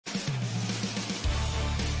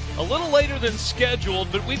A little later than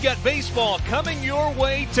scheduled, but we've got baseball coming your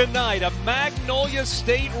way tonight. A Magnolia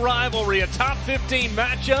State rivalry, a top 15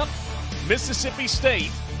 matchup, Mississippi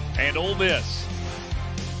State and Ole Miss.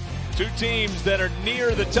 Two teams that are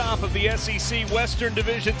near the top of the SEC Western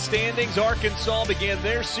Division standings. Arkansas began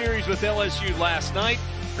their series with LSU last night.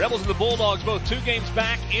 Rebels and the Bulldogs both 2 games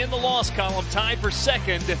back in the loss column, tied for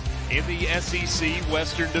second in the SEC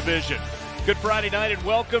Western Division. Good Friday night and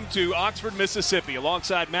welcome to Oxford, Mississippi.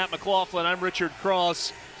 Alongside Matt McLaughlin, I'm Richard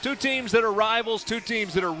Cross. Two teams that are rivals, two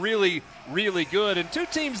teams that are really, really good, and two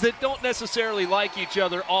teams that don't necessarily like each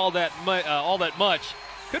other all that much.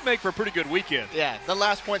 Could make for a pretty good weekend. Yeah, the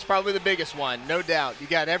last point's probably the biggest one, no doubt. You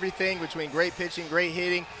got everything between great pitching, great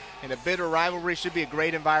hitting, and a bitter rivalry. Should be a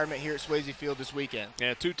great environment here at Swayze Field this weekend.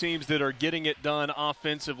 Yeah, two teams that are getting it done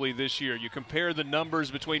offensively this year. You compare the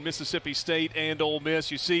numbers between Mississippi State and Ole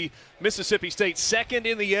Miss. You see Mississippi State second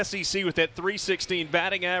in the SEC with that .316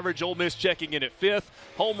 batting average. Ole Miss checking in at 5th.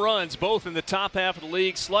 Home runs both in the top half of the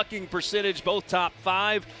league. Slugging percentage both top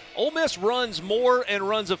 5. Ole Miss runs more and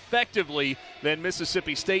runs effectively than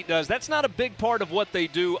Mississippi State does. That's not a big part of what they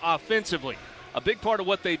do offensively. A big part of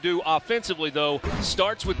what they do offensively, though,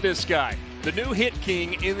 starts with this guy, the new hit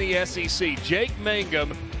king in the SEC, Jake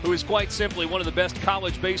Mangum, who is quite simply one of the best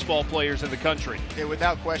college baseball players in the country. Yeah,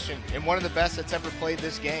 without question, and one of the best that's ever played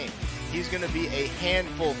this game. He's going to be a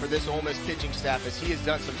handful for this Ole Miss pitching staff as he has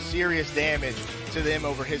done some serious damage to them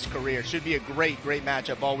over his career. Should be a great, great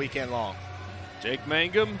matchup all weekend long. Jake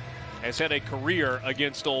Mangum has had a career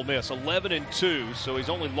against Ole Miss, 11-2, so he's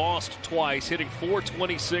only lost twice, hitting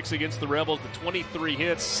 .426 against the Rebels, the 23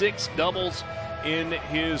 hits, 6 doubles in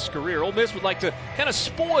his career. Ole Miss would like to kind of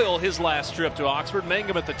spoil his last trip to Oxford.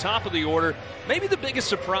 Mangum at the top of the order. Maybe the biggest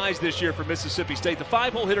surprise this year for Mississippi State, the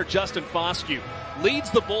 5-hole hitter Justin Foscue leads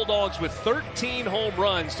the Bulldogs with 13 home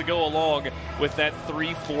runs to go along with that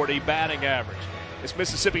 .340 batting average. This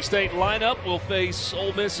Mississippi State lineup will face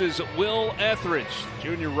Ole Miss's Will Etheridge,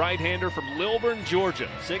 junior right-hander from Lilburn, Georgia,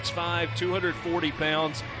 6'5", 240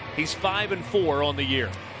 pounds. He's 5-4 on the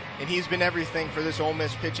year. And he's been everything for this Ole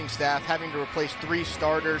Miss pitching staff, having to replace 3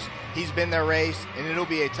 starters. He's been their ace, and it'll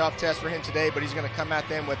be a tough test for him today, but he's going to come at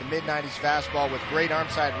them with a mid-90s fastball with great arm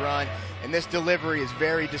side run, and this delivery is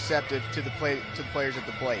very deceptive to the players at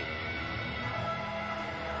the plate.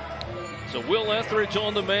 So Will Etheridge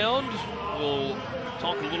on the mound. We'll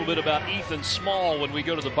talk a little bit about Ethan Small when we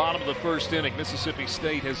go to the bottom of the first inning. Mississippi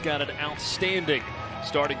State has got an outstanding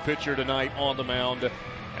starting pitcher tonight on the mound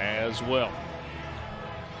as well.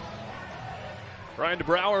 Brian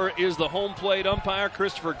DeBrouwer is the home plate umpire.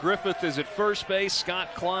 Christopher Griffith is at first base.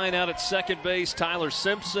 Scott Klein out at second base. Tyler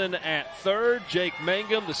Simpson at third. Jake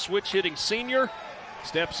Mangum, the switch-hitting senior,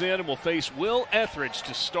 steps in and will face Will Etheridge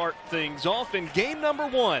to start things off in game number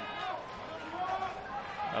 1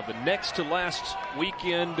 of the next to last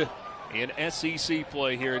weekend in SEC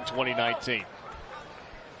play here in 2019.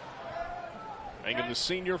 Mangum, the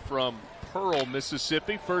senior from Pearl,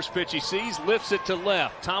 Mississippi. First pitch he sees, lifts it to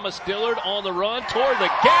left. Thomas Dillard on the run toward the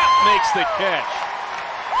gap, makes the catch.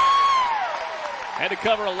 Had to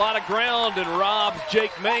cover a lot of ground and robs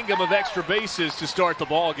Jake Mangum of extra bases to start the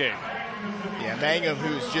ball game. Yeah, Mangum,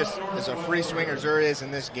 who's just as a free swinger as there is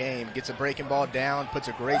in this game, gets a breaking ball down, puts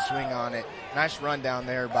a great swing on it. Nice run down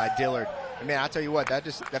there by Dillard. I mean, I'll tell you what, that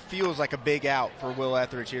feels like a big out for Will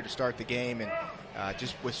Etheridge here to start the game, and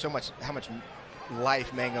just with how much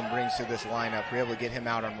life Mangum brings to this lineup, we're able to get him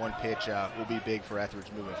out on one pitch will be big for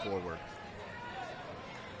Etheridge moving forward.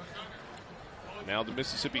 Now the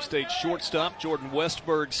Mississippi State shortstop, Jordan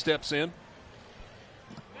Westberg, steps in.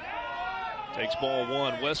 Takes ball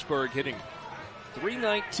 1. Westberg hitting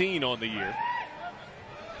 .319 on the year.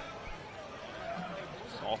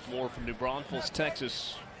 Sophomore from New Braunfels,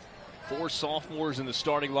 Texas. 4 sophomores in the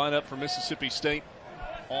starting lineup for Mississippi State,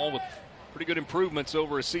 all with pretty good improvements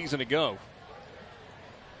over a season ago.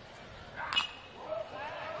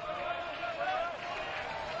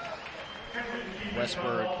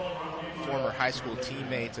 Westberg, former high school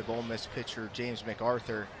teammates of Ole Miss pitcher James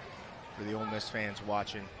MacArthur, for the Ole Miss fans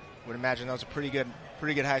watching. Would imagine that was a pretty good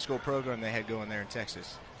high school program they had going there in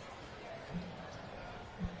Texas.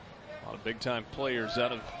 A lot of big-time players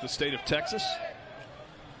out of the state of Texas.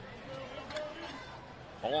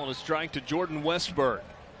 Ball on a strike to Jordan Westberg.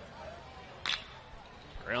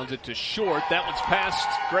 Grounds it to short. That one's past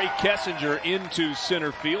Gray Kessinger into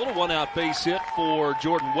center field. A 1-out base hit for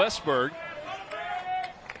Jordan Westberg.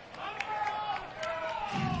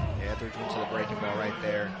 Etheridge went to the breaking ball right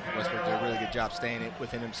there. Westberg did a really good job staying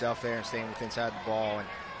within himself there and staying within inside the ball, and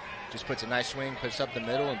just puts a nice swing, puts up the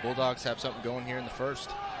middle, and Bulldogs have something going here in the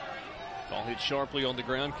first. Ball hit sharply on the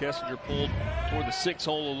ground. Kessinger pulled toward the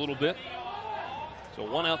 6-hole a little bit. So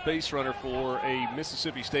one out base runner for a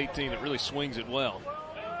Mississippi State team that really swings it well.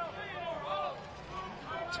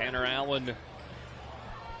 Tanner Allen,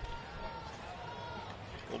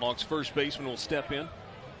 Bulldogs first baseman, will step in.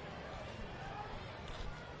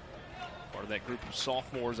 Part of that group of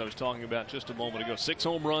sophomores I was talking about just a moment ago. 6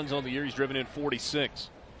 home runs on the year. He's driven in 46.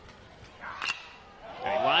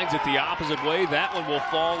 And he lines it the opposite way. That one will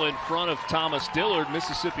fall in front of Thomas Dillard.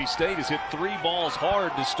 Mississippi State has hit 3 balls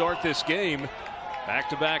hard to start this game.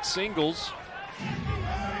 Back-to-back singles.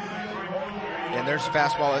 And there's a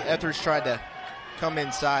fastball. Etheridge tried to come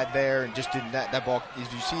inside there and just didn't. That ball,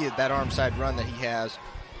 as you see it, that arm side run that he has,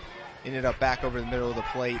 ended up back over the middle of the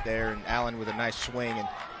plate there, and Allen with a nice swing. And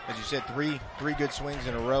as you said, three good swings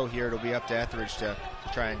in a row here. It'll be up to Etheridge to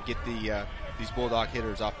try and get these Bulldog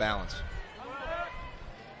hitters off balance.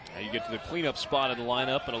 Now you get to the cleanup spot in the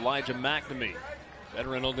lineup, and Elijah McNamee,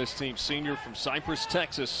 veteran on this team, senior from Cypress,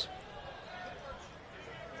 Texas.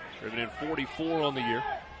 Driven in 44 on the year.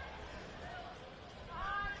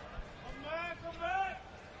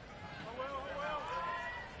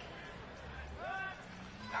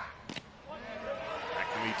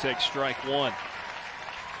 McNamee takes strike 1.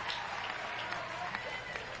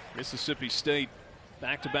 Mississippi State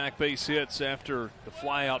back-to-back base hits after the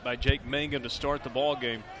flyout by Jake Mangum to start the ball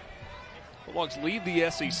game. Bulldogs lead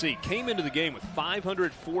the SEC. Came into the game with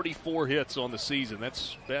 544 hits on the season.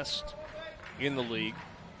 That's best in the league.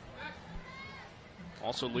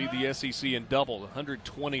 Also lead the SEC in double,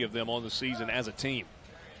 120 of them on the season as a team.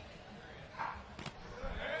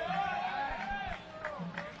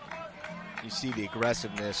 You see the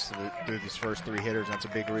aggressiveness through these first 3 hitters. That's a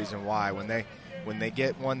big reason why. When they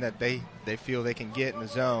get one that they feel they can get in the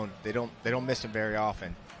zone, they don't miss them very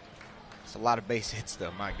often. It's a lot of base hits,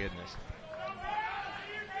 though. My goodness.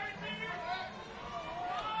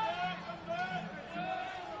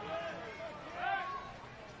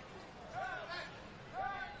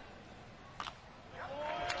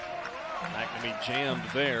 McNamee jammed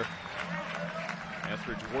there.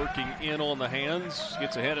 Etheridge working in on the hands.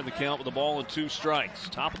 Gets ahead in the count with the ball and 2 strikes.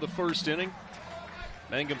 Top of the first inning.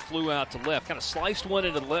 Mangum flew out to left. Kind of sliced one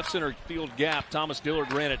into the left center field gap. Thomas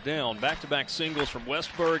Dillard ran it down. Back-to-back singles from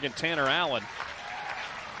Westberg and Tanner Allen.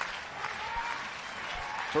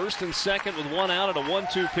 First and second with 1 out and a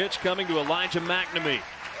 1-2 pitch coming to Elijah McNamee.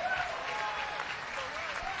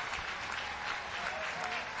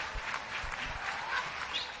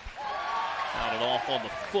 Off on the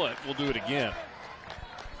foot. We'll do it again.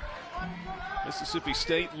 Mississippi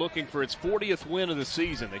State looking for its 40th win of the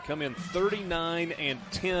season. They come in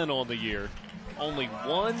 39-10 on the year. Only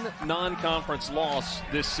 1 non-conference loss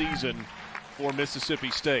this season for Mississippi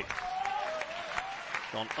State.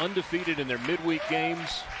 Gone undefeated in their midweek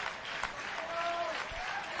games.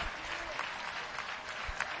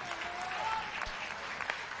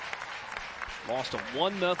 Lost a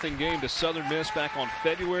 1-0 game to Southern Miss back on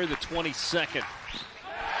February the 22nd.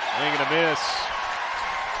 Swing and a miss.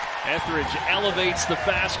 Etheridge elevates the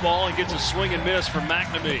fastball and gets a swing and miss from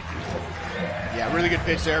McNamee. Yeah, really good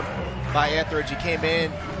pitch there by Etheridge. He came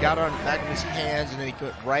in, got on McNamee's hands, and then he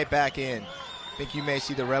put right back in. I think you may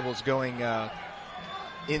see the Rebels going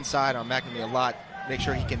inside on McNamee a lot. Make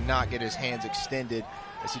sure he cannot get his hands extended,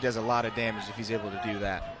 as he does a lot of damage if he's able to do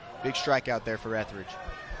that. Big strikeout there for Etheridge.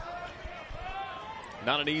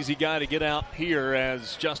 Not an easy guy to get out here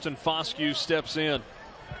as Justin Foscue steps in.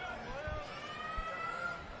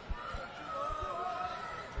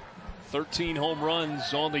 "13 home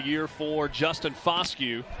runs on the year for Justin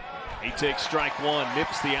Foscue. He takes strike 1,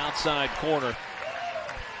 nips the outside corner.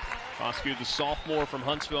 Foscue, the sophomore from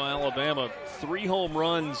Huntsville, Alabama, 3 home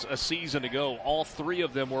runs a season ago. All 3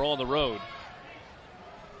 of them were on the road.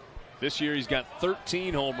 This year he's got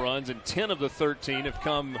 13 home runs, and 10 of the 13 have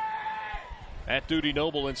come at Dudy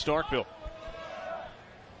Noble in Starkville.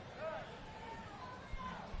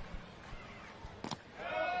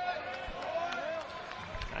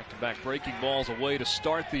 Back-to-back breaking balls away to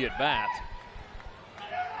start the at-bat.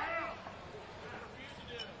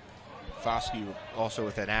 Foscue also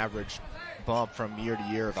with an average bump from year to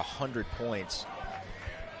year of 100 points.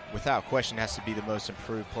 Without question has to be the most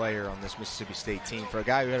improved player on this Mississippi State team. For a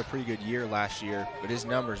guy who had a pretty good year last year, but his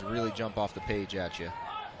numbers really jump off the page at you.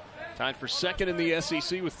 Tied for second in the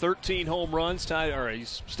SEC with 13 home runs. He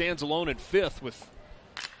stands alone in 5th with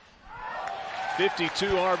 52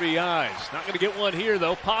 RBIs. Not going to get one here,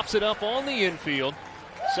 though. Pops it up on the infield.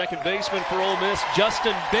 Second baseman for Ole Miss,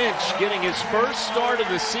 Justin Bench, getting his first start of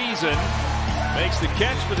the season. Makes the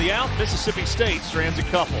catch for the out. Mississippi State strands a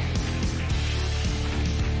couple.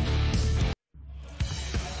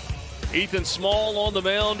 Ethan Small on the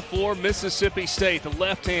mound for Mississippi State, the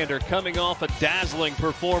left-hander coming off a dazzling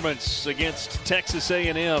performance against Texas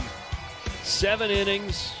A&M. 7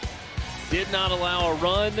 innings, did not allow a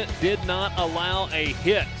run, did not allow a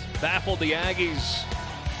hit. Baffled the Aggies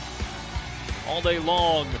all day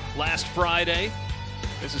long last Friday.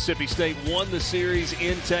 Mississippi State won the series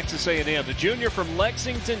in Texas A&M. The junior from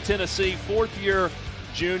Lexington, Tennessee, 4th-year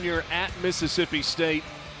junior at Mississippi State,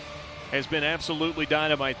 has been absolutely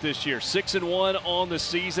dynamite this year. 6-1 on the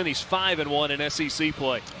season. He's 5-1 in SEC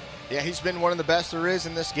play. Yeah, he's been one of the best there is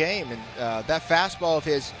in this game, and that fastball of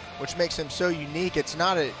his, which makes him so unique, it's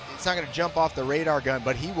not going to jump off the radar gun,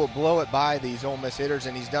 but he will blow it by these Ole Miss hitters,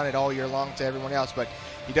 and he's done it all year long to everyone else. But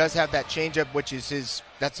he does have that changeup, which is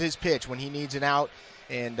that's his pitch when he needs an out.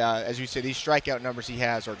 And as you said, these strikeout numbers he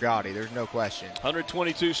has are gaudy. There's no question.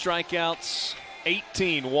 122 strikeouts.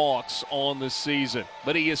 18 walks on the season.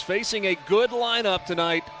 But he is facing a good lineup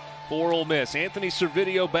tonight for Ole Miss. Anthony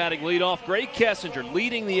Servideo batting leadoff. Gray Kessinger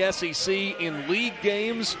leading the SEC in league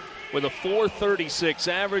games with a .436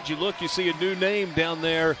 average. You look, you see a new name down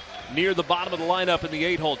there near the bottom of the lineup in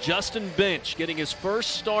the 8-hole. Justin Bench getting his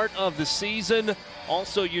first start of the season.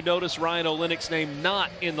 Also, you notice Ryan Olenick's name not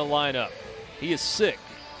in the lineup. He is sick.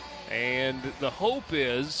 And the hope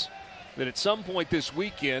is that at some point this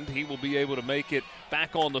weekend he will be able to make it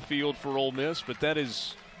back on the field for Ole Miss, but that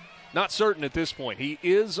is not certain at this point. He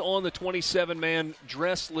is on the 27-man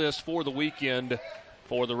dress list for the weekend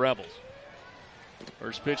for the Rebels.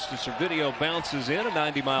 First pitch to Servideo bounces in, a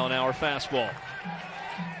 90-mile-an-hour fastball.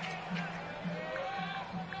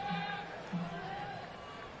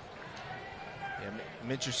 Yeah,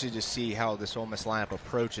 I'm interested to see how this Ole Miss lineup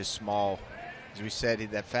approaches Small. As we said,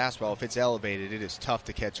 that fastball, if it's elevated, it is tough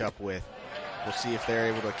to catch up with. We'll see if they're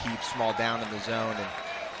able to keep Small down in the zone and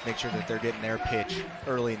make sure that they're getting their pitch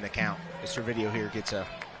early in the count. The Servideo here gets a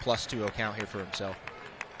 +2-0 count here for himself.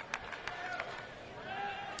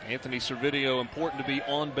 Anthony Servideo, important to be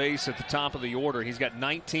on base at the top of the order. He's got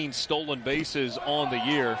 19 stolen bases on the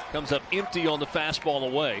year. Comes up empty on the fastball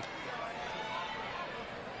away.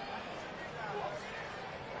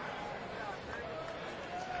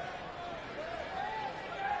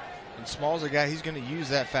 And Small's a guy, he's going to use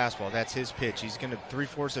that fastball. That's his pitch. He's going to,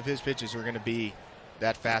 3/4 of his pitches are going to be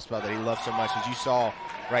that fastball that he loves so much. As you saw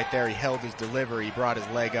right there, he held his delivery. He brought his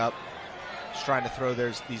leg up. He's trying to throw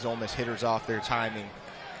these Ole Miss hitters off their timing.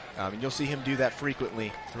 And you'll see him do that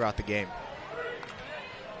frequently throughout the game.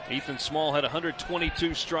 Ethan Small had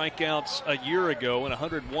 122 strikeouts a year ago and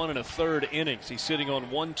 101 1/3 innings. He's sitting on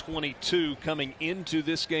 122 coming into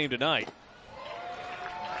this game tonight.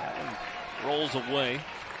 Rolls away.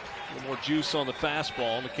 A little more juice on the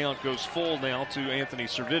fastball, and the count goes full now to Anthony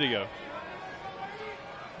Servideo.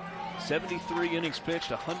 73 innings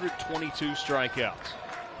pitched, 122 strikeouts.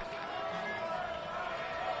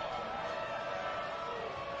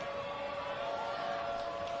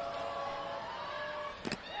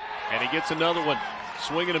 And he gets another one.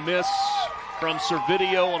 Swing and a miss from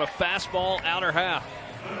Servideo on a fastball, outer half.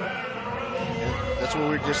 That's what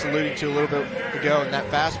we were just alluding to a little bit ago. And that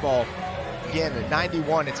fastball, again, at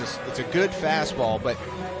 91, it's a good fastball, but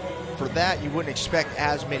for that you wouldn't expect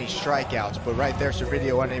as many strikeouts. But right there,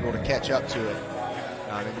 Servideo unable to catch up to it.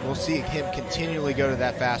 And we'll see him continually go to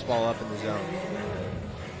that fastball up in the zone.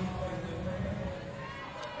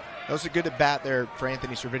 That was a good at bat there for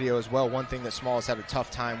Anthony Servideo as well. One thing that Small has had a tough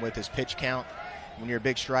time with is pitch count. When you're a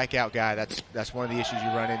big strikeout guy, that's one of the issues you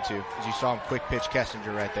run into. As you saw him quick pitch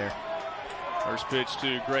Kessinger right there. First pitch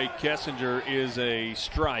to Gray Kessinger is a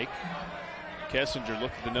strike. Kessinger,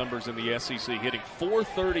 look at the numbers in the SEC, hitting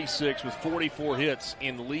 .436 with 44 hits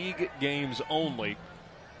in league games only.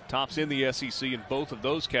 Tops in the SEC in both of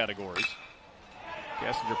those categories.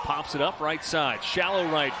 Kessinger pops it up right side, shallow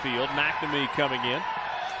right field. McNamee coming in,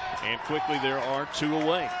 and quickly there are 2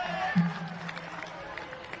 away.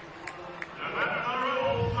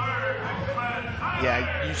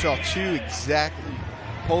 Yeah, you saw 2 exactly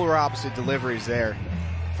polar opposite deliveries there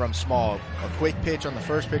from Small. A quick pitch on the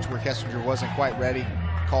first pitch where Kessinger wasn't quite ready.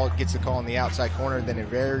 Gets the call on the outside corner, then a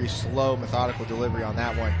very slow, methodical delivery on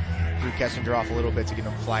that one. Threw Kessinger off a little bit to get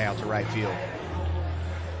him to fly out to right field.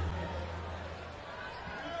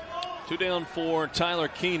 2 down for Tyler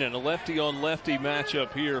Keenan, a lefty-on-lefty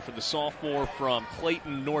matchup here for the sophomore from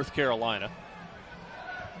Clayton, North Carolina.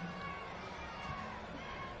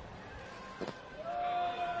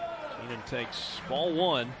 Keenan takes ball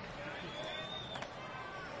 1.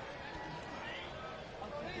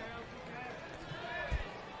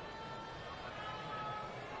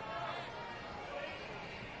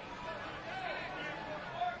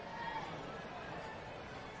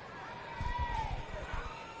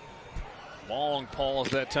 long pause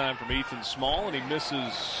that time from Ethan Small, and he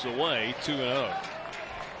misses away 2-0.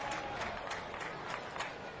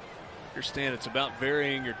 Understand it's about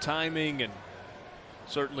varying your timing and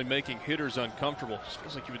certainly making hitters uncomfortable. It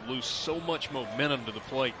feels like you would lose so much momentum to the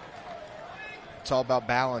plate. It's all about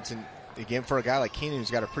balance, and again, for a guy like Keenan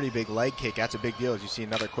who's got a pretty big leg kick, that's a big deal. As you see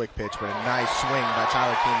another quick pitch, but a nice swing by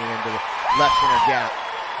Tyler Keenan into the left center gap.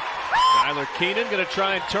 Tyler Keenan going to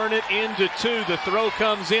try and turn it into 2. The throw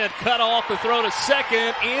comes in, cut off the throw to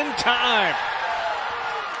second in time.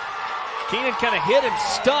 Keenan kind of hit him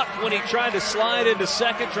stuck when he tried to slide into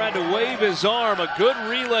second, tried to wave his arm. A good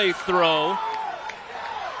relay throw.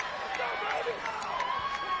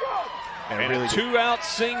 And a 2-out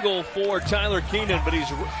single for Tyler Keenan, but he's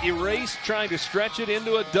erased trying to stretch it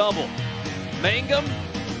into a double. Mangum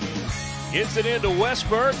gets it into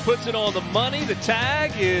Westberg, puts it on the money. The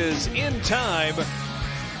tag is in time.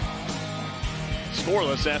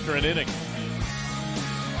 Scoreless after an inning.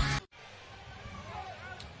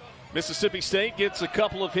 Mississippi State gets a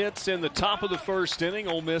couple of hits in the top of the first inning.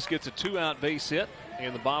 Ole Miss gets a 2-out base hit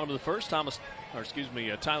in the bottom of the first. Tyler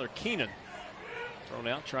Keenan thrown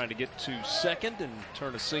out trying to get to second and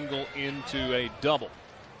turn a single into a double.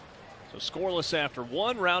 So scoreless after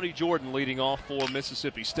 1. Rowdy Jordan leading off for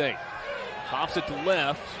Mississippi State. Pops it to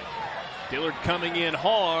left. Dillard coming in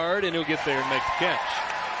hard, and he'll get there and make the catch.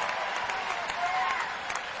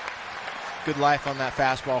 Good life on that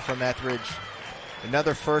fastball from Etheridge.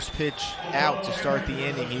 Another first pitch out to start the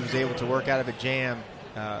inning. He was able to work out of a jam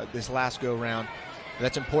this last go round.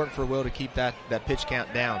 That's important for Will to keep that pitch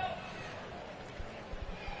count down.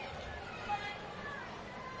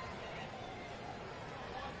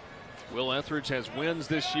 Will Etheridge has wins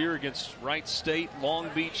this year against Wright State, Long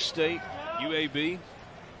Beach State, UAB.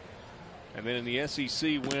 And then in the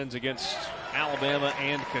SEC wins against Alabama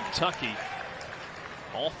and Kentucky.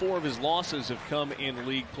 All 4 of his losses have come in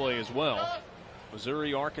league play as well.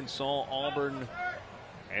 Missouri, Arkansas, Auburn,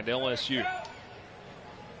 and LSU.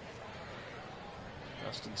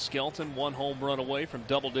 Dustin Skelton, 1 home run away from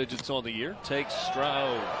double digits on the year. Takes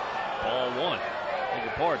stride. Ball 1. Beg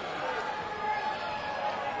your pardon.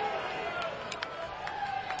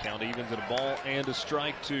 Count evens at a ball and a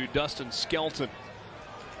strike to Dustin Skelton.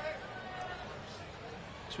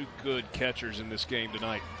 2 good catchers in this game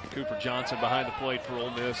tonight. Cooper Johnson behind the plate for Ole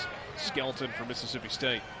Miss. Skelton for Mississippi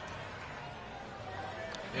State.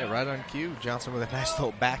 Yeah, right on cue. Johnson with a nice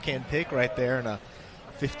little backhand pick right there and a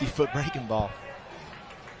 50-foot breaking ball.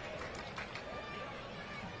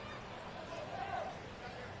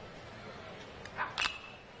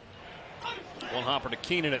 One hopper to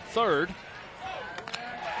Keenan at third.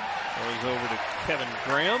 Goes over to Kevin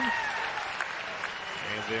Graham.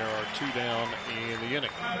 And there are 2 down in the inning.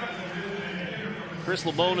 Chris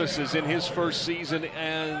Labonis is in his first season,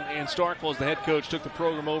 and Starkville as the head coach took the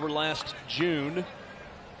program over last June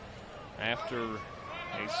after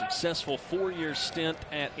a successful 4-year stint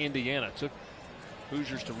at Indiana. Took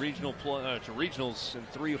Hoosiers to regionals in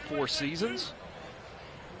 3 of 4 seasons.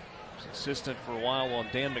 Was assistant for a while on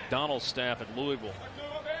Dan McDonald's staff at Louisville.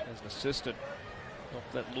 As an assistant,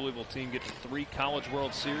 helped that Louisville team get to 3 College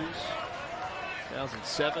World Series.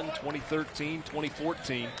 2007, 2013,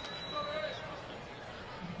 2014.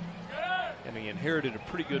 And he inherited a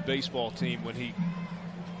pretty good baseball team when he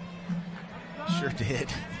sure did.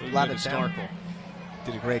 A lot of talent.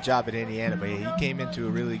 Did a great job at Indiana, but he came into a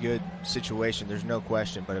really good situation. There's no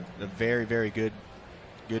question, but a very, very good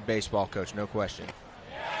baseball coach, no question.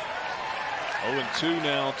 0-2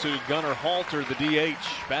 now to Gunnar Halter, the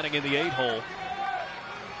DH, batting in the 8-hole.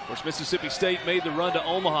 Of course, Mississippi State made the run to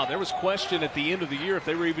Omaha. There was question at the end of the year if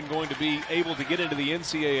they were even going to be able to get into the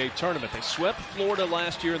NCAA tournament. They swept Florida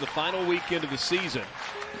last year in the final weekend of the season.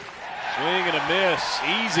 Swing and a miss.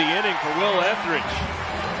 Easy inning for Will Etheridge.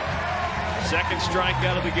 Second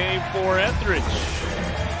strikeout of the game for Etheridge.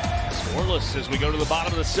 Scoreless as we go to the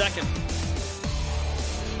bottom of the second.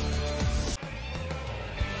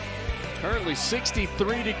 Currently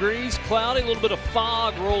 63 degrees, cloudy, a little bit of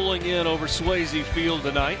fog rolling in over Swayze Field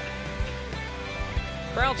tonight.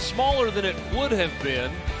 Crowd smaller than it would have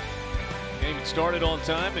been. Game had started on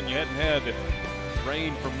time and you hadn't had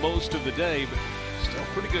rain for most of the day, but still a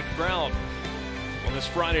pretty good crowd on this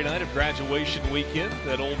Friday night of graduation weekend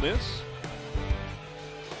at Ole Miss.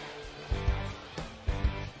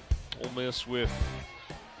 Ole Miss with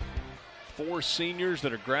 4 seniors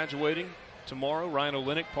that are graduating tomorrow. Ryan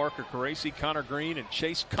Olenek, Parker Caracci, Connor Green, and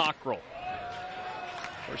Chase Cockrell.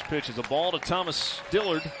 First pitch is a ball to Thomas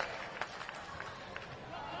Dillard.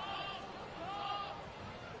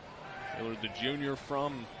 Dillard, the junior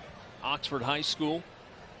from Oxford High School.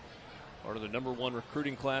 Part of the #1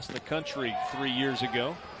 recruiting class in the country 3 years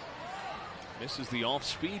ago. Misses the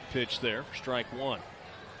off-speed pitch there for strike one.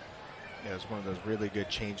 Yeah, it's one of those really good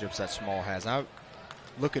changeups that Small has. I'm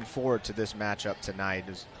looking forward to this matchup tonight.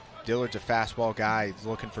 Dillard's a fastball guy. He's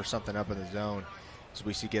looking for something up in the zone. So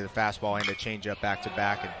we see get a fastball and a changeup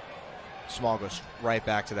back-to-back, and Small goes right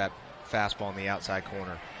back to that fastball in the outside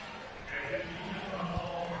corner.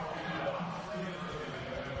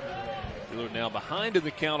 Dillard now behind in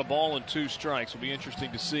the count, a ball and 2 strikes. Will be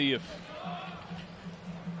interesting to see if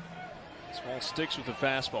Small sticks with the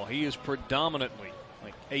fastball. He is predominantly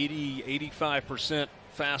like 80–85%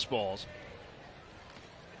 fastballs.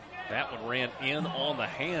 That one ran in on the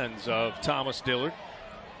hands of Thomas Dillard,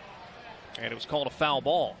 and it was called a foul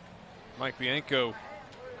ball. Mike Bianco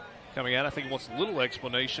coming out. I think he wants a little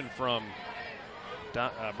explanation from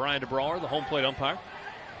Brian DeBrouwer, the home plate umpire.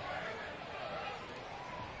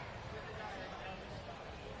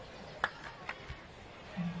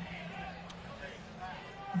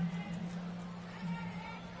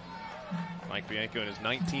 Mike Bianco in his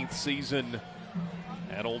 19th season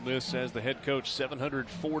at Ole Miss as the head coach,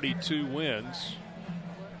 742 wins.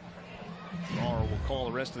 Or will call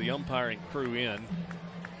the rest of the umpiring crew in.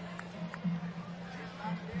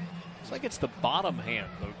 Looks like it's the bottom hand,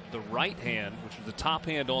 the right hand, which is the top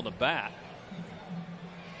hand on the bat.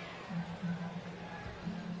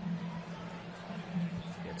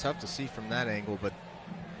 Yeah, tough to see from that angle, but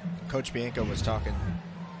Coach Bianco was talking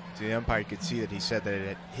to the umpire. You could see that he said that it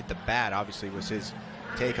had hit the bat. Obviously was his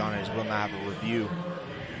take on it. As we'll now have a review.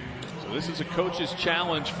 So this is a coach's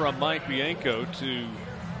challenge from Mike Bianco to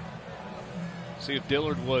see if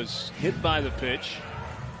Dillard was hit by the pitch.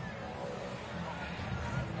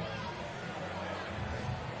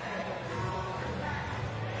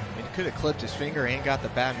 I mean, he could have clipped his finger and got the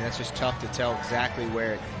bat. I mean, that's just tough to tell exactly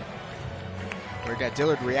where it got.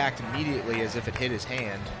 Dillard react immediately as if it hit his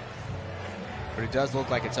hand. But it does look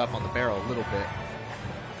like it's up on the barrel a little bit.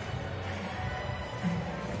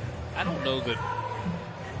 I don't know that.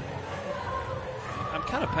 I'm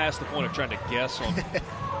kind of past the point of trying to guess on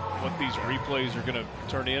what these replays are going to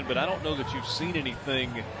turn in, but I don't know that you've seen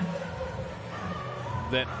anything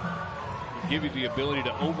that would give you the ability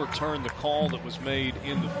to overturn the call that was made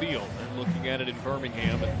in the field. I'm looking at it in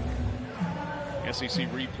Birmingham at SEC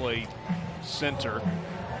Replay Center.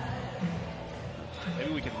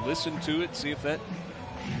 Maybe we can listen to it, see if that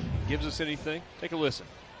gives us anything. Take a listen.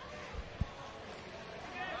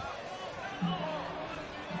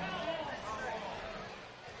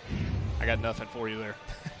 I got nothing for you there.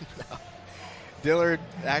 No. Dillard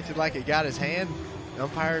acted like it got his hand. The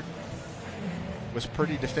umpire was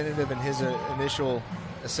pretty definitive in his initial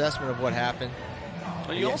assessment of what happened.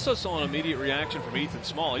 Well, you also saw an immediate reaction from Ethan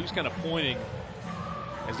Small. He was kind of pointing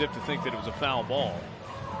as if to think that it was a foul ball.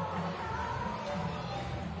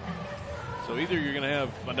 So either you're going to have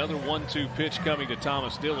another 1-2 pitch coming to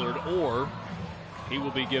Thomas Dillard, or he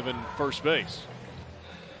will be given first base.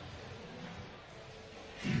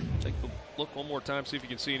 Take a look one more time, see if you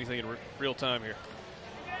can see anything in real time here.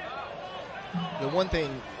 The one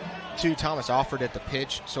thing, too, Thomas offered at the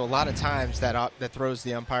pitch, so a lot of times that throws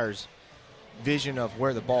the umpire's vision of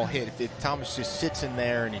where the ball hit. If Thomas just sits in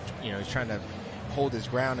there and he's trying to hold his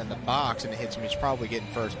ground in the box and it hits him, he's probably getting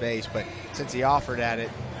first base. But since he offered at it,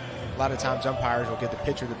 a lot of times umpires will give the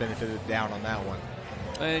pitcher the benefit of the doubt on that one.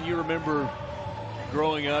 And you remember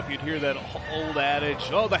growing up, you'd hear that old adage,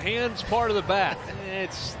 oh, the hand's part of the bat.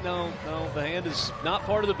 No, the hand is not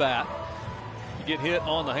part of the bat. You get hit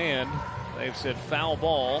on the hand. They've said foul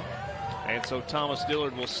ball, and so Thomas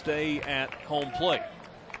Dillard will stay at home plate.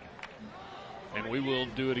 And we will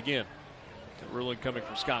do it again. The ruling coming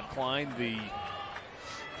from Scott Klein, the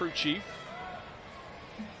crew chief.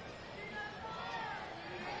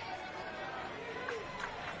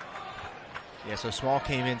 Yeah, so Small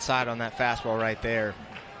came inside on that fastball right there.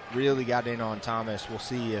 Really got in on Thomas. We'll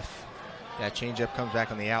see if that changeup comes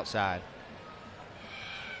back on the outside.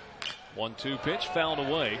 1-2 pitch fouled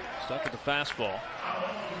away. Stuck with the fastball.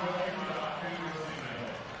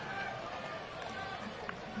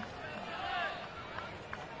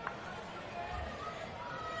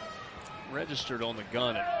 Registered on the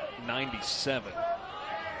gun at 97.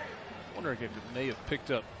 Wondering if it may have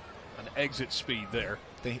picked up an exit speed there.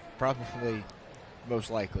 Probably,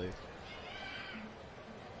 most likely.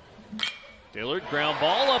 Dillard, ground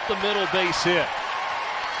ball up the middle, base hit.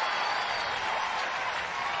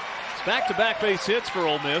 It's back-to-back base hits for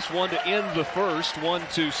Ole Miss. One to end the first, one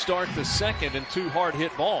to start the second, and 2 hard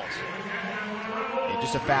hit balls. Yeah,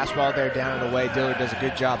 just a fastball there down and away. Dillard does a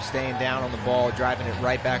good job staying down on the ball, driving it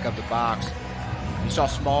right back up the box. You saw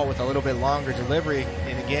Small with a little bit longer delivery,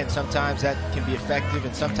 and again, sometimes that can be effective,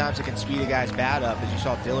 and sometimes it can speed a guy's bat up. As you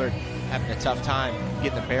saw Dillard having a tough time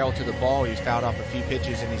getting the barrel to the ball. He's fouled off a few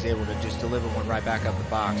pitches, and he's able to just deliver one right back up the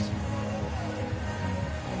box.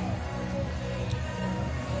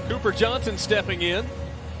 Cooper Johnson stepping in.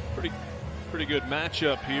 Pretty good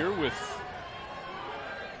matchup here with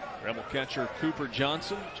Rebel catcher Cooper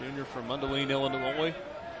Johnson, junior from Mundelein, Illinois.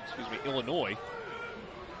 Illinois.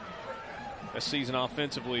 This season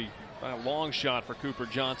offensively by a long shot for Cooper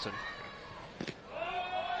Johnson.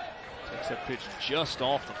 Takes that pitch just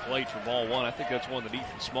off the plate for ball one. I think that's one that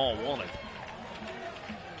Ethan Small wanted.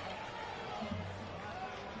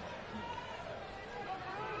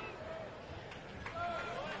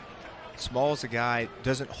 Small's a guy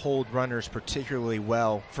doesn't hold runners particularly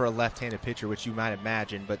well for a left-handed pitcher, which you might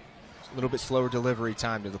imagine, but a little bit slower delivery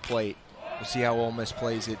time to the plate. We'll see how Ole Miss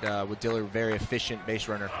plays it with Dillard, very efficient base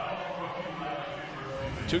runner.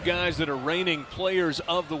 Two guys that are reigning players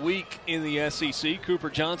of the week in the SEC. Cooper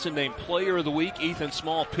Johnson named player of the week. Ethan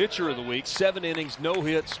Small pitcher of the week. 7 innings, no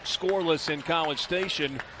hits, scoreless in College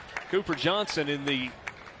Station. Cooper Johnson in the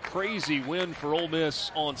crazy win for Ole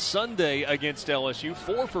Miss on Sunday against LSU.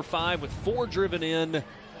 4 for 5 with 4 driven in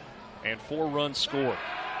and 4 runs scored.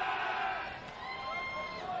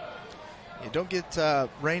 You don't get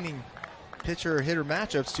reigning pitcher or hitter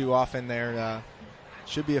matchups too often there.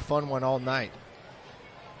 Should be a fun one all night.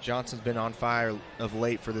 Johnson's been on fire of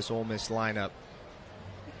late for this Ole Miss lineup.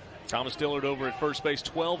 Thomas Dillard over at first base,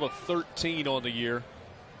 12 of 13 on the year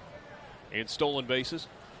in stolen bases.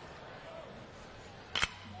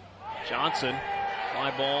 Johnson,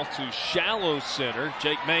 fly ball to shallow center.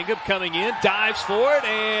 Jake Mangum coming in, dives for it,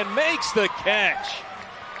 and makes the catch.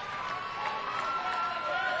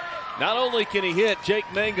 Not only can he hit, Jake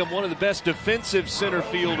Mangum, one of the best defensive center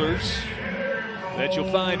fielders that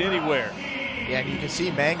you'll find anywhere. Yeah, and you can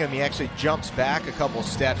see Mangum, he actually jumps back a couple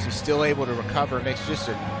steps. He's still able to recover, makes just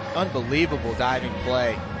an unbelievable diving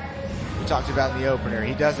play. We talked about in the opener.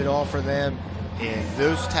 He does it all for them, and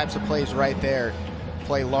those types of plays right there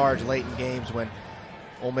play large late in games when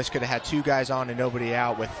Ole Miss could have had 2 guys on and nobody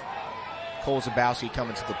out with Cole Zabowski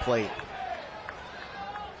coming to the plate.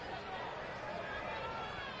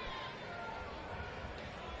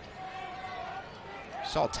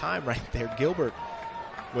 Saw time right there. Gilbert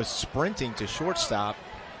was sprinting to shortstop,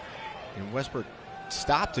 and Westbrook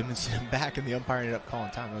stopped him and sent him back, and the umpire ended up calling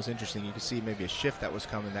time. That was interesting. You could see maybe a shift that was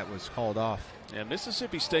coming that was called off. Yeah,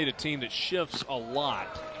 Mississippi State, a team that shifts a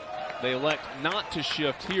lot. They elect not to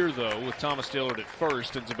shift here, though, with Thomas Dillard at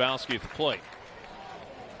first and Zabowski at the plate.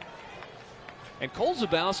 And Cole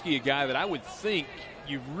Zabowski, a guy that I would think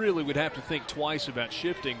you really would have to think twice about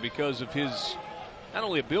shifting because of his not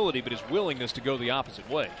only ability, but his willingness to go the opposite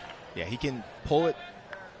way. Yeah, he can pull it.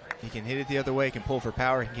 He can hit it the other way. He can pull for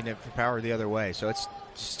power. He can hit for power the other way. So it's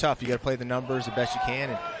just tough. You got to play the numbers the best you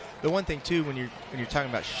can. And the one thing too, when you're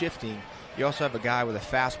talking about shifting, you also have a guy with a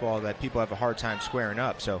fastball that people have a hard time squaring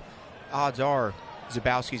up. So odds are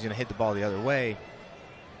Zabowski's going to hit the ball the other way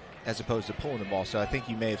as opposed to pulling the ball. So I think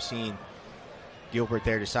you may have seen Gilbert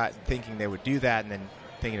there thinking they would do that, and then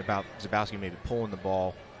thinking about Zabowski maybe pulling the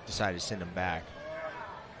ball, decided to send him back.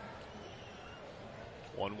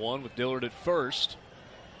 1-1 with Dillard at first.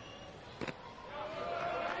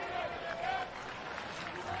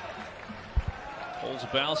 Cole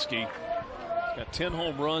Zabowski got 10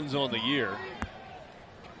 home runs on the year.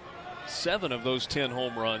 7 of those 10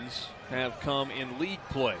 home runs have come in league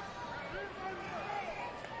play.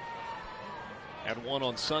 Had one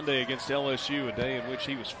on Sunday against LSU, a day in which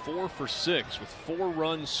he was 4 for 6 with 4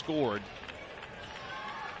 runs scored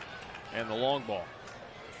and the long ball.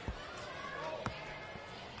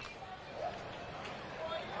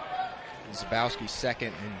 Zabowski's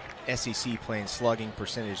second in SEC playing slugging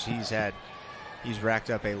percentage. He's racked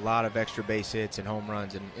up a lot of extra base hits and home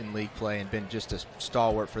runs in league play and been just a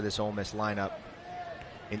stalwart for this Ole Miss lineup.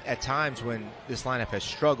 And at times when this lineup has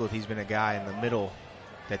struggled, he's been a guy in the middle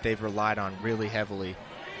that they've relied on really heavily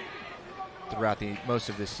throughout most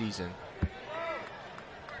of this season.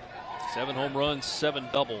 7 home runs, 7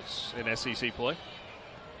 doubles in SEC play.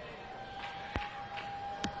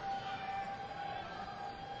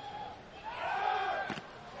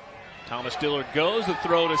 Thomas Dillard goes, the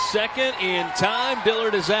throw to second in time.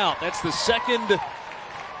 Dillard is out. That's the second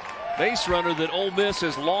base runner that Ole Miss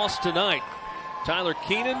has lost tonight. Tyler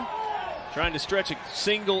Keenan trying to stretch a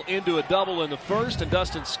single into a double in the first, and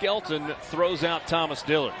Dustin Skelton throws out Thomas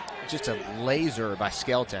Dillard. Just a laser by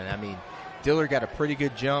Skelton. I mean, Dillard got a pretty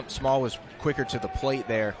good jump. Small was quicker to the plate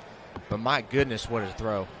there, but my goodness, what a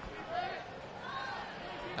throw.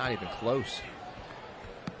 Not even close.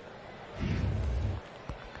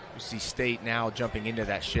 see State now jumping into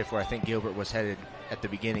that shift where I think Gilbert was headed at the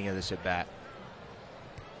beginning of this at bat.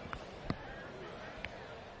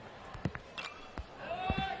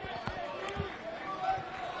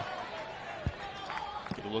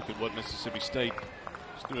 Get a look at what Mississippi State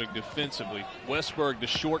is doing defensively. Westberg, the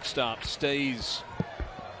shortstop, stays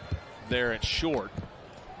there at short.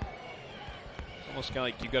 It's almost kind of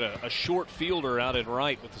like you've got a short fielder out at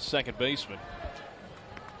right with the second baseman.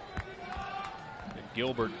 And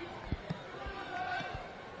Gilbert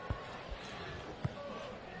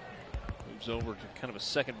moves over to kind of a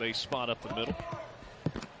second base spot up the middle.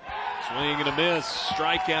 Swing and a miss.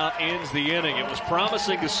 Strikeout ends the inning. It was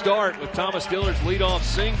promising to start with Thomas Dillard's leadoff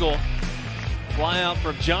single. Fly out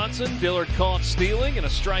from Johnson. Dillard caught stealing and a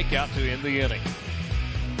strikeout to end the inning.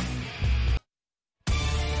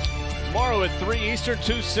 Tomorrow at 3 Eastern,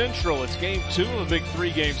 2 Central. It's game 2 of a big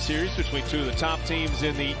 3-game series between 2 of the top teams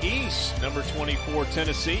in the East. Number 24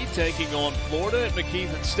 Tennessee taking on Florida at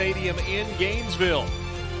McKeithen Stadium in Gainesville.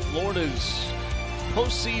 Florida's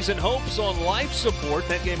postseason hopes on life support.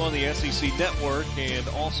 That game on the SEC Network and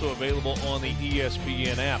also available on the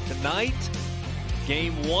ESPN app. Tonight,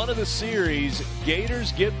 game 1 of the series.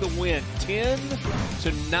 Gators get the win,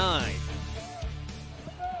 10-9.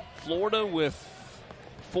 Florida with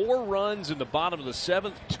 4 runs in the bottom of the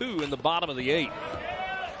 7th, 2 in the bottom of the 8th.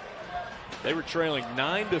 They were trailing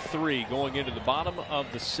 9-3 going into the bottom of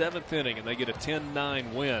the 7th inning, and they get a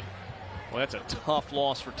 10-9 win. Well, that's a tough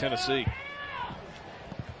loss for Tennessee.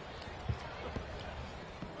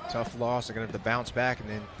 Tough loss. They're going to have to bounce back, and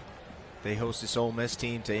then they host this Ole Miss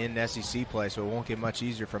team to end SEC play, so it won't get much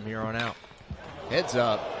easier from here on out. Heads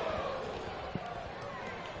up.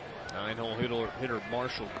 9-hole hitter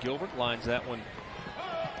Marshall Gilbert lines that one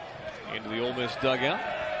into the Ole Miss dugout.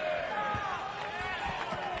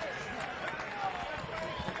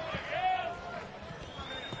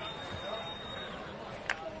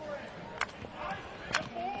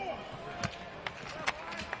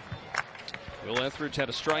 Will Etheridge had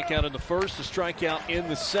a strikeout in the first, a strikeout in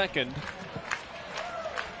the second.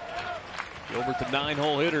 Gilbert, the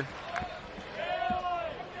 9-hole hitter.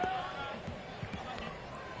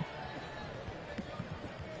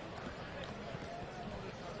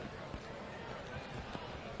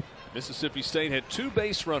 Mississippi State had 2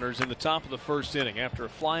 base runners in the top of the first inning after a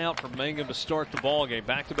flyout from Mangum to start the ball game.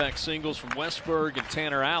 Back-to-back singles from Westberg and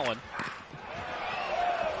Tanner Allen.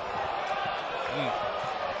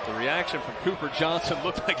 The reaction from Cooper Johnson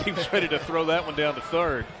looked like he was ready to throw that one down to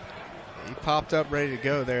third. He popped up ready to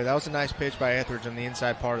go there. That was a nice pitch by Etheridge on the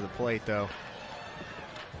inside part of the plate, though.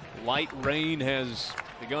 Light rain has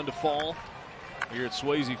begun to fall here at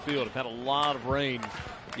Swayze Field. I've had a lot of rain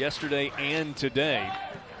yesterday and today.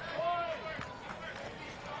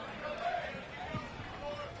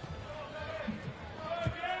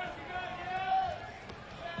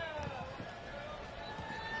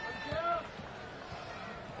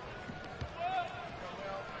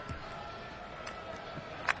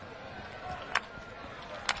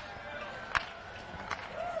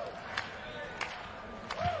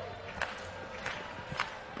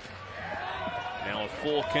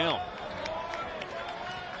 Full count.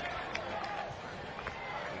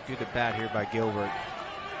 Good at bat here by Gilbert.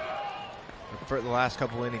 For the last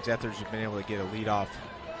couple innings, Etheridge has been able to get a leadoff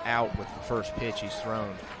out with the first pitch he's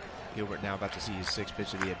thrown. Gilbert now about to see his 6th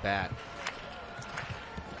pitch of the at bat.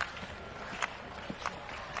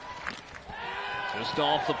 Just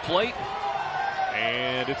off the plate,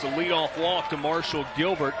 and it's a leadoff walk to Marshall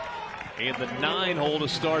Gilbert, and the 9-hole to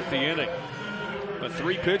start the inning. But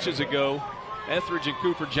 3 pitches ago, Etheridge and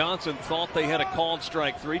Cooper Johnson thought they had a called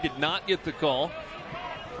strike 3, did not get the call.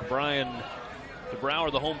 Brian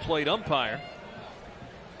DeBrouwer, the home plate umpire.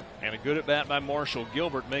 And a good at bat by Marshall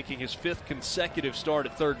Gilbert, making his 5th consecutive start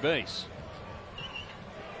at third base.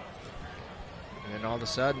 And then all of a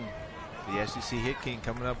sudden, the SEC hit king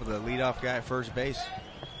coming up with a leadoff guy at first base.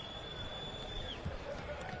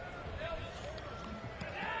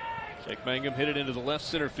 Jake Mangum hit it into the left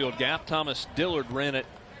center field gap. Thomas Dillard ran it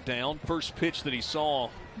down. First pitch that he saw,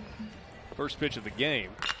 first pitch of the game.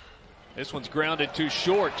 This one's grounded too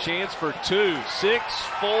short. Chance for 2. 6,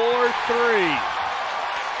 4, 3.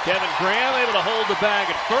 Kevin Graham able to hold the bag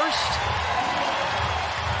at first.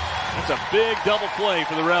 That's a big double play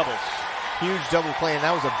for the Rebels. Huge double play, and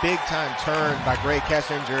that was a big time turn by Gray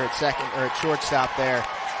Kessinger at second or at shortstop there.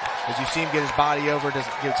 As you see him get his body over,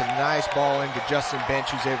 gets a nice ball into Justin Bench,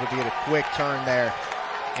 who's able to get a quick turn there.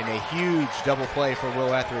 And a huge double play for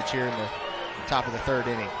Will Etheridge here in the top of the 3rd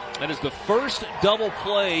inning. That is the first double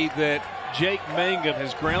play that Jake Mangum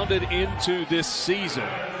has grounded into this season.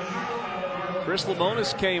 Chris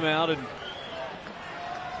Lemonis came out and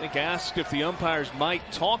think asked if the umpires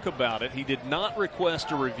might talk about it. He did not request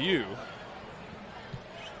a review.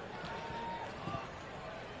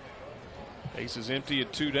 Base is empty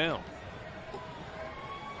at 2 down.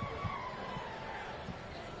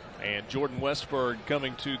 And Jordan Westberg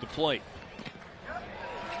coming to the plate.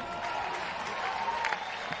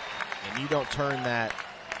 And you don't turn that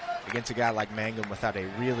against a guy like Mangum without a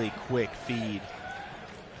really quick feed,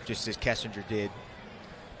 just as Kessinger did.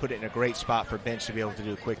 Put it in a great spot for Bench to be able to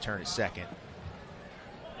do a quick turn at second.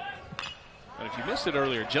 And if you missed it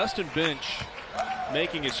earlier, Justin Bench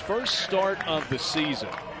making his first start of the season.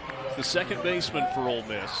 The second baseman for Ole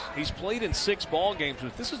Miss. He's played in 6 ball games,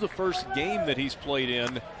 but this is the first game that he's played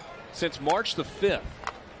in since March the 5th.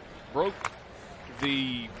 Broke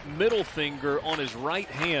the middle finger on his right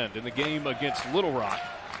hand in the game against Little Rock.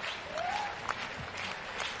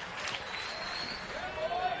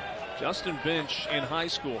 Justin Bench in high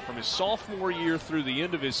school, from his sophomore year through the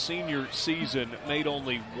end of his senior season, made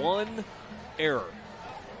only 1 error.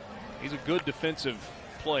 He's a good defensive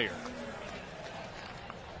player.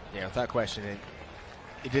 Yeah, without question,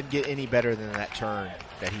 it didn't get any better than that turn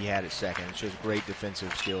that he had at second. It shows great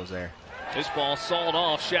defensive skills there. This ball sawed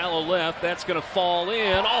off, shallow left. That's going to fall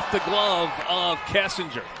in off the glove of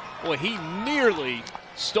Kessinger. Boy, he nearly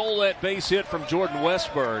stole that base hit from Jordan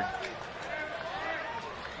Westberg.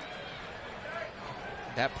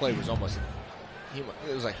 That play was almost,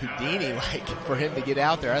 it was like Houdini-like for him to get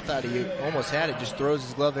out there. I thought he almost had it. Just throws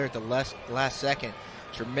his glove there at the last second.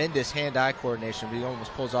 Tremendous hand-eye coordination, but he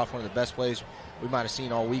almost pulls off one of the best plays we might have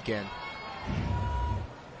seen all weekend.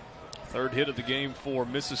 Third hit of the game for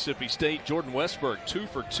Mississippi State. Jordan Westberg 2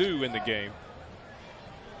 for 2 in the game.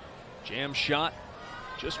 Jam shot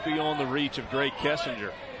just beyond the reach of Gray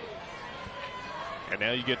Kessinger. And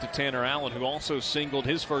now you get to Tanner Allen, who also singled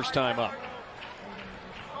his first time up.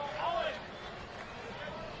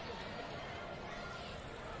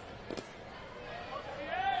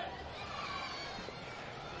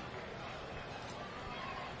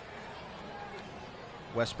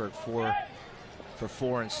 Westberg 4 for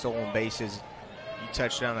 4 in stolen bases. You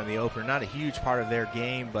touched down on the opener. Not a huge part of their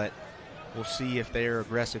game, but we'll see if they're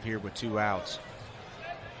aggressive here with 2 outs.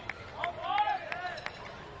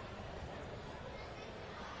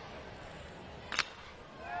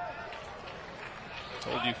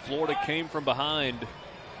 Told you Florida came from behind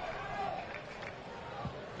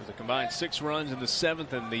with a combined 6 runs in the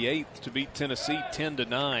 7th and the 8th to beat Tennessee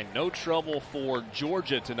 10-9. No trouble for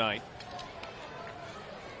Georgia tonight.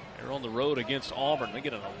 They're on the road against Auburn. They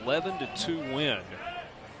get an 11-2 win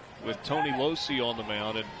with Tony Losi on the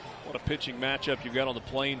mound. And what a pitching matchup you've got on the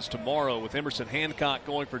Plains tomorrow with Emerson Hancock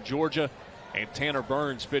going for Georgia and Tanner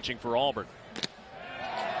Burns pitching for Auburn.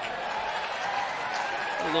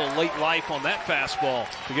 A little late life on that fastball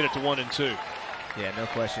to get it to 1-2. Yeah, no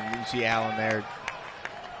question. You see Allen there.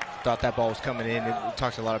 Thought that ball was coming in. We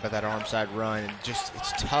talked a lot about that arm side run, and just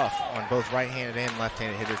it's tough on both right-handed and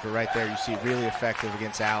left-handed hitters, but right there you see really effective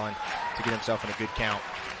against Allen to get himself in a good count.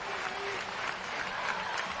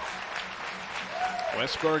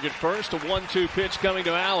 Westberg at first, a 1-2 pitch coming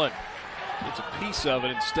to Allen. Gets a piece of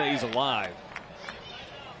it and stays alive.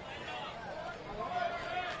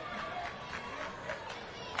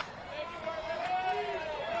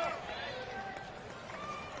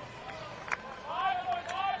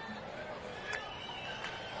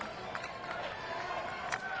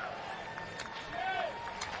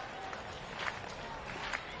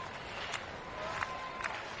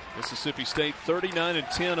 Mississippi State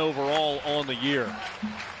 39-10 overall on the year.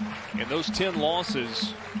 And those 10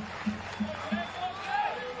 losses,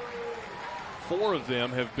 4 of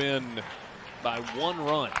them have been by 1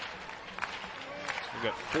 run. So we've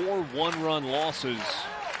got 4 one-run losses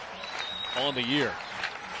on the year.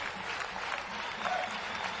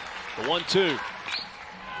 The 1-2.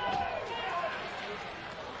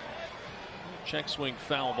 Check swing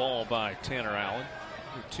foul ball by Tanner Allen.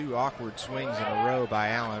 2 awkward swings in a row by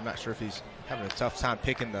Allen. I'm not sure if he's having a tough time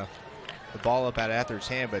picking the ball up out of Etheridge's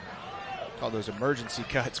hand, but call those emergency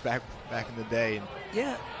cuts back in the day. And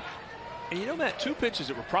yeah, and you know, Matt, 2 pitches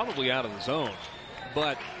that were probably out of the zone,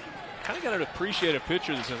 but kind of got to appreciate a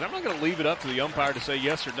pitcher that says, I'm not going to leave it up to the umpire to say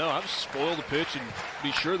yes or no. I'll just spoil the pitch and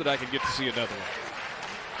be sure that I can get to see another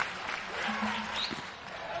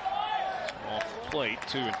one. Off the plate,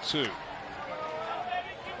 2-2.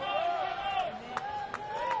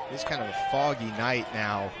 It's kind of a foggy night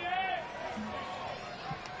now.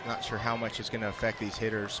 Not sure how much it's going to affect these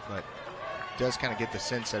hitters, but it does kind of get the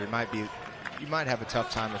sense that it might be, you might have a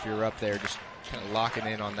tough time if you're up there just kind of locking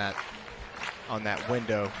in on that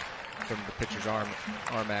window from the pitcher's arm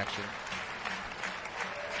action.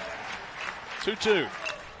 2-2.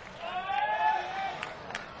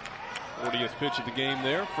 40th pitch of the game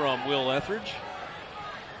there from Will Etheridge.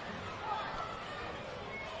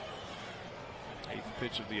 8th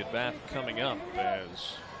pitch of the at-bat coming up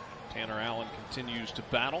as Tanner Allen continues to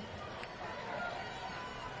battle.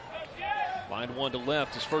 Line one to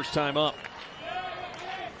left, his first time up.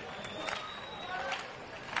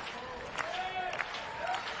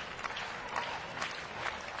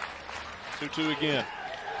 Two again.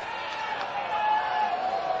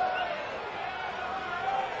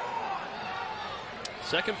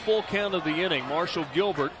 Second full count of the inning. Marshall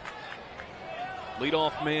Gilbert,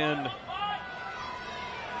 leadoff man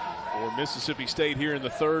for Mississippi State here in the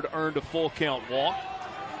third, earned a full count walk.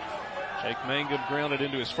 Jake Mangum grounded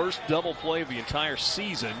into his first double play of the entire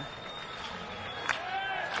season.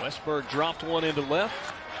 Westberg dropped one into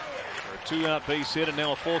left for a two-out base hit, and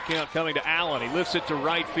now a full count coming to Allen. He lifts it to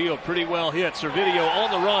right field. Pretty well hit. Servideo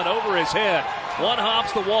on the run over his head. One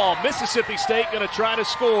hops the wall. Mississippi State going to try to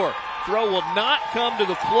score. Throw will not come to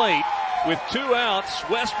the plate. With 2 outs,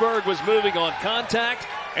 Westberg was moving on contact,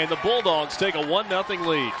 and the Bulldogs take a 1-0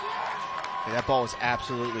 lead. Yeah, that ball was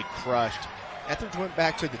absolutely crushed. Etheridge went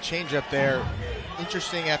back to the changeup there.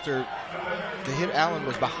 Interesting, after the hit, Allen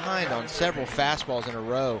was behind on several fastballs in a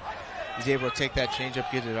row. He's able to take that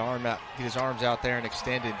changeup, get his arms out there and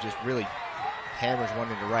extend it, just really hammers one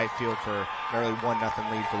into right field for an early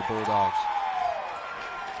 1-0 lead for the Bulldogs.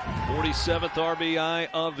 47th RBI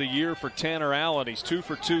of the year for Tanner Allen. He's 2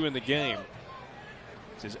 for 2 in the game.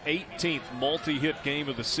 It's his 18th multi-hit game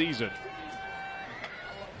of the season.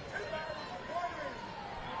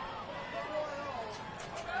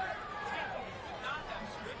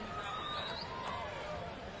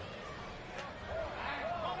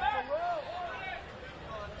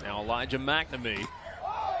 Now Elijah McNamee.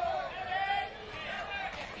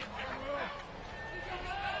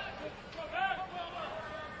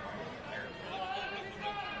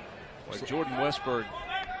 Jordan Westberg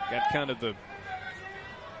got kind of the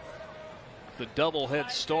double head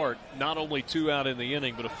start, not only 2 out in the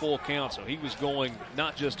inning, but a full count. So he was going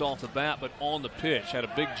not just off the bat, but on the pitch, had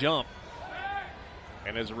a big jump.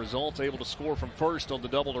 And as a result, able to score from first on the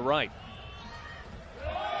double to right.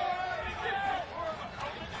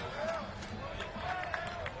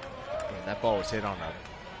 And that ball was hit on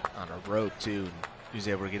a rope too. He was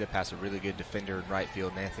able to get it past a really good defender in right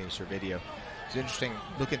field, Anthony Servideo. It's interesting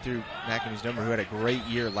looking through McNamee's number, who had a great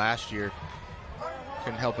year last year.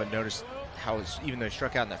 Couldn't help but notice how, even though he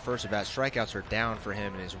struck out in that first at bat, strikeouts are down for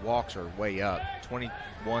him and his walks are way up.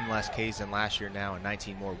 21 less Ks than last year now and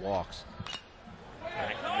 19 more walks.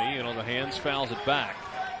 McNamee, and on the hands, fouls it back.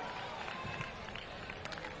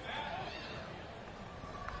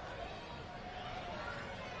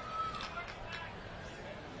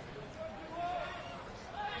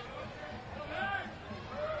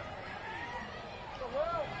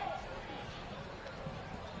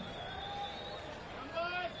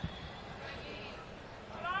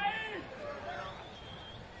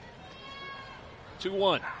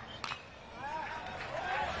 Two-one.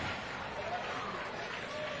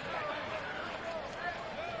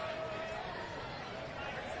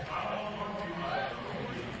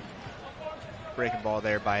 Breaking ball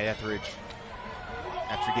there by Etheridge.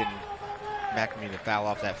 After getting McNamee to foul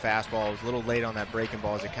off that fastball, it was a little late on that breaking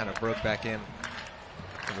ball as it kind of broke back in.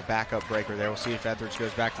 With a backup breaker there. We'll see if Etheridge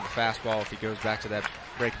goes back to the fastball, if he goes back to that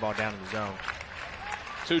breaking ball down in the zone.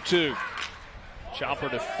 2-2. Chopper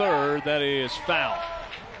to third. That is foul.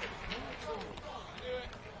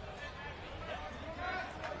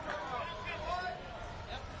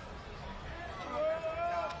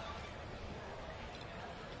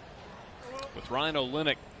 With Ryan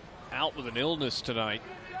Olenek out with an illness tonight,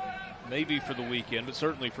 maybe for the weekend, but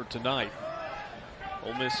certainly for tonight,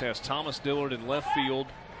 Ole Miss has Thomas Dillard in left field,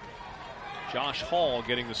 Josh Hall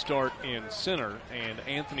getting the start in center, and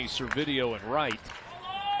Anthony Servideo in right.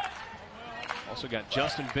 Also got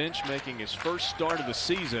Justin Bench making his first start of the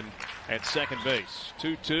season at second base.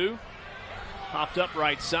 2-2. Popped up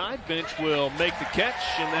right side. Bench will make the catch,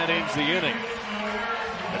 and that ends the inning.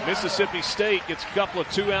 And Mississippi State gets a couple of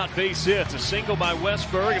 2-out base hits. A single by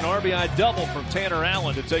Westberg, an RBI double from Tanner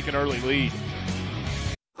Allen to take an early lead.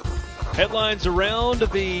 Headlines around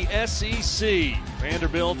the SEC.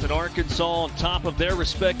 Vanderbilt and Arkansas on top of their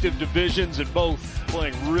respective divisions, and both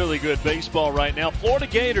playing really good baseball right now. Florida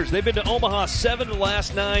Gators, they've been to Omaha 7 of the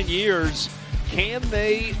last 9 years. Can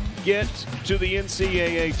they get to the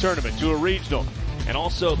NCAA tournament, to a regional? And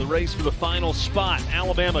also the race for the final spot.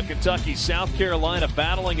 Alabama, Kentucky, South Carolina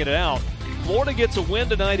battling it out. Florida gets a win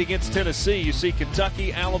tonight against Tennessee. You see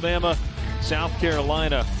Kentucky, Alabama, South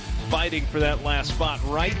Carolina fighting for that last spot.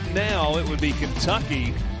 Right now, it would be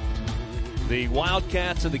Kentucky The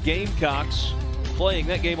Wildcats and the Gamecocks playing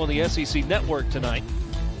that game on the SEC Network tonight.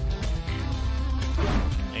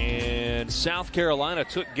 And South Carolina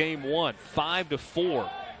took game one, 5-4.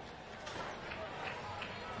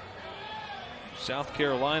 South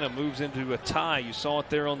Carolina moves into a tie. You saw it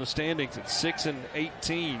there on the standings at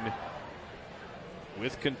 6-18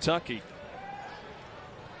 with Kentucky.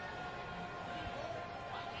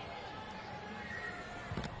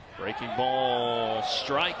 Breaking ball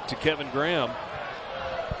strike to Kevin Graham.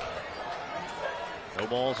 No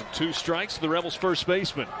balls and 2 strikes to the Rebels' first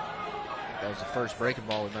baseman. That was the first breaking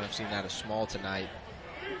ball we might have seen out of Small tonight.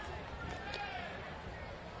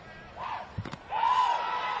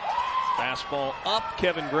 Fastball up.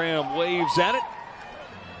 Kevin Graham waves at it.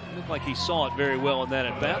 Looked like he saw it very well in that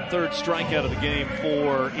at bat. 3rd strikeout of the game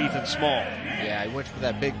for Ethan Small. Yeah, he went for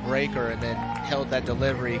that big breaker and then held that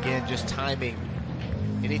delivery again, just timing.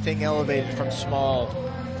 Anything elevated from Small,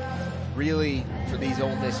 really, for these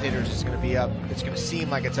Ole Miss hitters, it's going to be up. It's going to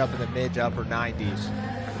seem like it's up in the mid to upper 90s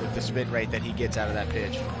with the spin rate that he gets out of that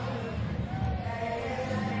pitch.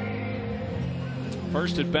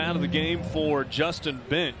 First at bat of the game for Justin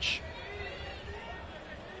Bench.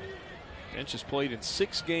 Bench has played in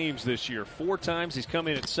 6 games this year. 4 times he's come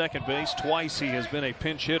in at second base. Twice he has been a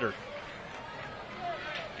pinch hitter.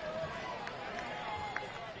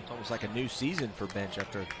 It's almost like a new season for Bench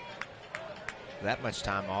after that much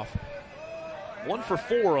time off. 1 for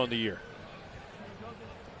 4 on the year.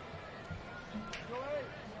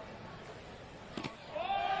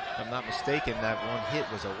 If I'm not mistaken, that one hit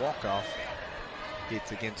was a walk-off.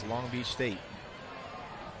 It's against Long Beach State.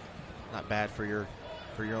 Not bad for your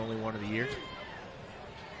only one of the year.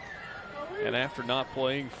 And after not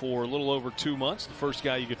playing for a little over 2 months, the first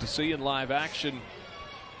guy you get to see in live action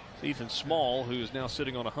is Ethan Small, who is now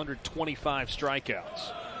sitting on 125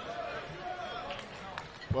 strikeouts.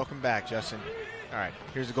 Welcome back, Justin. All right,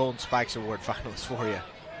 here's the Golden Spikes Award finalist for you.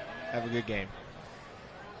 Have a good game.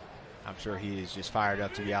 I'm sure he is just fired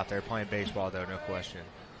up to be out there playing baseball, though, no question.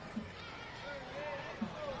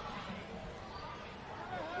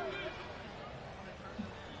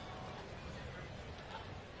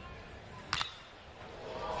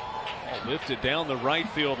 Lifted down the right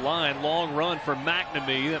field line. Long run for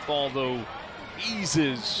McNamee. That ball, though,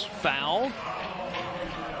 eases foul.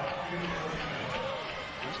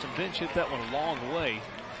 Justin Bench hit that one a long way.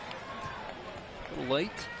 A little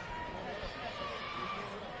late.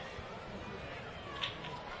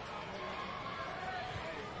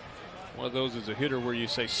 One of those is a hitter where you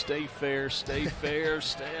say, stay fair, stay fair,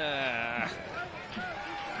 stay.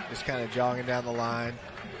 Just kind of jogging down the line.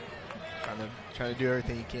 Trying to do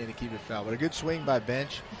everything you can to keep it foul. But a good swing by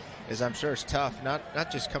Bench is, I'm sure, it's tough. Not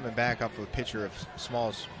just coming back off of a pitcher of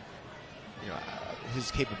Small's, his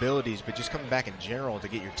capabilities, but just coming back in general to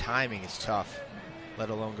get your timing is tough, let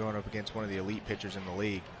alone going up against one of the elite pitchers in the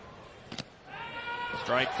league.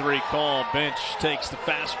 Strike 3 call. Bench takes the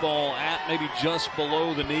fastball at maybe just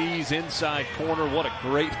below the knees, inside corner. What a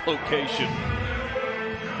great location.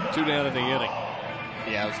 2 down in the inning.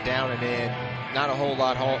 Yeah, it was down and in. Not a whole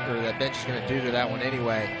lot that Bench is going to do to that one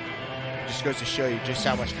anyway. Just goes to show you just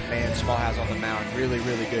how much command Small has on the mound. Really,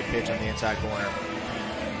 really good pitch on the inside corner.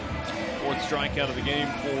 4th strikeout of the game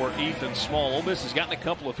for Ethan Small. Ole Miss has gotten a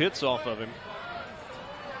couple of hits off of him.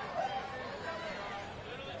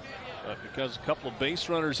 But because a couple of base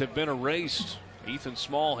runners have been erased, Ethan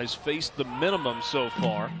Small has faced the minimum so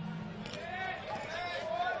far.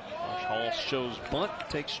 Josh Hall shows bunt,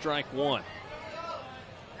 takes strike 1.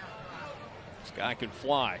 This guy can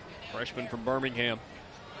fly. Freshman from Birmingham.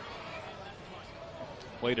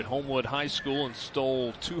 Played at Homewood High School and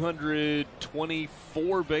stole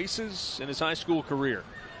 224 bases in his high school career.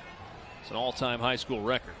 It's an all-time high school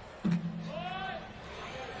record.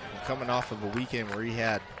 Coming off of a weekend where he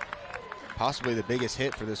had possibly the biggest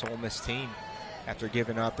hit for this Ole Miss team after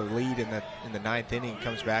giving up the lead in the 9th inning,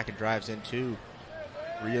 comes back and drives in 2.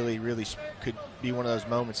 Really, really could be one of those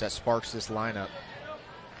moments that sparks this lineup.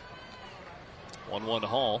 1-1 to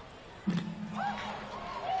Hall.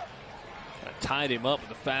 Tied him up with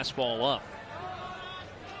the fastball up.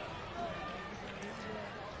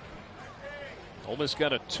 Ole Miss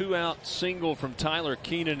got a 2-out single from Tyler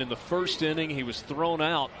Keenan in the 1st inning. He was thrown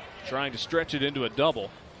out trying to stretch it into a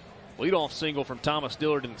double. Leadoff single from Thomas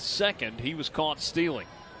Dillard in the 2nd. He was caught stealing.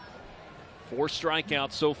 4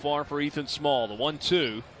 strikeouts so far for Ethan Small. The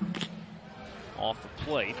 1-2 off the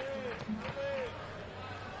plate.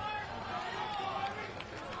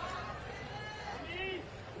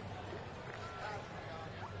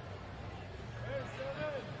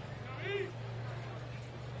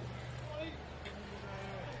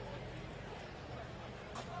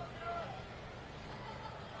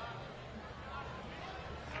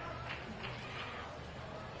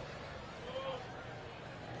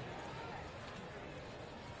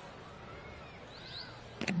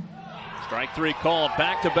 Strike three called.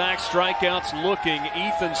 Back-to-back strikeouts looking.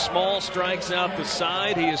 Ethan Small strikes out the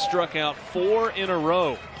side. He has struck out 4 in a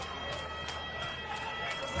row.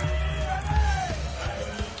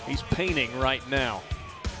 He's painting right now.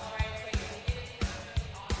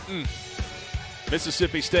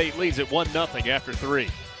 Mississippi State leads at 1-0 after 3.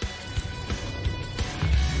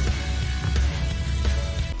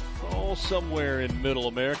 All somewhere in Middle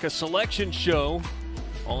America. Selection show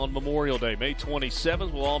on Memorial Day, May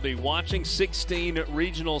 27th. We'll all be watching 16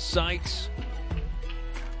 regional sites.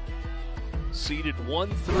 Seeded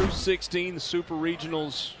 1 through 16, the Super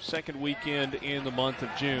Regionals, second weekend in the month of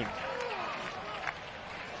June.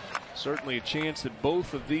 Certainly a chance that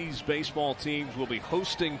both of these baseball teams will be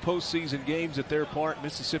hosting postseason games at their park.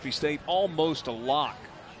 Mississippi State almost a lock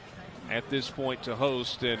at this point to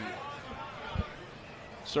host, and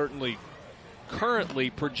certainly currently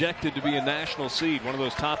projected to be a national seed, one of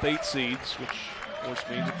those top 8 seeds, which of course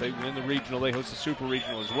means if they win the regional, they host the Super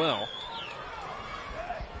Regional as well.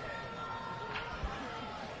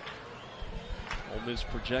 Ole Miss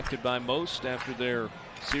projected by most after their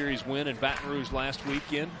series win in Baton Rouge last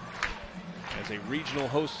weekend as a regional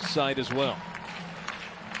host site as well.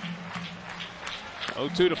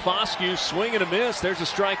 0-2 to Foscue, swing and a miss. There's a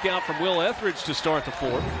strikeout from Will Etheridge to start the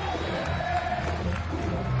 4th.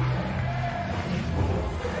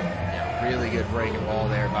 Really good breaking ball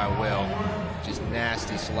there by Will. Just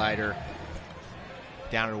nasty slider.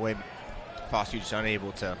 Down and away. Foscue just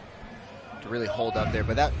unable to really hold up there.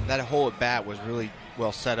 But that whole at bat was really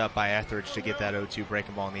well set up by Etheridge to get that 0-2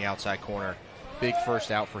 breaking ball in the outside corner. Big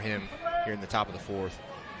first out for him here in the top of the 4th.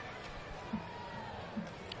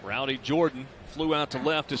 Rowdy Jordan flew out to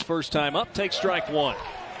left his first time up. Takes strike 1.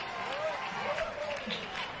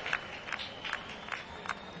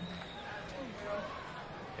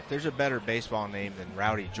 There's a better baseball name than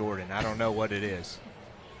Rowdy Jordan. I don't know what it is.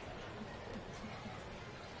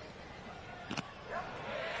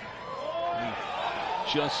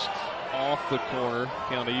 Just off the corner.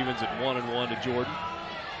 Count evens at 1-1 to Jordan.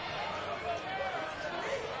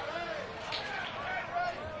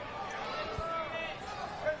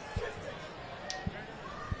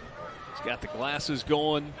 He's got the glasses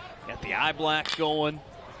going, got the eye black going.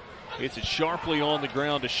 Hits it sharply on the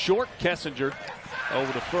ground to short. Kessinger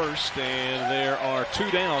over to first, and there are 2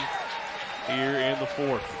 down here in the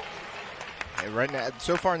 4th. Right now,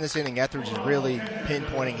 so far in this inning, Etheridge is really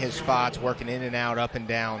pinpointing his spots, working in and out, up and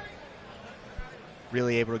down.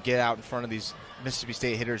 Really able to get out in front of these Mississippi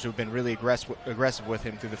State hitters who've been really aggressive with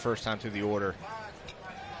him through the first time through the order.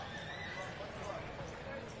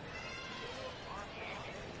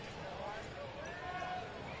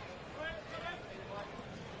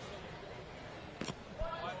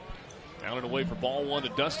 Down and away for ball 1 to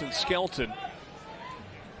Dustin Skelton.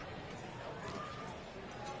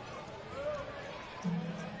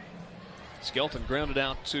 Skelton grounded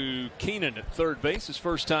out to Keenan at third base, his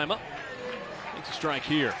first time up. Takes a strike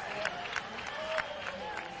here.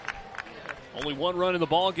 Only 1 run in the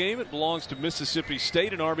ball game. It belongs to Mississippi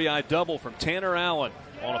State. An RBI double from Tanner Allen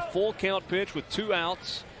on a full count pitch with 2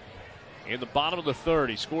 outs in the bottom of the 3rd.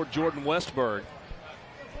 He scored Jordan Westberg.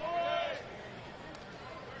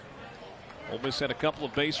 Ole Miss had a couple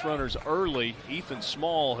of base runners early. Ethan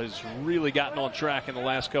Small has really gotten on track in the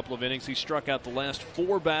last couple of innings. He struck out the last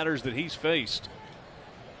 4 batters that he's faced.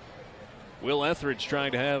 Will Etheridge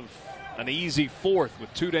trying to have an easy 4th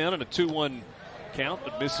with 2 down and a 2-1 count,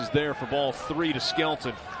 but misses there for ball 3 to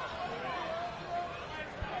Skelton.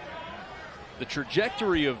 The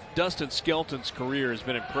trajectory of Dustin Skelton's career has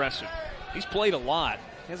been impressive. He's played a lot.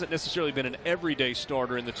 Hasn't necessarily been an everyday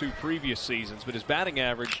starter in the 2 previous seasons, but his batting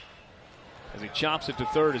average, as he chops it to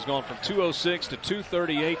third, has gone from 206 to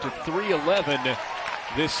 238 to 311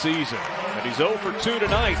 this season. And he's 0 for 2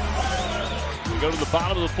 tonight. We go to the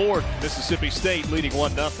bottom of the 4th. Mississippi State leading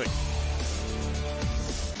 1-0.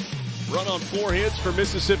 Run on 4 hits for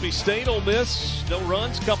Mississippi State. Ole Miss, no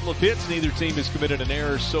runs, couple of hits. Neither team has committed an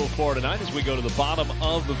error so far tonight as we go to the bottom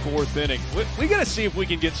of the 4th inning. We got to see if we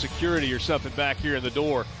can get security or something back here in the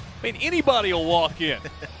door. I mean, anybody will walk in.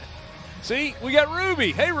 See, we got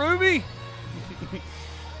Ruby. Hey, Ruby.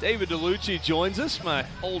 David DeLucci joins us, my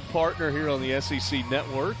old partner here on the SEC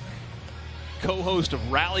Network, co-host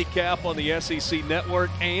of Rally Cap on the SEC Network,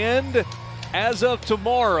 and as of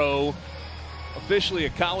tomorrow, officially a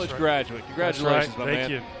college graduate. Congratulations, my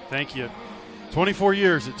man. Thank you. 24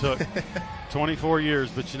 years it took. 24 years,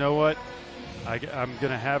 but you know what? I'm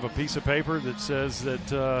going to have a piece of paper that says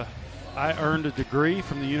that I earned a degree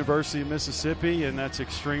from the University of Mississippi, and that's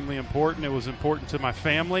extremely important. It was important to my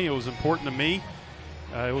family. It was important to me.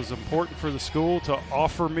 It was important for the school to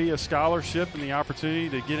offer me a scholarship and the opportunity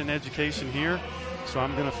to get an education here, so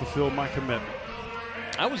I'm going to fulfill my commitment.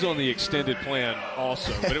 I was on the extended plan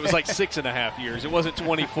also, but it was like 6.5 years. It wasn't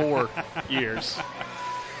 24 years.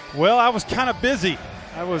 Well, I was kind of busy.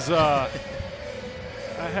 I was. I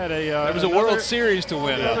had a. There was a World Series to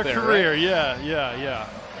win out there. Career, right?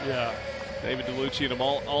 Yeah. David DeLucci, an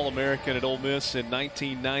All-American at Ole Miss in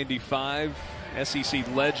 1995.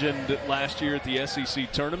 SEC legend last year at the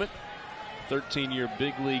SEC tournament. 13-year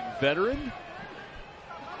big league veteran.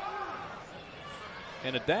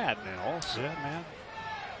 And a dad now also. Yeah, man.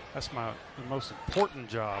 That's the most important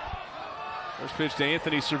job. First pitch to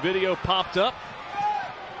Anthony Servideo popped up.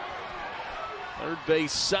 Third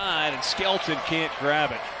base side, and Skelton can't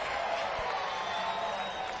grab it.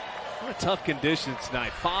 What a tough conditions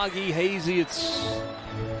tonight. Foggy, hazy. It's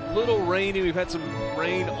a little rainy. We've had some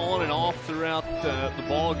rain on and off throughout the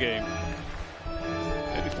ball game.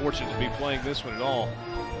 Maybe fortunate to be playing this one at all.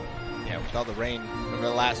 Yeah, with all the rain over the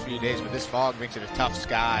last few days, but this fog makes it a tough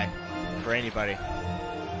sky for anybody.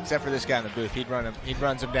 Except for this guy in the booth. He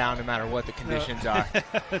runs them down no matter what the conditions are.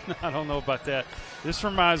 I don't know about that. This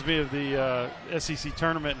reminds me of the SEC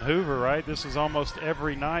tournament in Hoover, right? This was almost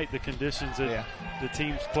every night the conditions that the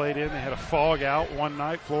teams played in. They had a fog out one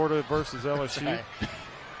night, Florida versus LSU. Right.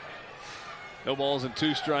 No balls and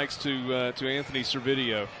 2 strikes to Anthony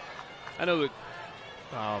Servideo. I know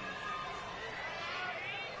that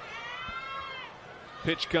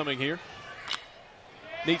pitch coming here.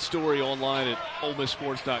 Neat story online at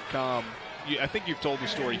OleMissSports.com. I think you've told the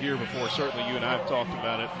story here before. Certainly you and I have talked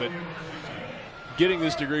about it. But getting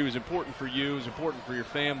this degree was important for you. It was important for your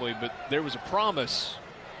family. But there was a promise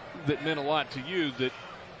that meant a lot to you that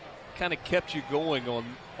kind of kept you going on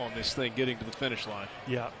this thing, getting to the finish line.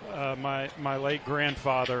 Yeah. My late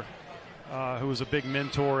grandfather, who was a big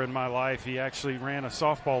mentor in my life, he actually ran a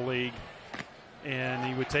softball league. And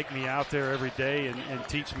he would take me out there every day and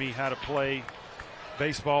teach me how to play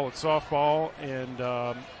baseball and softball, and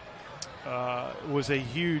was a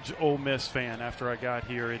huge Ole Miss fan after I got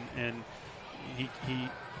here, and he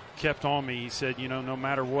kept on me. He said, no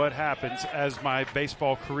matter what happens, as my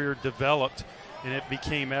baseball career developed and it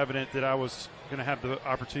became evident that I was going to have the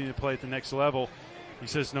opportunity to play at the next level, he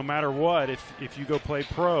says, no matter what, if you go play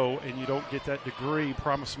pro and you don't get that degree,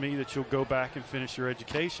 promise me that you'll go back and finish your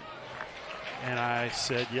education. And I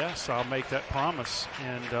said, yes, I'll make that promise.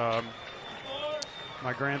 And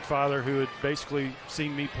my grandfather, who had basically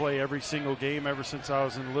seen me play every single game ever since I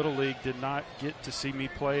was in Little League, did not get to see me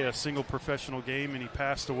play a single professional game, and he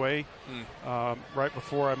passed away right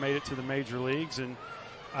before I made it to the major leagues. And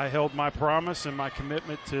I held my promise and my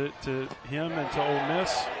commitment to him and to Ole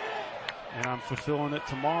Miss, and I'm fulfilling it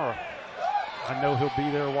tomorrow. I know he'll be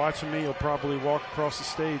there watching me. He'll probably walk across the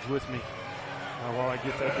stage with me while I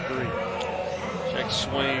get that degree. Check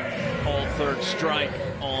swing, called third strike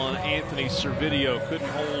on Anthony Servideo. Couldn't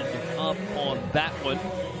hold up on that one.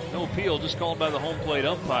 No appeal, just called by the home plate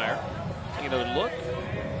umpire. Taking another look.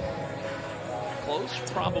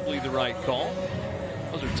 Close, probably the right call.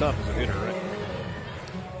 Those are tough as a hitter,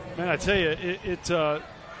 right? Man, I tell you,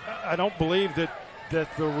 I don't believe that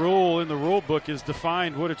the rule in the rule book is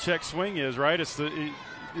defined what a check swing is, right? Is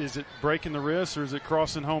it breaking the wrist or is it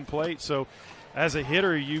crossing home plate? So as a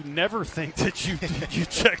hitter, you never think that you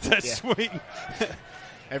check that swing.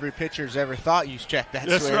 Every pitcher's ever thought you checked that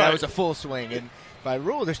That's swing. right. That was a full swing. And by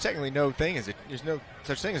rule, there's technically there's no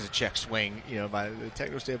such thing as a check swing, by the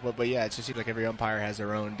technical standpoint. But yeah, it just seems like every umpire has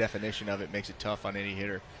their own definition of it. Makes it tough on any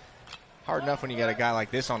hitter. Hard enough when you got a guy like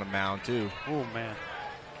this on the mound too. Oh man,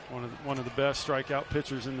 one of the best strikeout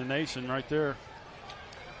pitchers in the nation, right there.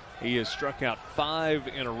 He has struck out 5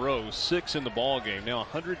 in a row, 6 in the ball game. Now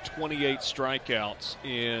 128 strikeouts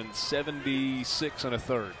in 76 and a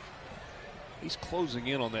third. He's closing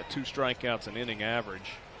in on that 2 strikeouts an inning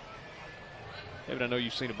average. David, I know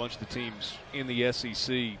you've seen a bunch of the teams in the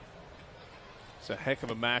SEC. It's a heck of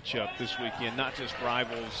a matchup this weekend, not just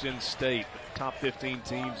rivals in state, but top 15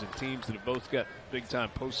 teams and teams that have both got big-time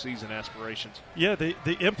postseason aspirations. Yeah,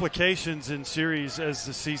 the implications in series as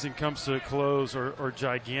the season comes to a close are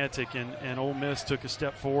gigantic, and Ole Miss took a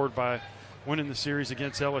step forward by winning the series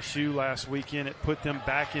against LSU last weekend. It put them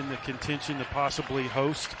back in the contention to possibly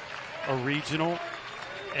host a regional,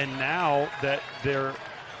 and now that they're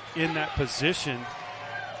in that position,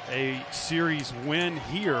 a series win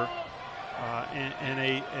here and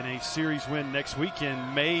a series win next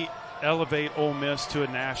weekend may elevate Ole Miss to a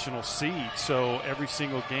national seed. So every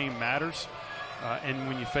single game matters. And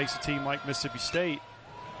when you face a team like Mississippi State,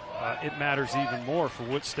 it matters even more for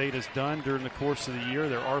what State has done during the course of the year.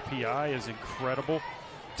 Their RPI is incredible.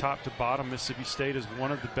 top to bottom, Mississippi State is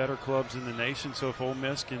one of the better clubs in the nation. So if Ole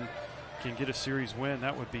Miss can get a series win,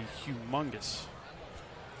 that would be humongous.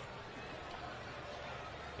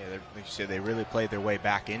 Yeah, like you said, they really played their way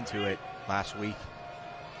back into it last week.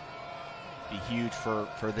 Be huge for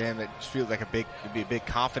them. It just feels like it'd be a big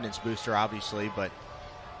confidence booster, obviously, but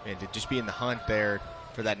man, to just be in the hunt there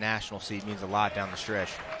for that national seed means a lot down the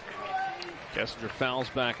stretch. Kessinger fouls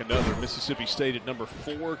back another. Mississippi State at number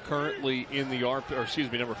 4 currently in the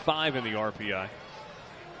number 5 in the RPI.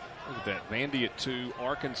 Look at that. Vandy at 2,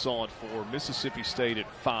 Arkansas at 4, Mississippi State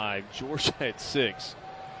at 5, Georgia at 6.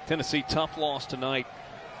 Tennessee, tough loss tonight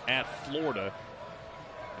at Florida.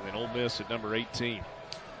 And then Ole Miss at number 18.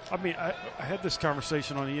 I mean, I had this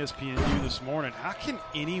conversation on ESPNU this morning. How can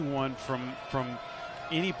anyone from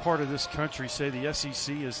any part of this country say the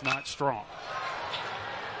SEC is not strong?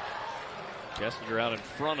 Kessinger out in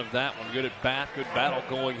front of that one. Good at bat. Good battle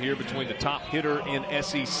going here between the top hitter in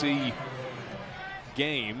SEC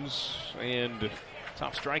games and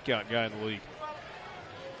top strikeout guy in the league.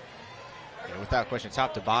 Yeah, without question,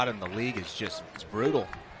 top to bottom, the league is it's brutal.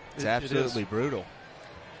 It's absolutely brutal.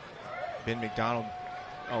 Ben McDonald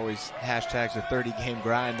always hashtags the 30-game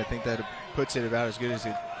grind. I think that puts it about as good as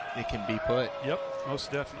it can be put. Yep,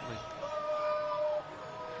 most definitely.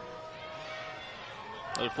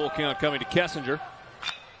 Another full count coming to Kessinger.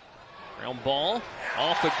 Ground ball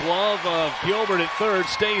off the glove of Gilbert at third.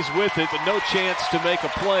 Stays with it, but no chance to make a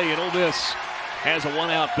play. And Ole Miss has a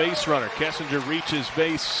one-out base runner. Kessinger reaches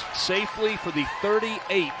base safely for the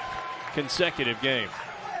 38th consecutive game.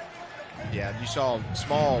 Yeah, you saw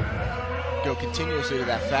Small go continuously to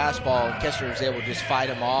that fastball, and Kessinger was able to just fight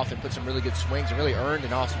him off and put some really good swings and really earned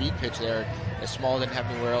an off-speed pitch there. As Small didn't have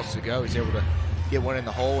anywhere else to go, he's able to get one in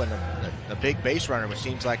the hole and a big base runner, which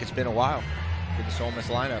seems like it's been a while for this Ole Miss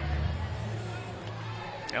lineup.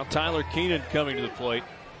 Now Tyler Keenan coming to the plate.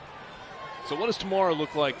 So what does tomorrow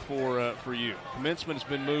look like for you? Commencement has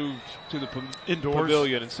been moved to the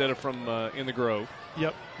pavilion instead of from in the Grove.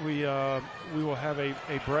 Yep, we will have a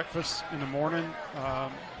breakfast in the morning.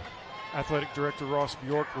 Athletic Director Ross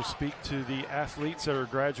Bjork will speak to the athletes that are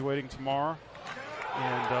graduating tomorrow.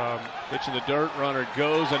 And pitch in the dirt, runner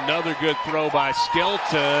goes. Another good throw by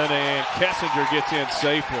Skelton, and Kessinger gets in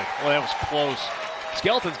safely. Well, that was close.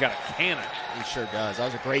 Skelton's got a cannon. He sure does. That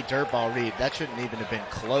was a great dirt ball read. That shouldn't even have been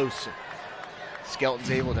close.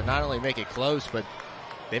 Skelton's able to not only make it close, but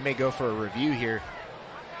they may go for a review here.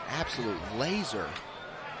 Absolute laser.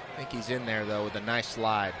 I think he's in there, though, with a nice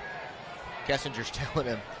slide. Kessinger's telling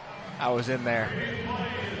him, I was in there.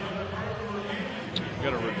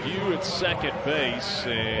 Got a review at second base,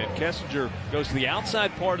 and Kessinger goes to the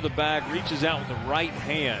outside part of the bag, reaches out with the right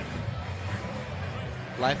hand.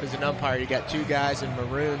 Life as an umpire, you got two guys in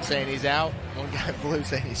maroon saying he's out, one guy in blue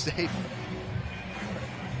saying he's safe.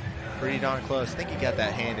 Pretty darn close. I think he got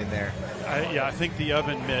that hand in there. Yeah, I think the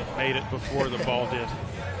oven mitt made it before the ball did.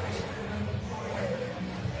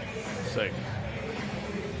 Safe.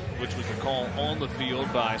 Which was a call on the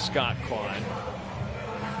field by Scott Klein.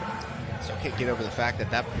 So I can't get over the fact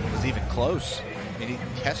that that was even close. I mean,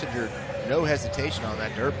 Kessinger, no hesitation on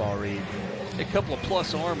that dirt ball read. A couple of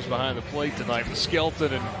plus arms behind the plate tonight with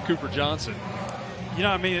Skelton and Cooper Johnson. You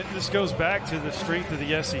know, I mean, this goes back to the strength of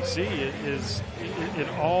the SEC. It is in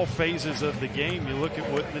all phases of the game. You look at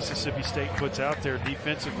what Mississippi State puts out there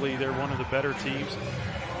defensively. They're one of the better teams.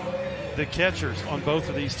 The catchers on both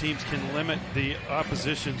of these teams can limit the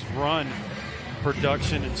opposition's run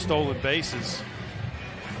production and stolen bases.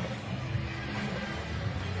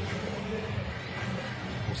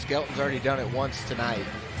 Well, Skelton's already done it once tonight.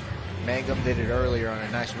 Mangum did it earlier on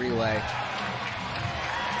a nice relay.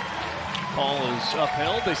 Call is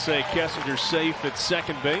upheld. They say Kessinger's safe at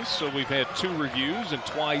second base, so we've had 2 reviews, and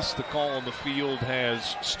twice the call on the field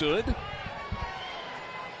has stood.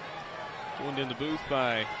 Joined in the booth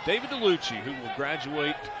by David DeLucci, who will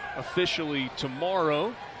graduate officially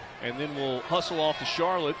tomorrow, and then we'll hustle off to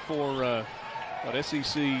Charlotte for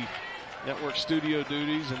SEC Network studio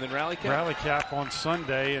duties, and then Rally Cap. Rally Cap on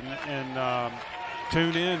Sunday, and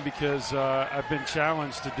tune in because I've been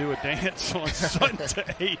challenged to do a dance on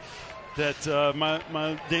Sunday that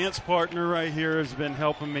my dance partner right here has been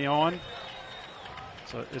helping me on.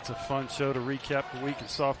 So it's a fun show to recap the week in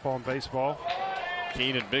softball and baseball.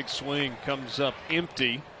 Keenan, big swing, comes up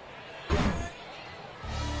empty.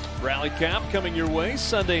 Rally Cap coming your way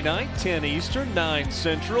Sunday night, 10 Eastern, 9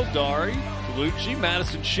 Central. Dari, DeLucci,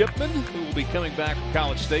 Madison Shipman, who will be coming back from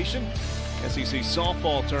College Station. SEC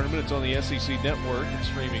softball tournament. It's on the SEC Network and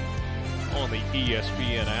streaming on the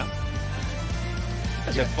ESPN app. You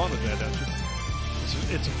guys had fun with that, don't you?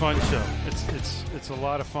 it's a fun show. It's a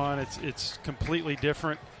lot of fun. It's completely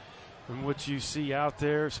different from what you see out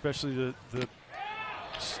there, especially the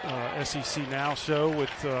SEC Now show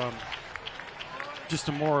with just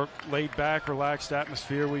a more laid-back, relaxed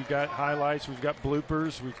atmosphere. We've got highlights, we've got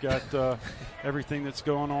bloopers, we've got everything that's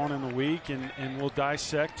going on in the week, and we'll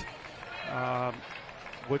dissect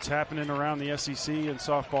what's happening around the SEC in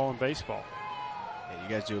softball and baseball. Yeah, you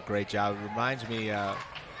guys do a great job. It reminds me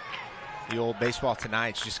the old Baseball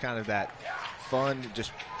Tonight's, just kind of that fun,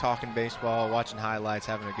 just talking baseball, watching highlights,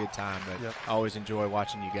 having a good time. But Yep. I always enjoy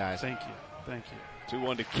watching you guys. Thank you.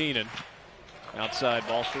 2-1 to Keenan. Outside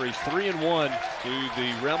ball three. 3-1 to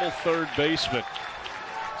the Remmel third baseman.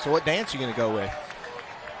 So what dance are you going to go with?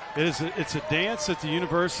 It's a dance that the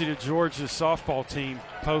University of Georgia softball team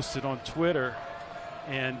posted on Twitter,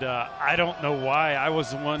 and I don't know why. I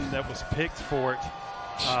was the one that was picked for it,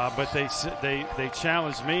 but they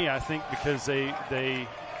challenged me. I think because they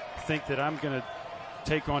think that I'm going to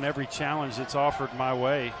take on every challenge that's offered my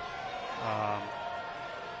way.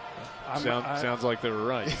 Sounds like they were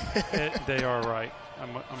right. They are right.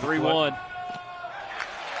 3-1.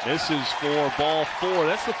 Misses for ball 4.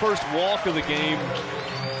 That's the first walk of the game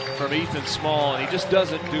from Ethan Small, and he just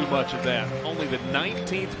doesn't do much of that. Only the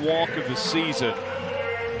 19th walk of the season.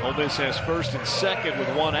 Ole Miss has first and second with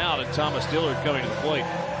one out, and Thomas Dillard coming to the plate.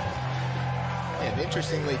 And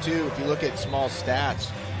interestingly, too, if you look at Small's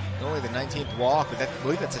stats, only the 19th walk, but I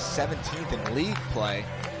believe that's a 17th in league play.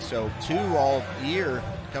 So 2 all year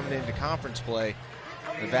coming into conference play.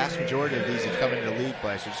 The vast majority of these have come into league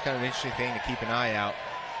play, so it's kind of an interesting thing to keep an eye out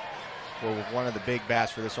for one of the big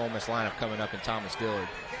bats for this Ole Miss lineup coming up in Thomas Dillard.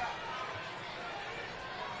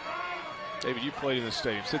 David, you played in this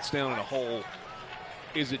stadium. Sits down in a hole.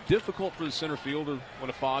 Is it difficult for the center fielder when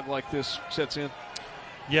a fog like this sets in?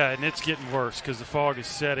 Yeah, and it's getting worse because the fog is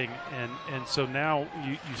setting, and so now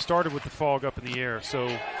you started with the fog up in the air, so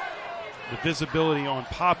the visibility on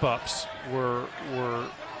pop-ups were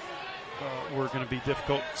going to be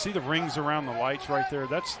difficult. See the rings around the lights right there?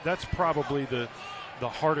 That's probably the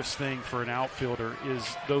hardest thing for an outfielder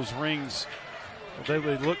is those rings. They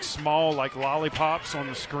look small like lollipops on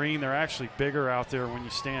the screen. They're actually bigger out there when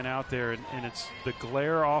you stand out there, and it's the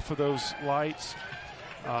glare off of those lights.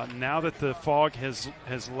 Now that the fog has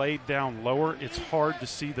laid down lower, it's hard to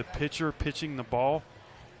see the pitcher pitching the ball.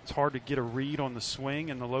 It's hard to get a read on the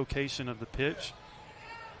swing and the location of the pitch.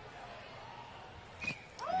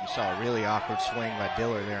 You saw a really awkward swing by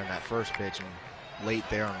Dillard there in that first pitch, and late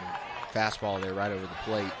there on the fastball there right over the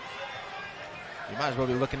plate. You might as well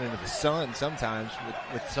be looking into the sun sometimes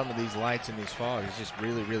with some of these lights and these fogs. It's just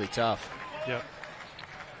really, really tough. Yep.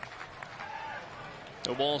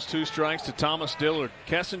 No balls, 2 strikes to Thomas Dillard.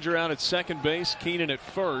 Kessinger out at second base, Keenan at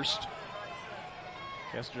first.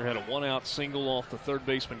 Kessinger had a 1-out single off the third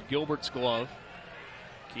baseman Gilbert's glove.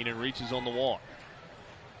 Keenan reaches on the walk.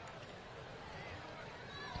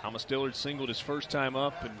 Thomas Dillard singled his first time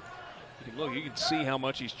up, and you can see how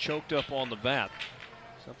much he's choked up on the bat.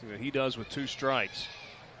 Something that he does with 2 strikes.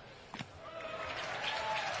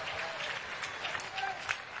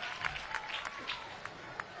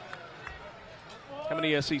 How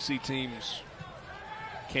many SEC teams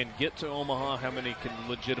can get to Omaha? How many can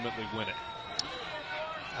legitimately win it?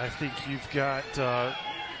 I think you've got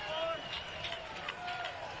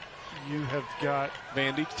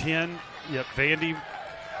Vandy 10. Yep, Vandy,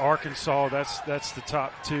 Arkansas. That's the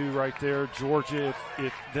top 2 right there. Georgia,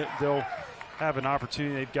 if they'll have an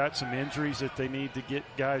opportunity. They've got some injuries that they need to get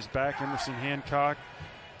guys back. Emerson Hancock,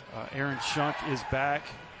 Aaron Shunk is back.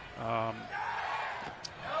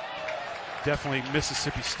 Definitely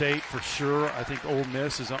Mississippi State for sure. I think Ole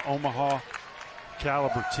Miss is an Omaha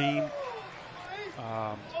caliber team.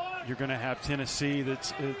 You're going to have Tennessee.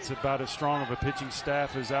 It's about as strong of a pitching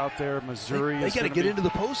staff as out there. Missouri. They got to get into the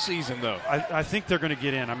postseason though. I think they're going to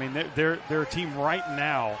get in. I mean, they're a team right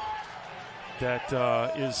now that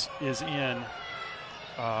is in.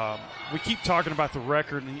 We keep talking about the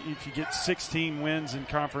record. If you get 16 wins in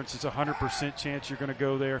conference, it's a 100% chance you're going to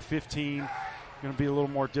go there. 15 going to be a little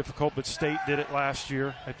more difficult, but State did it last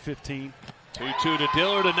year at 15. 2-2 to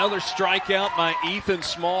Dillard. Another strikeout by Ethan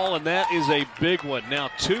Small, and that is a big one. Now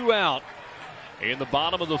 2 out in the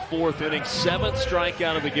bottom of the 4th inning. 7th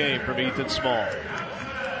strikeout of the game from Ethan Small.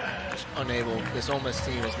 Just unable. This Ole Miss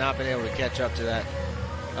team has not been able to catch up to that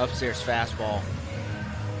upstairs fastball.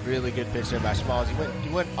 Really good pitch there by Smalls. He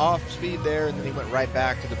went off speed there, and then he went right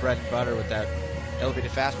back to the bread and butter with that elevated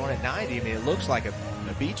fastball at 90. I mean, it looks like a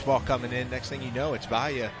beach ball coming in. Next thing you know, it's by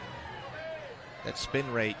you. That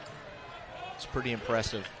spin rate, it's pretty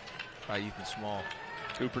impressive by Ethan Small.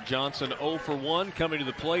 Cooper Johnson 0 for 1 coming to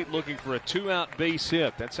the plate looking for a 2-out base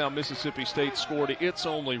hit. That's how Mississippi State scored its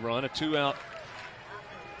only run, a 2-out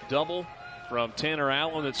double from Tanner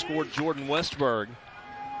Allen that scored Jordan Westberg.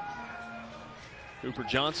 Cooper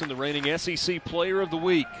Johnson, the reigning SEC Player of the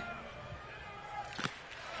Week.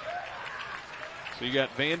 So you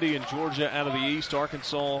got Vandy and Georgia out of the East,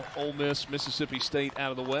 Arkansas, Ole Miss, Mississippi State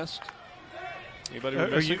out of the West. Anybody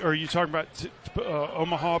are you talking about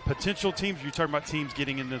Omaha potential teams? Or are you talking about teams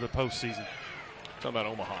getting into the postseason? Talking about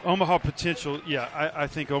Omaha. Omaha potential, yeah. I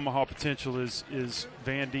think Omaha potential is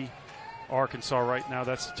Vandy, Arkansas right now.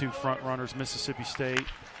 That's the 2 front runners. Mississippi State,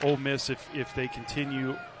 Ole Miss, if they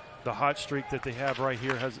continue the hot streak that they have right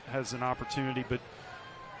here, has an opportunity. But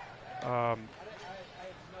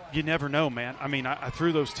you never know, man. I mean, I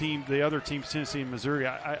threw those teams, the other teams, Tennessee and Missouri.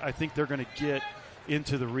 I think they're going to get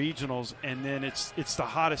into the regionals, and then it's the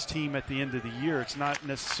hottest team at the end of the year. It's not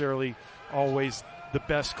necessarily always the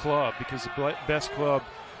best club, because the best club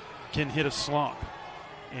can hit a slump,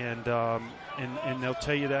 and they'll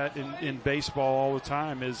tell you that in baseball all the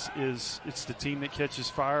time is it's the team that catches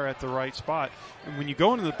fire at the right spot. And when you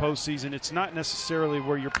go into the postseason, it's not necessarily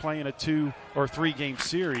where you're playing a 2 or 3 game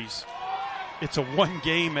series. It's a 1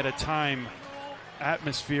 game at a time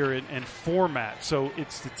atmosphere and format. So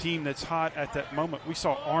it's the team that's hot at that moment. We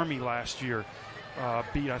saw Army last year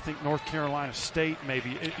beat, I think, North Carolina State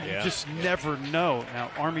maybe. You just never know.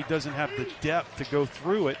 Now, Army doesn't have the depth to go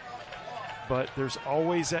through it, but there's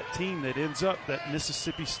always that team that ends up, that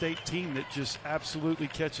Mississippi State team that just absolutely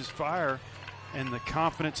catches fire, and the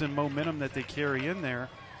confidence and momentum that they carry in there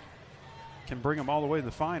can bring them all the way to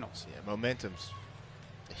the finals. Yeah, momentum's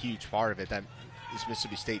a huge part of it. This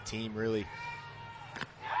Mississippi State team really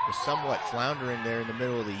was somewhat floundering there in the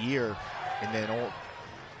middle of the year, and then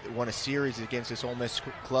won a series against this Ole Miss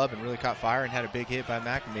club and really caught fire and had a big hit by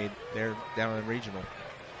McNamee there down in the regional.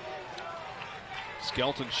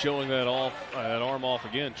 Skelton showing that arm off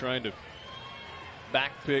again, trying to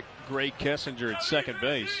backpick Gray Kessinger at second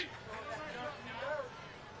base.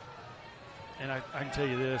 And I can tell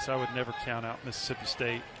you this, I would never count out Mississippi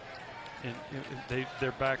State. And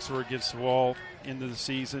their backs were against the wall into the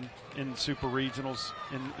season, in super regionals,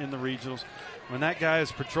 in the regionals. When that guy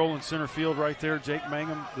is patrolling center field right there, Jake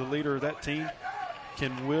Mangum, the leader of that team,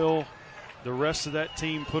 can will the rest of that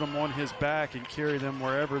team, put them on his back and carry them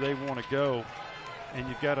wherever they want to go. And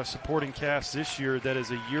you've got a supporting cast this year that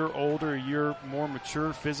is a year older, a year more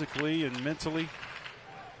mature physically and mentally.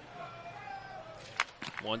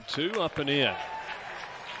 1-2 up and in.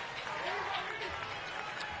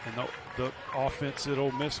 And the offense that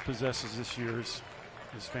Ole Miss possesses this year is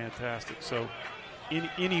fantastic. So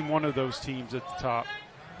any one of those teams at the top,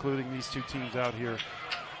 including these 2 teams out here,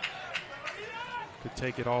 could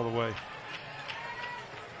take it all the way.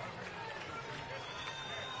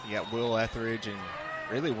 You got Will Etheridge and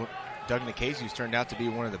really Doug Nikhazy, who's turned out to be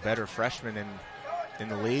one of the better freshmen in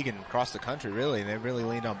the league and across the country, really. And they really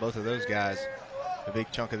leaned on both of those guys a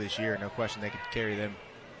big chunk of this year. No question they could carry them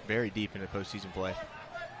very deep into postseason play.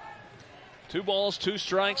 2 balls, 2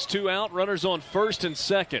 strikes, 2 out. Runners on first and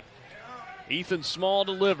second. Ethan Small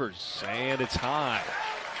delivers, and it's high.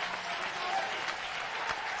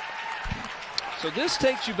 So this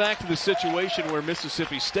takes you back to the situation where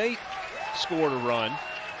Mississippi State scored a run.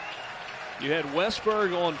 You had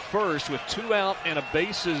Westberg on first with 2 out and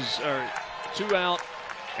 2 out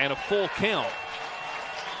and a full count.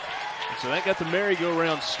 And so that got the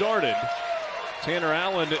merry-go-round started. Tanner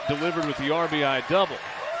Allen delivered with the RBI double.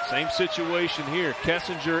 Same situation here.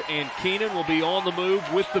 Kessinger and Keenan will be on the move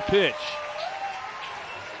with the pitch.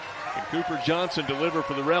 And Cooper Johnson deliver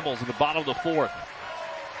for the Rebels in the bottom of the 4th.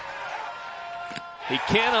 He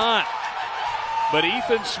cannot. But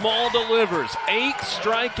Ethan Small delivers. 8th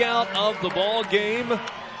strikeout of the ball game.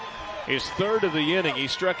 His 3rd of the inning. He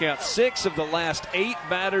struck out 6 of the last 8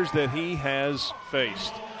 batters that he has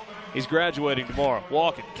faced. He's graduating tomorrow.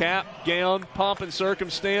 Walking, cap, gown, pomp and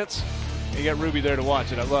circumstance. You got Ruby there to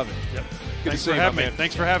watch it. I love it. Yep. Thanks for having me.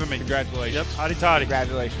 Thanks for having me. Congratulations. Yep. Hotty toddy.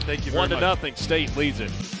 Congratulations. Thank you very much. 1-0. State leads it.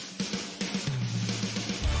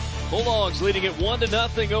 Bulldogs leading it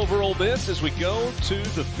 1-0 over Ole Miss as we go to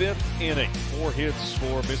the 5th inning. 4 hits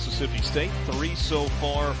for Mississippi State, 3 so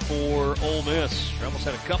far for Ole Miss. Rebels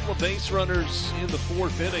had a couple of base runners in the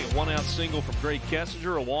 4th inning. A 1-out single from Gray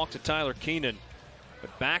Kessinger, a walk to Tyler Keenan.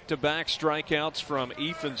 But back-to-back strikeouts from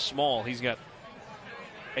Ethan Small. He's got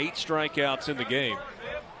 8 strikeouts in the game.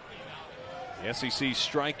 The SEC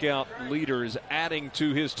strikeout leader is adding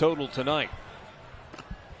to his total tonight.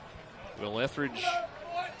 Will Etheridge.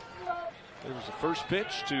 There was the first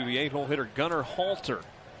pitch to the 8-hole hitter Gunnar Halter.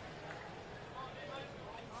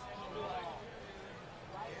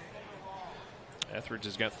 Etheridge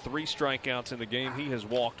has got 3 strikeouts in the game. He has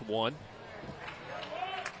walked 1.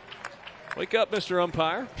 Wake up, Mr.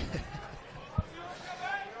 Umpire.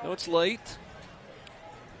 No, it's late.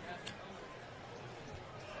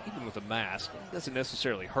 Even with a mask, it doesn't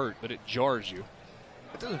necessarily hurt, but it jars you.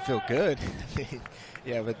 It doesn't feel good.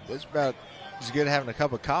 Yeah, but it's about as good having a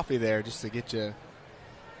cup of coffee there just to get you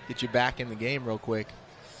back in the game real quick.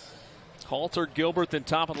 Halter, Gilbert, then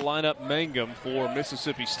top of the lineup, Mangum for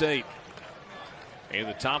Mississippi State. In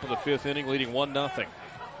the top of the 5th inning, leading 1-0.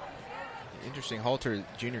 Interesting, Halter,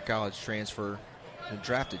 junior college transfer, been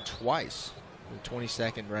drafted twice. In the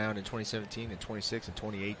 22nd round in 2017 and 26 in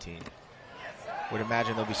 2018. Would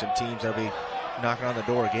imagine there'll be some teams that'll be knocking on the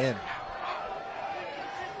door again.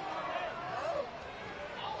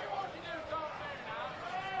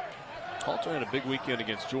 Halter had a big weekend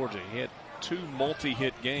against Georgia. He had 2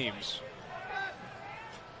 multi-hit games.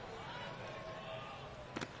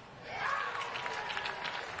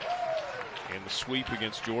 And the sweep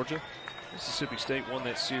against Georgia. Mississippi State won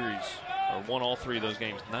that series, or won all 3 of those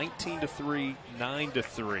games, 19-3,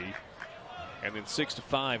 9-3, and then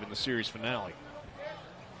 6-5 in the series finale.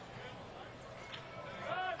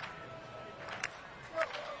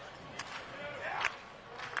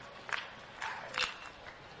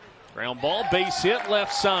 Ground ball, base hit,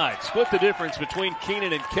 left side. Split the difference between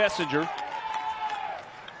Keenan and Kessinger.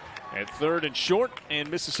 At 3rd and short, and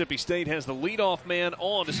Mississippi State has the leadoff man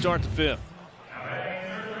on to start the 5th.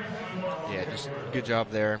 Yeah, just good job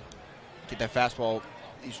there. Get that fastball.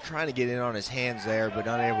 He's trying to get in on his hands there, but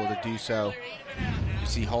unable to do so. You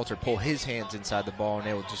see Halter pull his hands inside the ball and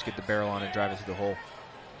able to just get the barrel on and drive it through the hole.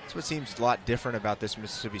 That's what seems a lot different about this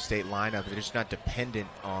Mississippi State lineup. They're just not dependent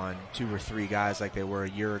on 2 or 3 guys like they were a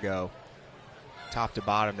year ago. Top to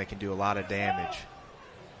bottom, they can do a lot of damage.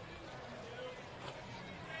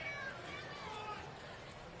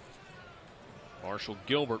 Marshall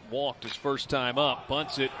Gilbert walked his first time up,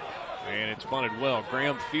 bunts it, and it's bunted well.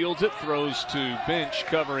 Graham fields it, throws to Bench,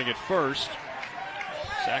 covering at first.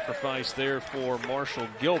 Sacrifice there for Marshall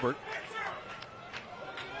Gilbert.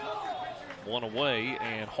 1 away,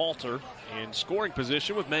 and Halter in scoring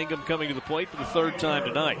position with Mangum coming to the plate for the 3rd time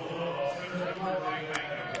tonight.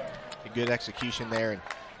 A good execution there, and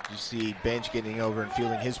you see Bench getting over and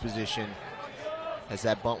fielding his position as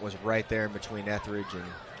that bunt was right there in between Etheridge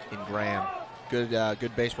and Graham.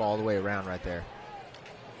 Good baseball all the way around right there.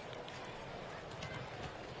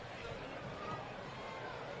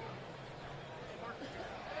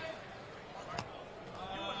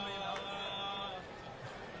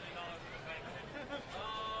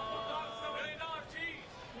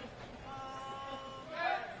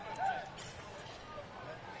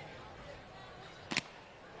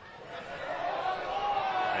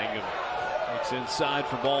 Mangum looks inside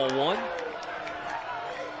for ball 1.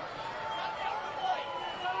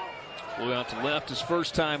 Flew out to left his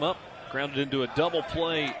first time up, grounded into a double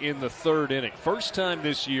play in the 3rd inning. First time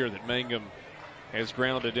this year that Mangum has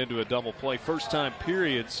grounded into a double play. First time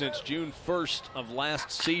period since June 1st of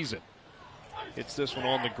last season. Hits this one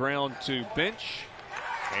on the ground to Bench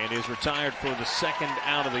and is retired for the 2nd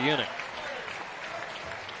out of the inning.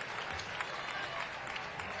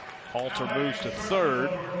 Halter moves to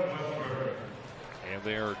 3rd, and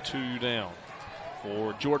there are 2 down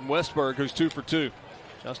for Jordan Westberg, who's 2 for 2.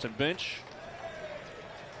 Justin Bench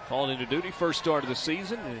called into duty, first start of the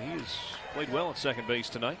season, and he has played well at second base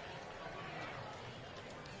tonight.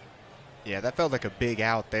 Yeah, that felt like a big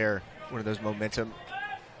out there. One of those momentum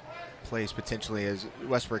plays potentially, as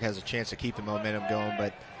Westbrook has a chance to keep the momentum going,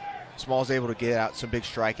 but Small's able to get out some big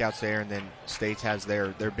strikeouts there, and then States has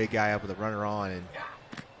their big guy up with a runner on, and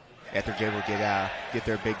Etheridge able to get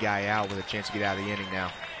their big guy out with a chance to get out of the inning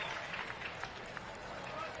now.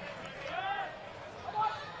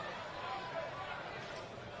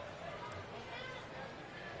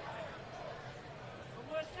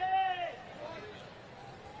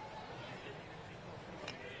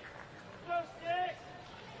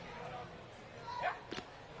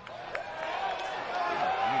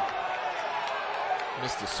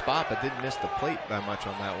 Missed the spot, but didn't miss the plate by much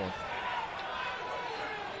on that one.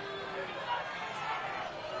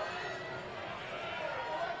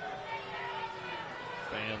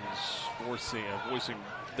 Fans voicing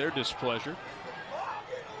their displeasure.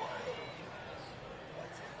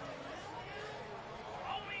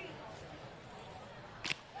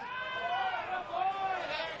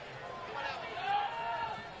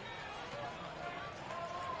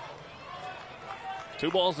 Two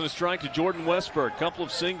balls and a strike to Jordan Westberg. Couple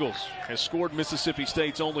of singles. Has scored Mississippi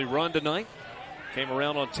State's only run tonight. Came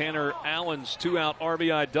around on Tanner Allen's 2-out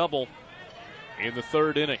RBI double in the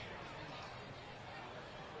 3rd inning.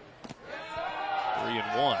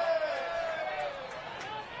 3-1.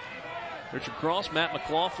 Richard Cross, Matt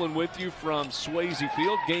McLaughlin with you from Swayze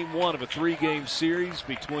Field. Game 1 of a 3-game series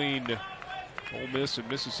between Ole Miss and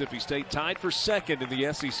Mississippi State, tied for second in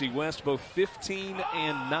the SEC West, both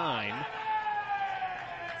 15-9.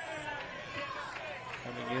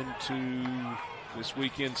 Coming into this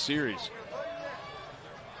weekend series.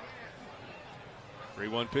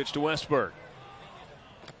 3-1 pitch to Westberg.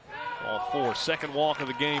 Ball 4, second walk of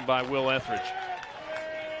the game by Will Etheridge.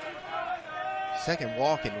 Second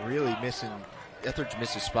walk and really missing. Etheridge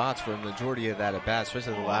misses spots for a majority of that at bat,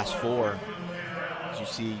 especially the last 4. As you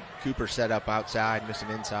see, Cooper set up outside, missing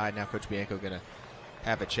inside. Now Coach Bianco going to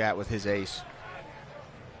have a chat with his ace.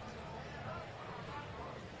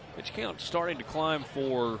 Pitch count starting to climb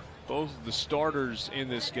for both of the starters in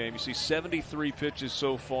this game. You see 73 pitches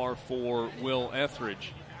so far for Will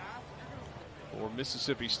Etheridge. For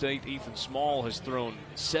Mississippi State, Ethan Small has thrown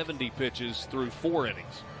 70 pitches through 4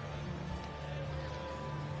 innings.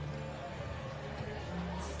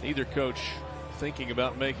 Neither coach thinking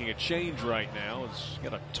about making a change right now. It's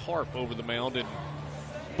got a tarp over the mound in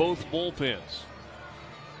both bullpens.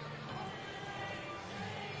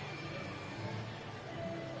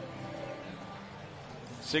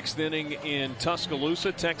 Sixth inning in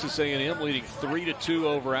Tuscaloosa, Texas A&M leading 3-2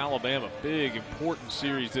 over Alabama. Big, important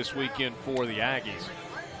series this weekend for the Aggies.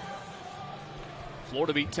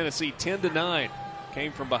 Florida beat Tennessee 10-9.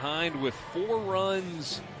 Came from behind with 4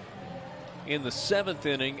 runs in the 7th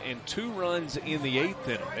inning and 2 runs in the 8th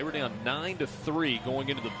inning. They were down 9-3 going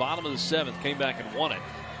into the bottom of the 7th. Came back and won it.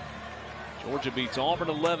 Georgia beats Auburn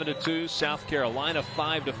 11-2. South Carolina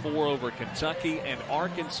 5-4 over Kentucky, and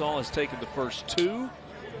Arkansas has taken the first 2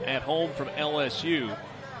 at home from LSU.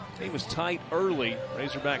 Game was tight early.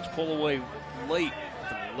 Razorbacks pull away late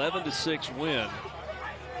with an 11-6 win.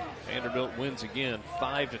 Vanderbilt wins again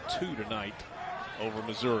 5-2 tonight over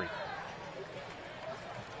Missouri.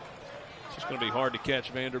 It's just going to be hard to catch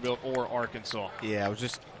Vanderbilt or Arkansas. Yeah, I was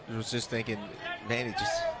just thinking, Vandy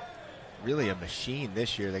just really a machine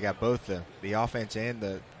this year. They got both the offense and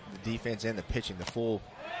the defense and the pitching, the full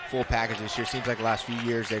package this year. Seems like the last few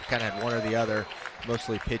years they've kind of had one or the other,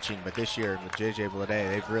 mostly pitching, but this year with J.J. Blade,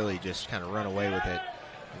 they've really just kind of run away with it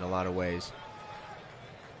in a lot of ways.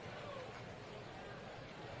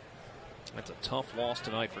 That's a tough loss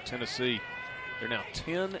tonight for Tennessee. They're now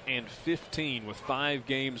 10-15 with 5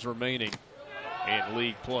 games remaining in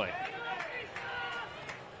league play.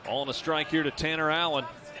 All in a strike here to Tanner Allen.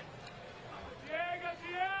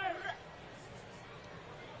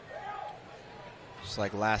 Just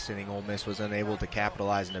like last inning, Ole Miss was unable to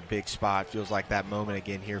capitalize in a big spot. Feels like that moment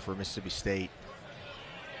again here for Mississippi State.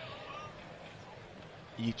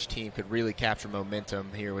 Each team could really capture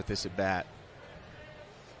momentum here with this at bat.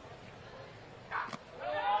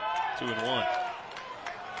 2-1.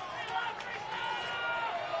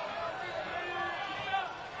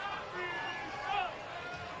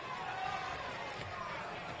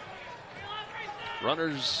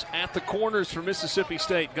 Runners at the corners for Mississippi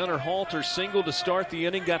State. Gunnar Halter singled to start the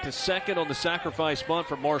inning, got to second on the sacrifice bunt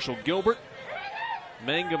for Marshall Gilbert.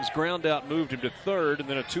 Mangum's ground out moved him to third, and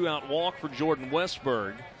then a 2-out walk for Jordan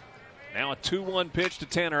Westberg. Now a 2-1 pitch to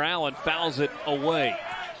Tanner Allen, fouls it away.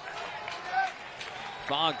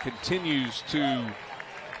 Fog continues to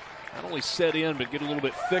not only set in, but get a little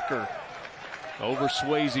bit thicker over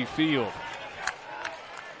Swayze Field.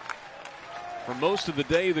 For most of the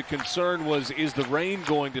day, the concern was, is the rain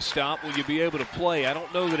going to stop? Will you be able to play? I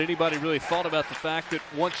don't know that anybody really thought about the fact that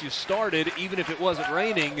once you started, even if it wasn't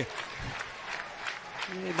raining,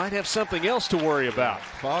 you might have something else to worry about.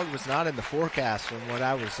 Fog was not in the forecast from what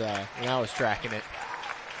I was when I was tracking it.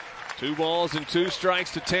 2 balls and 2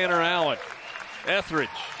 strikes to Tanner Allen. Etheridge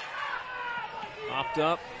popped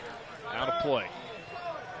up, out of play.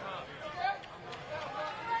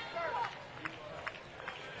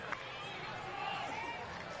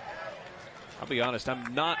 I'll be honest,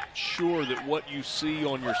 I'm not sure that what you see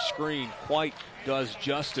on your screen quite does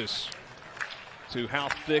justice to how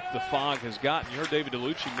thick the fog has gotten. You heard David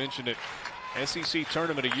DeLucci mention it, SEC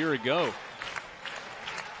tournament a year ago.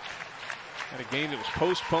 Had a game that was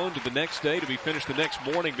postponed to the next day to be finished the next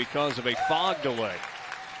morning because of a fog delay.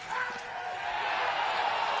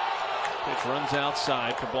 Pitch runs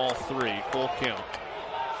outside for ball 3, full count.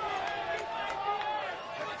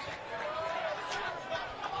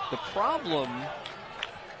 The problem,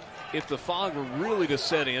 if the fog were really to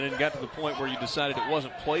set in and got to the point where you decided it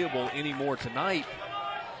wasn't playable anymore tonight,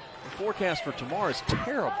 the forecast for tomorrow is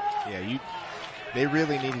terrible. Yeah, they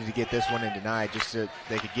really needed to get this one in tonight just so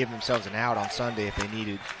they could give themselves an out on Sunday if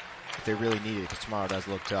they really needed it, because tomorrow does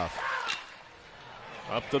look tough.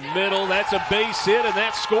 Up the middle, that's a base hit, and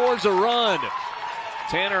that scores a run.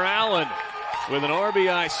 Tanner Allen with an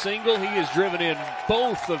RBI single. He has driven in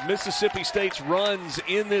both of Mississippi State's runs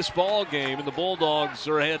in this ball game, and the Bulldogs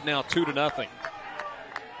are ahead now 2-0.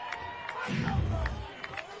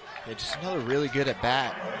 Yeah, just another really good at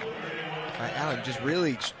bat. Allen just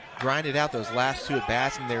really grinded out those last 2 at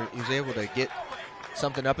bats, and he was able to get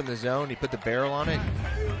something up in the zone. He put the barrel on it.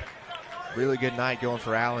 Really good night going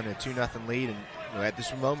for Allen, a 2-0 lead, and at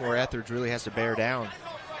this moment where Etheridge really has to bear down.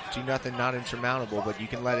 2-0, not insurmountable, but you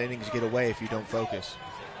can let innings get away if you don't focus.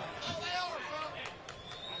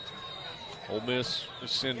 Ole Miss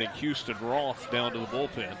is sending Houston Roth down to the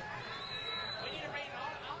bullpen.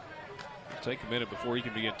 It'll take a minute before he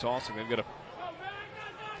can begin tossing. They've got to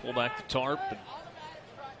pull back the tarp and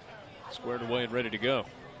squared away and ready to go.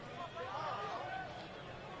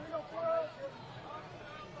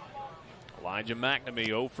 Elijah McNamee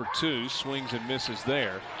 0 for 2, swings and misses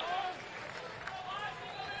there.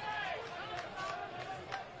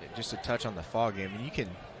 Just a touch on the fog game. I mean,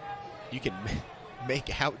 you can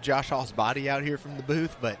make out Josh Hall's body out here from the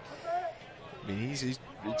booth, but I mean, it's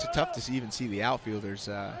tough to even see the outfielders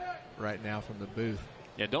right now from the booth.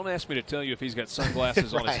 Yeah, don't ask me to tell you if he's got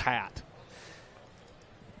sunglasses right. on his hat.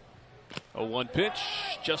 0-1 pitch,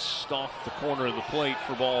 just off the corner of the plate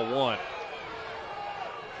for ball 1.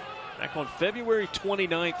 Back on February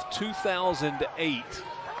 29th, 2008,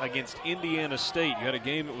 against Indiana State, you had a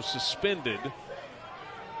game that was suspended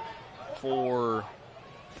for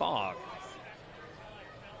fog.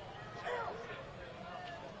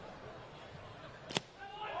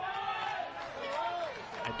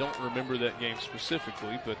 I don't remember that game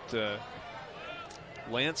specifically, but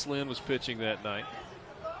Lance Lynn was pitching that night.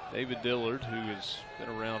 David Dillard, who has been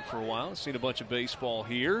around for a while, has seen a bunch of baseball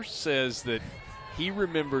here, says that he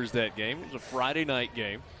remembers that game. It was a Friday night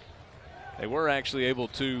game. They were actually able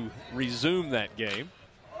to resume that game.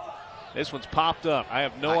 This one's popped up. I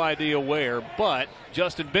have no idea where, but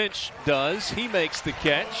Justin Bench does. He makes the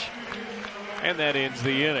catch, and that ends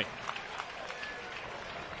the inning.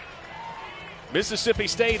 Mississippi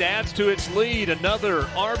State adds to its lead. Another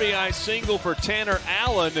RBI single for Tanner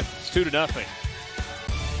Allen. It's 2-0.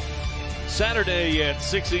 Saturday at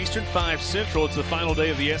 6 Eastern, 5 Central. It's the final day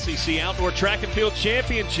of the SEC Outdoor Track and Field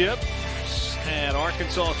Championship at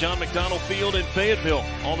Arkansas John McDonald Field in Fayetteville.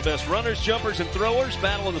 All the best runners, jumpers, and throwers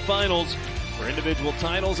battle in the finals for individual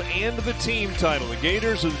titles and the team title. The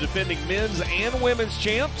Gators are the defending men's and women's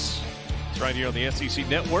champs. It's right here on the SEC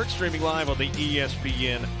Network, streaming live on the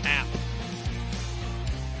ESPN app.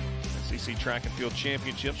 SEC Track and Field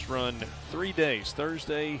Championships run 3 days,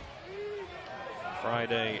 Thursday,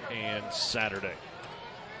 Friday, and Saturday.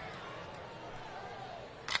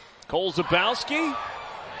 Cole Zabowski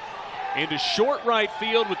into short right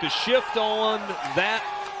field with the shift on. That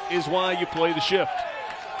is why you play the shift.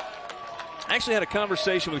 I actually had a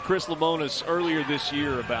conversation with Chris Lamonis earlier this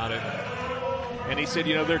year about it. And he said,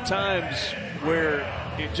 you know, there are times where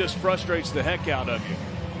it just frustrates the heck out of you.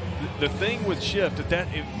 The thing with shift,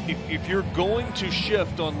 if you're going to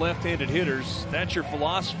shift on left-handed hitters, that's your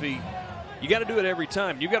philosophy. You got to do it every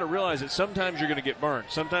time. You got to realize that sometimes you're going to get burned.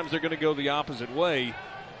 Sometimes they're going to go the opposite way.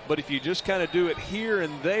 But if you just kind of do it here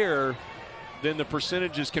and there, then the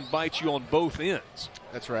percentages can bite you on both ends.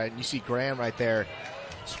 That's right. And you see Graham right there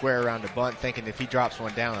square around the bunt, thinking if he drops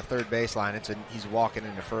one down the third baseline, he's walking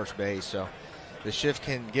into first base. So the shift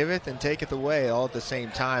can give it and take it away all at the same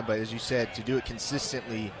time. But as you said, to do it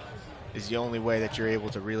consistently is the only way that you're able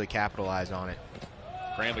to really capitalize on it.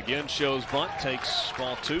 Graham again shows bunt, takes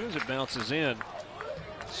ball 2 as it bounces in.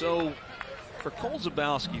 So for Cole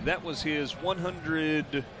Zabowski, that was his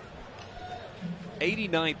 189th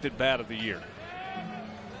at bat of the year.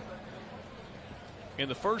 In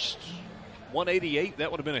the first 188,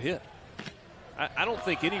 that would have been a hit. I don't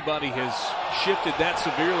think anybody has shifted that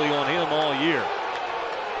severely on him all year.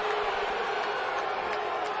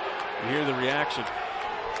 You hear the reaction.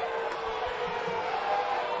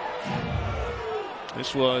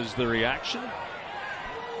 This was the reaction.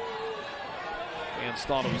 Fans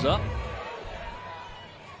thought it was up.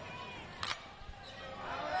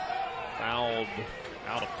 Fouled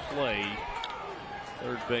out of play.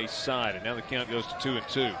 Third base side, and now the count goes to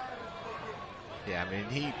 2-2. Yeah, I mean,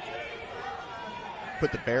 he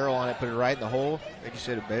put the barrel on it, put it right in the hole. Like you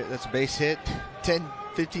said, that's a base hit. 10,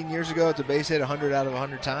 15 years ago, it's a base hit 100 out of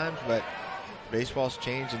 100 times, but baseball's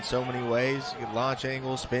changed in so many ways. You get launch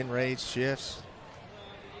angles, spin rates, shifts.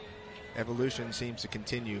 Evolution seems to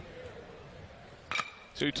continue.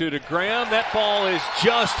 2-2 to Graham. That ball is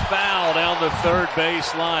just foul down the third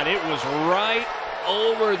base line. It was right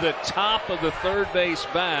over the top of the third base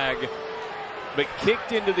bag. but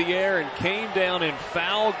kicked into the air and came down in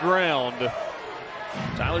foul ground.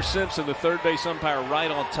 Tyler Simpson, the third base umpire, right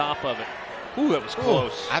on top of it. Ooh, that was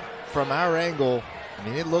close. From our angle, I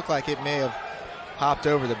mean, it looked like it may have hopped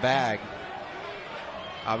over the bag.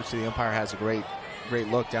 Obviously, the umpire has a great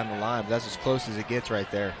look down the line, but that's as close as it gets right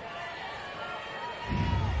there.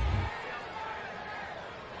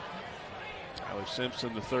 Tyler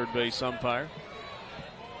Simpson, the third base umpire.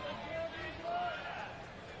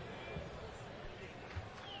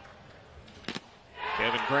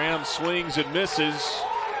 Kevin Graham swings and misses.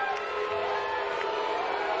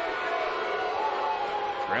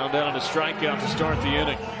 Ground out on a strikeout to start the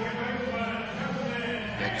inning.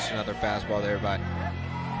 Yeah, just another fastball there by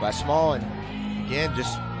Small, and again,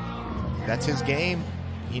 just that's his game.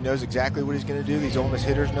 He knows exactly what he's going to do. These Ole Miss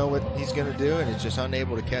hitters know what he's going to do, and it's just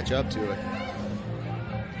unable to catch up to it.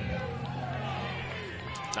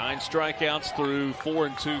 9 strikeouts through 4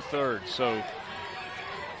 2/3, so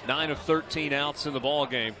 9 of 13 outs in the ball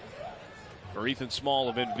game for Ethan Small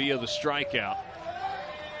have been via the strikeout.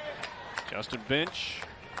 Justin Bench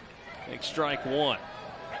takes strike 1.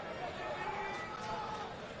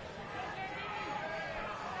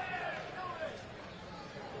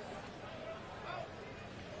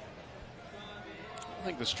 I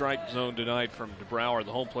think the strike zone tonight from DeBrouwer,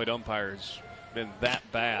 the home plate umpire, has been that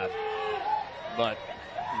bad, but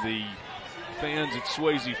the fans at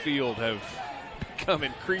Swayze Field have become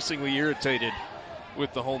increasingly irritated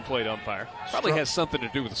with the home plate umpire. Probably has something to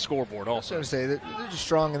do with the scoreboard also. I was going to say, they're just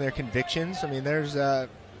strong in their convictions. I mean, there's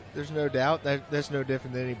no doubt that's no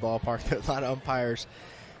different than any ballpark. There are a lot of umpires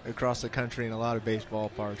across the country in a lot of baseball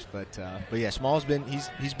parks, but yeah, Small's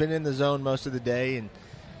he's been in the zone most of the day, and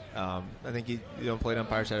I think the home plate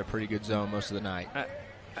umpires had a pretty good zone most of the night.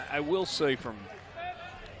 I will say,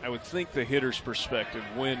 I would think the hitter's perspective,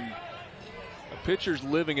 when a pitcher's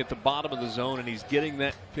living at the bottom of the zone and he's getting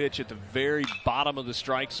that pitch at the very bottom of the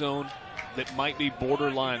strike zone that might be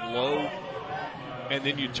borderline low, and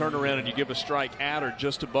then you turn around and you give a strike at or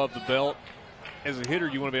just above the belt, as a hitter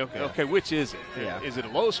you want to be okay, which is it? Yeah. Is it a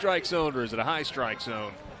low strike zone or is it a high strike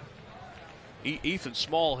zone? Ethan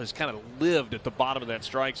Small has kind of lived at the bottom of that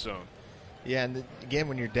strike zone. Yeah, and again,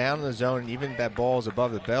 when you're down in the zone, even if that ball is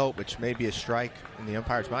above the belt, which may be a strike in the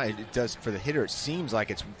umpire's mind, it does for the hitter. It seems like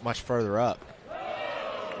it's much further up.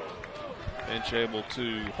 Bench able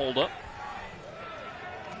to hold up.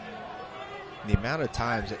 The amount of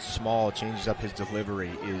times that Small changes up his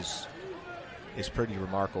delivery is pretty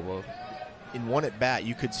remarkable. In one at bat,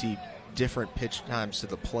 you could see different pitch times to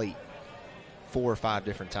the plate, 4 or 5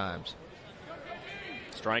 different times.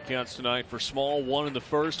 Strikeouts tonight for Small, 1 in the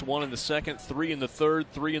first, 1 in the second, 3 in the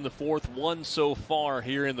third, 3 in the fourth, 1 so far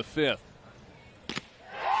here in the fifth.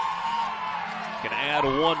 Can add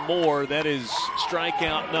 1 more. That is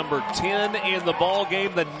strikeout number 10 in the ball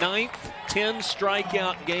game, the 9th 10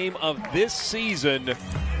 strikeout game of this season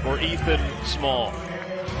for Ethan Small.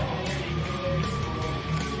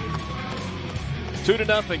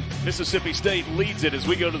 2-0. Mississippi State leads it as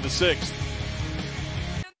we go to the 6th.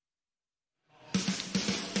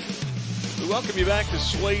 We welcome you back to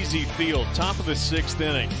Swayze Field, top of the 6th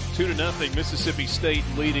inning. 2-0, Mississippi State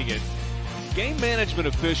leading it. Game management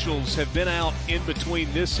officials have been out in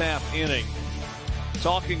between this half inning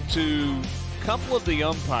talking to a couple of the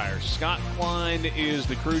umpires. Scott Klein is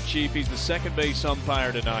the crew chief. He's the second base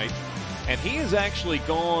umpire tonight. And he has actually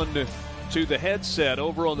gone to the headset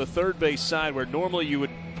over on the third base side where normally you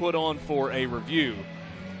would put on for a review.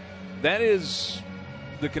 That is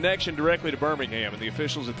the connection directly to Birmingham and the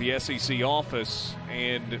officials at the SEC office,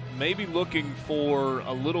 and maybe looking for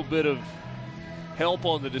a little bit of help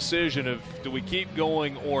on the decision of do we keep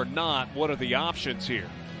going or not? What are the options here?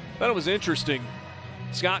 Thought it was interesting.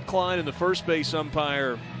 Scott Klein and the first base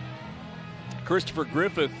umpire Christopher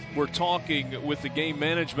Griffith were talking with the game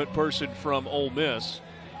management person from Ole Miss,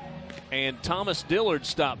 and Thomas Dillard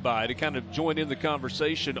stopped by to kind of join in the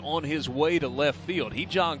conversation on his way to left field. He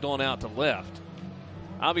jogged on out to left.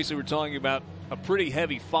 Obviously, we're talking about a pretty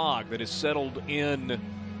heavy fog that has settled in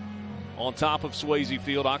on top of Swayze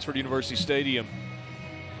Field, Oxford University Stadium.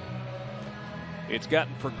 It's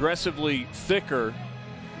gotten progressively thicker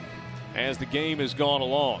as the game has gone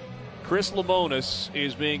along. Chris Lemonis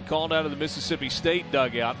is being called out of the Mississippi State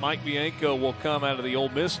dugout. Mike Bianco will come out of the Ole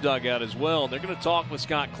Miss dugout as well. They're going to talk with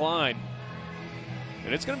Scott Klein.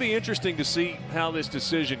 And it's going to be interesting to see how this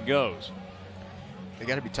decision goes. They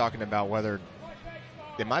got to be talking about whether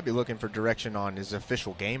they might be looking for direction on his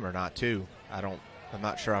official game or not, too. I'm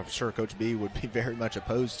not sure. I'm sure Coach B would be very much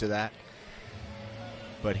opposed to that.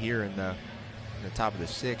 But here in the top of the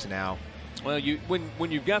 6th now, Well,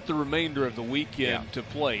 when you've got the remainder of the weekend to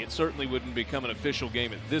play, it certainly wouldn't become an official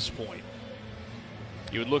game at this point.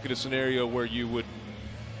 You would look at a scenario where you would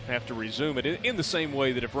have to resume it in the same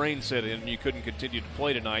way that if rain set in and you couldn't continue to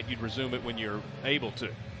play tonight, you'd resume it when you're able to.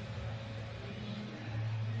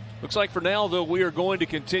 Looks like for now, though, we are going to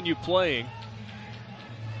continue playing.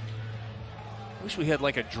 I wish we had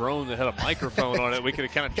like a drone that had a microphone on it. We could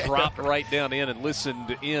have kind of dropped right down in and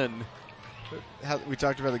listened in. We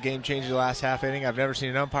talked about the game changing the last half inning. I've never seen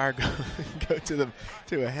an umpire go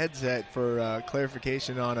to a headset for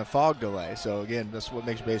clarification on a fog delay. So again, that's what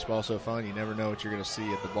makes baseball so fun. You never know what you're going to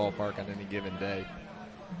see at the ballpark on any given day.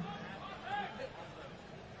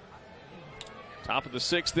 Top of the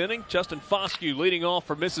 6th inning, Justin Foscue leading off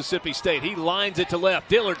for Mississippi State. He lines it to left.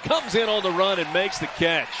 Dillard comes in on the run and makes the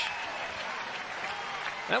catch.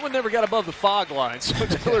 That one never got above the fog line, so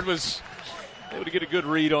Dillard was able to get a good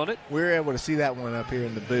read on it. We were able to see that one up here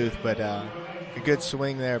in the booth, but a good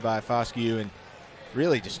swing there by Foscue and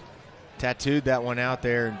really just tattooed that one out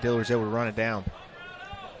there, and Dillard's able to run it down.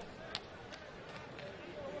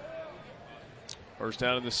 First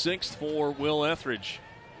out in the 6th for Will Etheridge.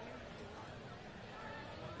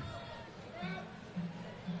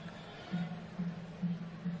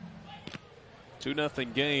 Two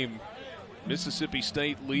 2-0 game. Mississippi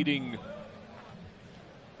State leading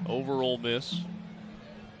over Ole Miss.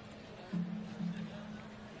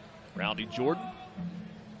 Rowdy Jordan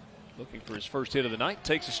looking for his first hit of the night,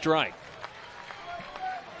 takes a strike.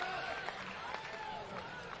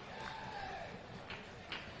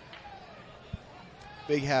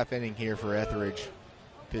 Big half inning here for Etheridge.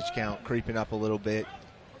 Pitch count creeping up a little bit.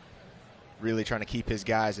 Really trying to keep his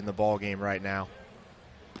guys in the ball game right now.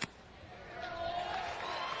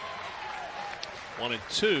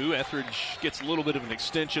 1-2. Etheridge gets a little bit of an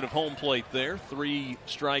extension of home plate there. 3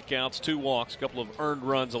 strikeouts, 2 walks, a couple of earned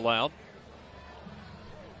runs allowed.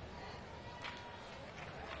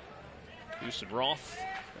 Houston Roth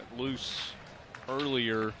got loose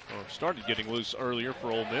earlier, or started getting loose earlier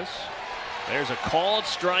for Ole Miss. There's a called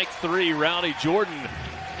strike 3. Rowdy Jordan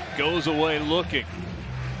goes away looking.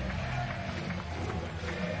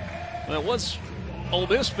 Well, it was Ole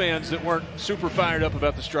Miss fans that weren't super fired up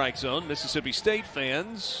about the strike zone. Mississippi State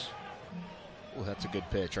fans. Well, that's a good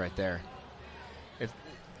pitch right there. If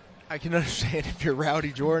I can understand if you're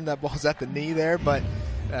Rowdy Jordan, that ball's at the knee there, but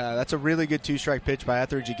that's a really good 2-strike pitch by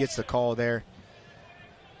Etheridge. He gets the call there,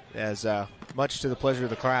 as much to the pleasure of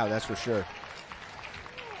the crowd, that's for sure.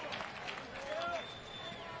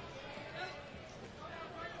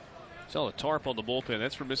 Saw a tarp on the bullpen.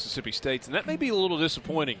 That's for Mississippi State, and that may be a little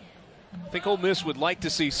disappointing. I think Ole Miss would like to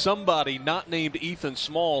see somebody not named Ethan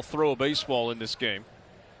Small throw a baseball in this game.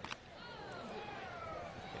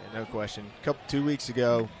 Yeah, no question. 2 weeks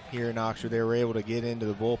ago here in Oxford, they were able to get into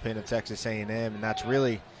the bullpen of Texas A&M, and that's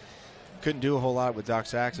really couldn't do a whole lot with Doc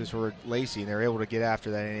Saxis or Lacey, and they were able to get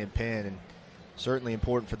after that A&M pen, and certainly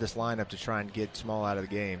important for this lineup to try and get Small out of the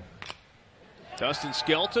game. Dustin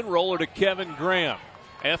Skelton, roller to Kevin Graham.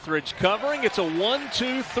 Etheridge covering. It's a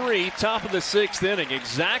 1-2-3, top of the 6th inning.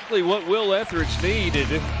 Exactly what Will Etheridge needed.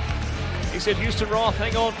 He said, Houston Roth,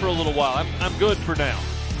 hang on for a little while. I'm good for now.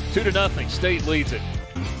 2-0. State leads it.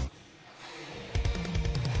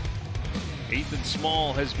 Ethan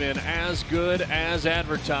Small has been as good as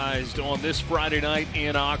advertised on this Friday night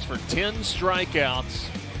in Oxford. 10 strikeouts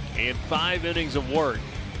and 5 innings of work.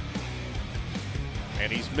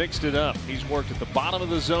 And he's mixed it up. He's worked at the bottom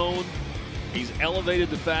of the zone. He's elevated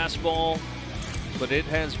the fastball, but it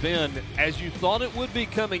has been, as you thought it would be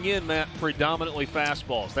coming in, Matt, predominantly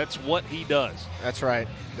fastballs. That's what he does. That's right.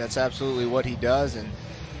 That's absolutely what he does, and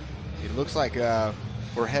it looks like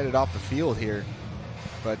we're headed off the field here.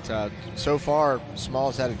 But so far,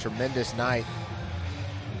 Small's had a tremendous night.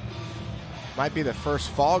 Might be the first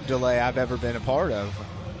fog delay I've ever been a part of,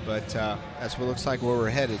 but that's what looks like where we're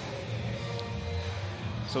headed.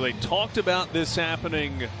 So they talked about this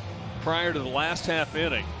happening prior to the last half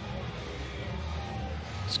inning.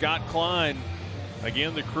 Scott Klein,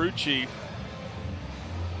 again the crew chief,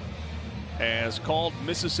 has called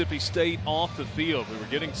Mississippi State off the field. We were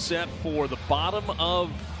getting set for the bottom of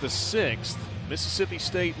the 6th. Mississippi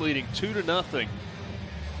State leading 2-0.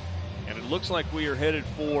 And it looks like we are headed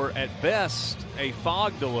for, at best, a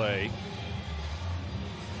fog delay.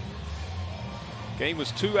 Game was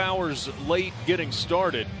 2 hours late getting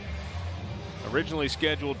started. Originally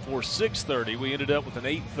scheduled for 6:30, we ended up with an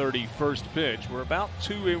 8:30 first pitch. We're about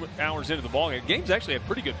 2 hours into the ballgame. The game's actually had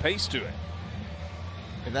pretty good pace to it.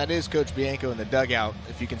 And that is Coach Bianco in the dugout.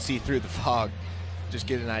 If you can see through the fog, just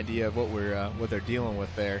get an idea of what they're dealing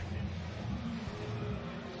with there.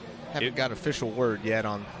 Haven't got official word yet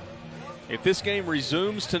on If this game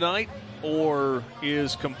resumes tonight or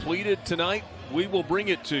is completed tonight, we will bring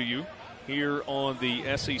it to you here on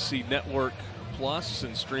the SEC Network Plus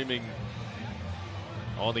and streaming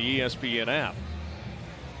on the ESPN app.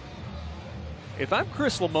 If I'm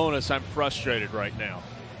Chris Lemonis, I'm frustrated right now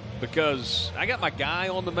because I got my guy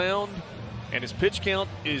on the mound and his pitch count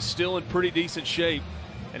is still in pretty decent shape,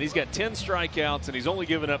 and he's got 10 strikeouts and he's only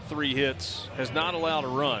given up 3 hits, has not allowed a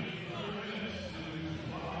run.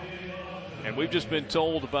 And we've just been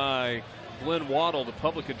told by Glenn Waddle, the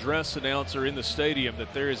public address announcer in the stadium,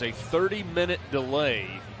 that there is a 30-minute delay.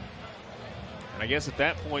 And I guess at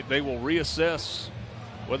that point they will reassess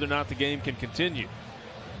whether or not the game can continue.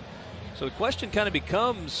 So the question kind of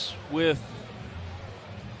becomes with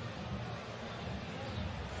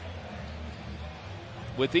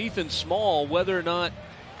Ethan Small whether or not,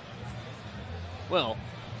 well,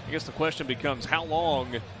 I guess the question becomes how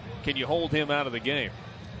long can you hold him out of the game?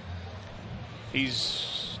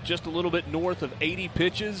 He's just a little bit north of 80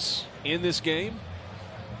 pitches in this game.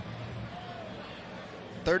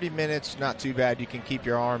 30 minutes, not too bad. You can keep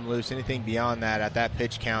your arm loose. Anything beyond that, at that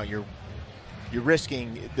pitch count, you're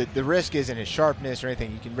risking the risk isn't his sharpness or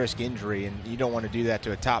anything. You can risk injury, and you don't want to do that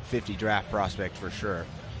to a top 50 draft prospect for sure.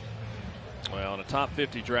 Well, and a top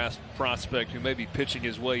 50 draft prospect who may be pitching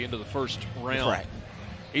his way into the first round. Right.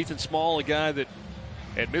 Ethan Small, a guy that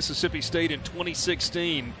at Mississippi State in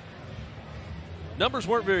 2016, numbers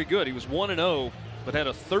weren't very good. He was 1-0, but had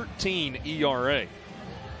a 13 ERA.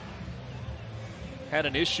 Had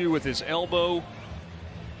an issue with his elbow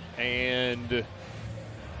and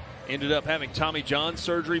ended up having Tommy John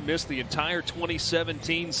surgery, missed the entire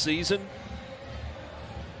 2017 season.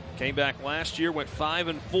 Came back last year, went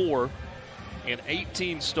 5-4 in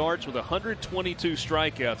 18 starts with 122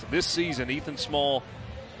 strikeouts. This season, Ethan Small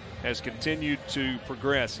has continued to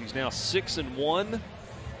progress. He's now 6-1.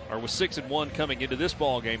 Or was 6-1 coming into this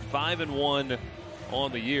ball game, 5-1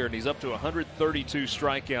 on the year, and he's up to 132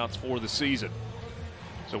 strikeouts for the season.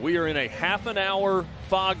 So we are in a half-an-hour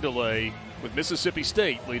fog delay with Mississippi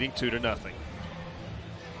State leading 2-0.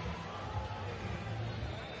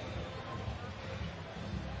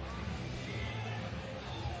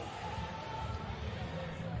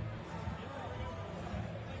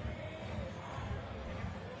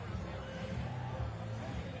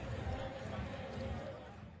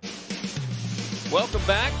 Welcome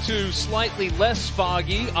back to slightly less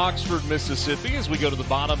foggy Oxford, Mississippi, as we go to the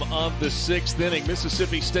bottom of the 6th inning.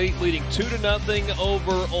 Mississippi State leading 2-0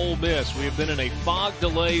 over Ole Miss. We have been in a fog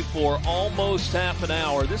delay for almost half an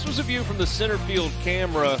hour. This was a view from the center field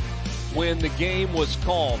camera when the game was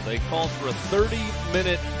called. They called for a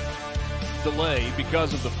 30-minute delay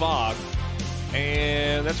because of the fog,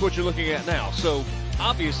 and that's what you're looking at now. So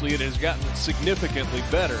obviously it has gotten significantly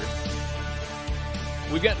better.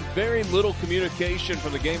 We've gotten very little communication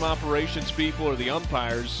from the game operations people or the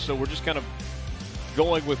umpires, so we're just kind of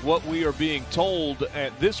going with what we are being told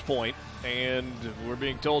at this point, and we're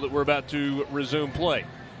being told that we're about to resume play.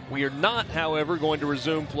 We are not, however, going to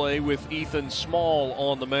resume play with Ethan Small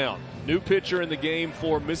on the mound. New pitcher in the game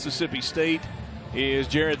for Mississippi State is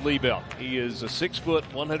Jared Liebelt. He is a 6-foot,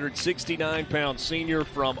 169-pound senior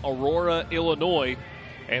from Aurora, Illinois.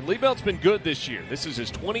 And Liebelt's been good this year. This is his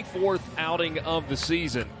 24th outing of the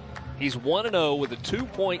season. He's 1-0 with a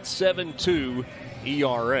 2.72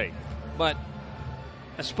 ERA. But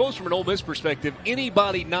I suppose from an Ole Miss perspective,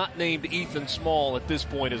 anybody not named Ethan Small at this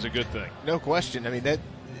point is a good thing. No question. I mean, that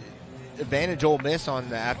advantage Ole Miss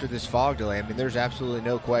on after this fog delay. I mean, there's absolutely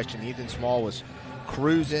no question. Ethan Small was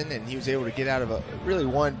cruising, and he was able to get out of really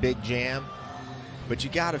one big jam. But you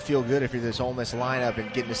got to feel good if you're this Ole Miss lineup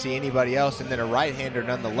and getting to see anybody else, and then a right-hander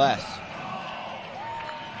nonetheless.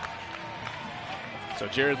 So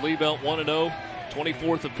Jared Liebelt 1-0,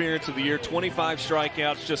 24th appearance of the year, 25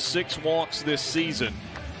 strikeouts, just 6 walks this season.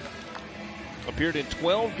 Appeared in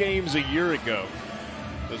 12 games a year ago.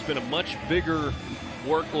 There's been a much bigger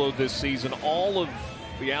workload this season. All of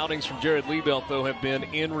the outings from Jared Liebelt, though, have been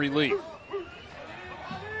in relief.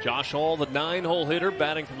 Josh Hall, the 9-hole hitter,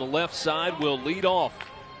 batting from the left side, will lead off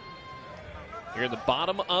here in the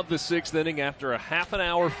bottom of the 6th inning after a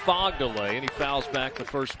half-an-hour fog delay, and he fouls back the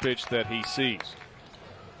first pitch that he sees.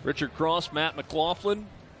 Richard Cross, Matt McLaughlin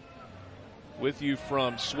with you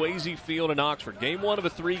from Swayze Field in Oxford. Game 1 of a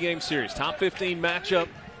 3-game series. Top 15 matchup.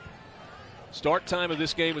 Start time of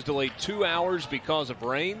this game was delayed 2 hours because of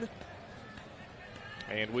rain.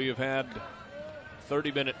 And we have had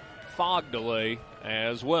 30-minute fog delay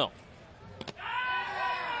as well.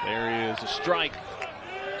 There is a strike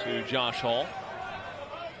to Josh Hall.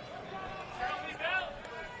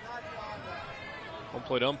 Home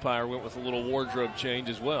plate umpire went with a little wardrobe change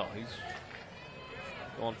as well. He's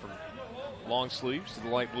Going from long sleeves to the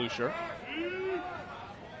light blue shirt.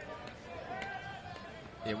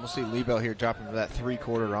 Yeah, we'll see Liebelt here dropping for that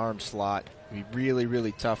 3/4 arm slot. It'll be really,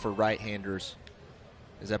 really tough for right-handers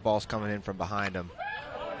as that ball's coming in from behind him.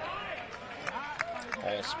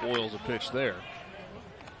 All spoils a pitch there.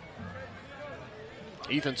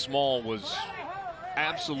 Ethan Small was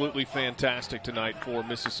absolutely fantastic tonight for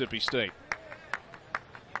Mississippi State.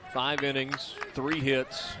 5 innings, 3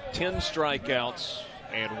 hits, 10 strikeouts,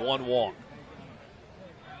 and 1 walk.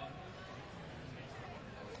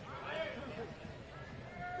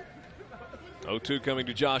 (0-2) coming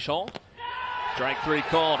to Josh Hall. Strike 3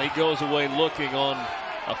 called. He goes away looking on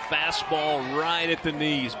a fastball right at the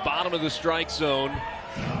knees. Bottom of the strike zone.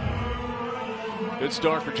 Good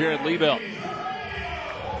start for Jared Liebelt.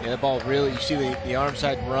 Yeah, that ball really, you see the arm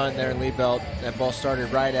side run there in Liebelt. That ball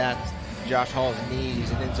started right at Josh Hall's knees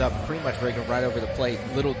and ends up pretty much breaking right over the plate.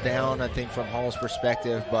 Little down, I think, from Hall's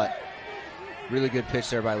perspective, but really good pitch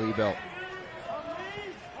there by Liebelt.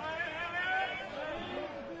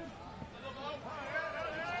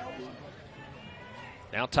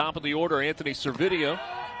 Now top of the order, Anthony Servideo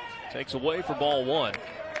takes away for ball 1.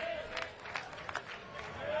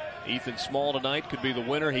 Ethan Small tonight could be the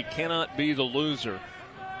winner. He cannot be the loser.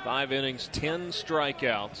 5 innings, 10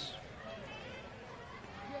 strikeouts.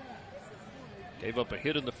 Gave up a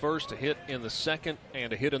hit in the first, a hit in the second,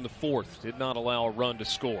 and a hit in the fourth. Did not allow a run to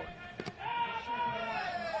score.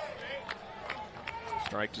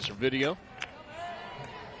 Strike to Servideo.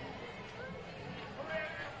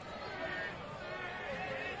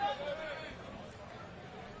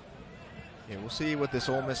 Yeah, we'll see what this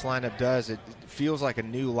Ole Miss lineup does. It feels like a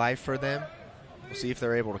new life for them. We'll see if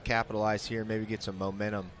they're able to capitalize here, maybe get some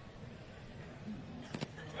momentum.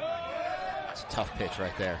 It's a tough pitch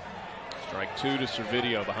right there. Strike 2 to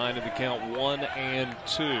Servideo. Behind in the count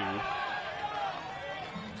 1-2.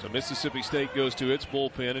 So Mississippi State goes to its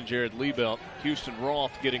bullpen, and Jared Liebelt. Houston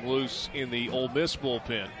Roth getting loose in the Ole Miss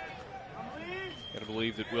bullpen. Gotta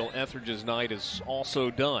believe that Will Etheridge's night is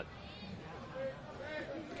also done.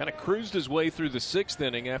 Kind of cruised his way through the 6th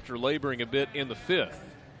inning after laboring a bit in the 5th.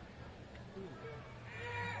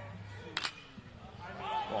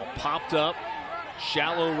 Ball popped up,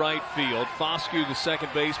 shallow right field. Foscue, the second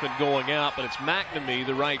baseman, going out, but it's McNamee,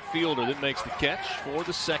 the right fielder, that makes the catch for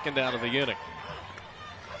the 2nd out of the inning.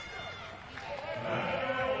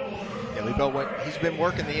 Yeah, Liebelt he's been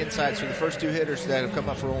working the inside, so the first 2 hitters that have come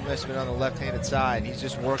up for Ole Miss have been on the left-handed side. He's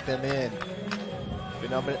just worked them in.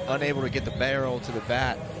 Been unable to get the barrel to the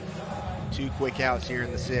bat. 2 quick outs here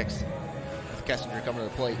in the 6th. With Kessinger coming to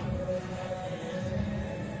the plate.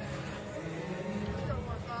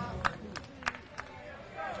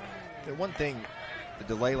 The one thing a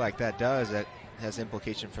delay like that does that has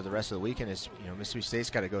implication for the rest of the weekend is, Mississippi State's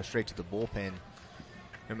got to go straight to the bullpen.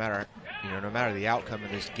 No matter the outcome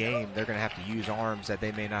of this game, they're going to have to use arms that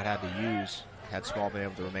they may not have to use had Small been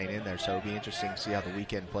able to remain in there. So it'll be interesting to see how the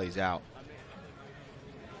weekend plays out.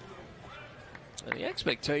 And the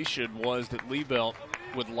expectation was that Liebelt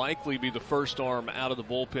would likely be the first arm out of the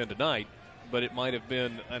bullpen tonight, but it might have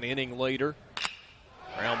been an inning later.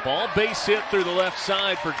 Ground ball, base hit through the left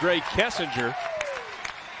side for Gray Kessinger.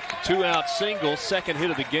 2-out single, 2nd hit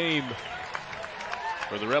of the game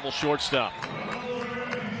for the Rebel shortstop.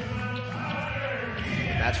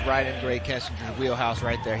 And that's right in Gray Kessinger's wheelhouse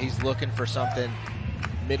right there. He's looking for something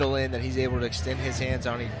middle in that he's able to extend his hands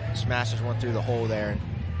on. He smashes one through the hole there.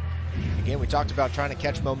 Again, we talked about trying to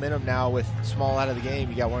catch momentum now with Small out of the game.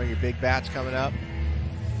 You got one of your big bats coming up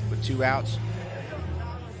with 2 outs.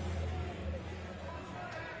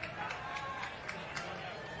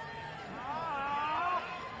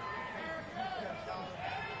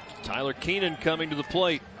 Tyler Keenan coming to the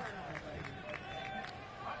plate.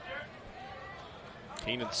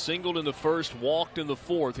 Keenan singled in the first, walked in the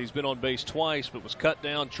 4th. He's been on base twice, but was cut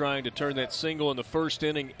down trying to turn that single in the 1st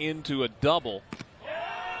inning into a double.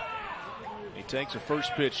 He takes a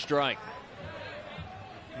first pitch strike.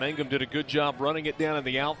 Mangum did a good job running it down in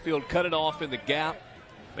the outfield, cut it off in the gap,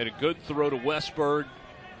 made a good throw to Westberg,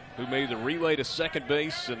 who made the relay to second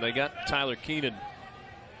base, and they got Tyler Keenan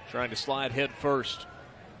trying to slide head first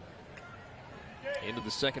into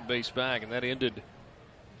the second base bag, and that ended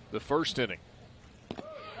the 1st inning.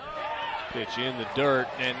 Pitch in the dirt,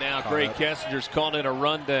 and now Gray Kessinger's called in a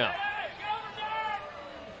rundown.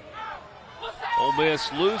 Ole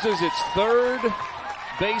Miss loses its 3rd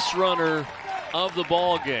base runner of the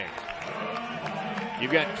ball game.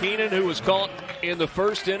 You've got Keenan, who was caught in the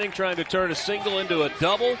 1st inning trying to turn a single into a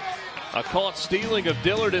double, a caught stealing of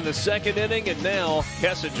Dillard in the 2nd inning, and now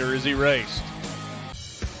Kessinger is erased.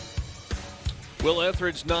 Will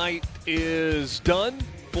Etheridge's night is done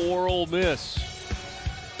for Ole Miss.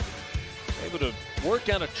 Able to work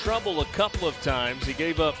out of trouble a couple of times. He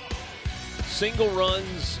gave up single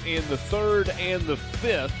runs in the third and the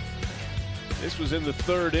fifth. This was in the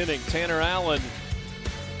third inning. Tanner Allen,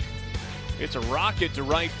 it's a rocket to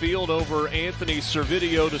right field over Anthony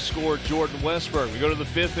Servideo to score Jordan Westberg. We go to the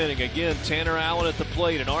fifth inning. Again, Tanner Allen at the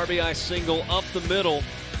plate. An RBI single up the middle.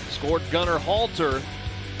 Scored Gunnar Halter.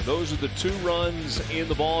 Those are the 2 runs in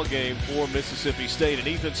the ball game for Mississippi State. And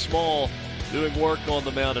Ethan Small doing work on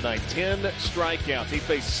the mound tonight. 10 strikeouts. He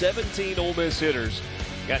faced 17 Ole Miss hitters.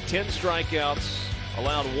 Got 10 strikeouts.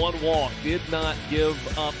 Allowed 1 walk. Did not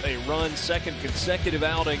give up a run. Second consecutive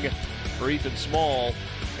outing for Ethan Small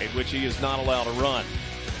in which he is not allowed a run.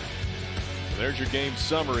 So there's your game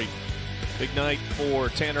summary. Big night for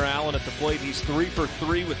Tanner Allen at the plate. He's 3 for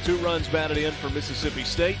 3 with 2 runs batted in for Mississippi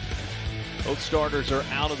State. Both starters are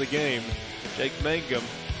out of the game. Jake Mangum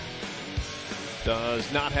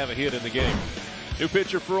does not have a hit in the game. New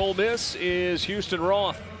pitcher for Ole Miss is Houston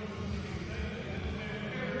Roth.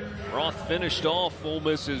 Roth finished off Ole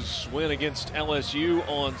Miss's win against LSU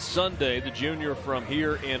on Sunday. The junior from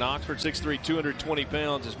here in Oxford, 6'3", 220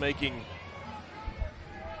 pounds, is making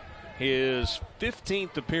his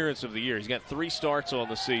 15th appearance of the year. He's got 3 starts on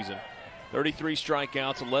the season. 33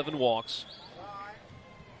 strikeouts, 11 walks.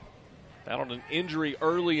 Battled an injury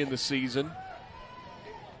early in the season.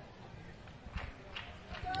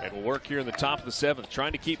 And will work here in the top of the 7th,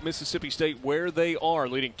 trying to keep Mississippi State where they are,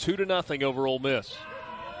 leading 2-0 over Ole Miss.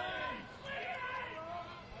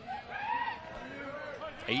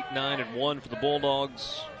 8-9-1 for the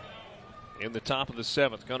Bulldogs in the top of the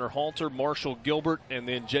 7th. Gunnar Halter, Marshall Gilbert, and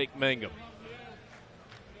then Jake Mangum.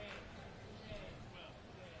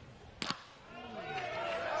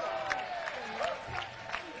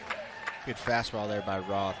 Good fastball there by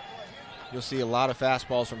Roth. You'll see a lot of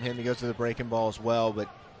fastballs from him. He goes to the breaking ball as well, but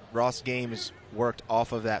Roth's game is worked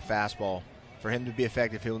off of that fastball. For him to be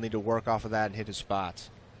effective, he'll need to work off of that and hit his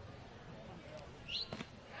spots.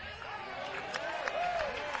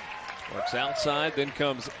 Works outside, then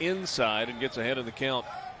comes inside and gets ahead of the count.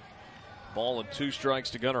 Ball and 2 strikes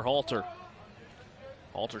to Gunnar Halter.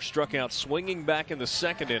 Halter struck out swinging back in the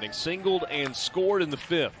 2nd inning, singled and scored in the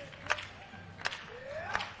 5th.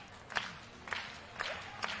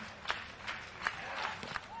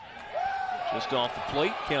 Just off the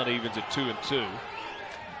plate, count evens at 2-2.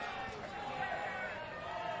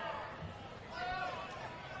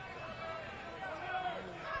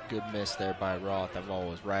 Good miss there by Roth. That ball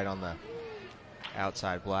was right on the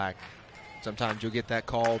outside black. Sometimes you'll get that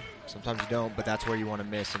called, sometimes you don't, but that's where you want to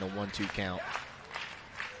miss in a 1-2 count.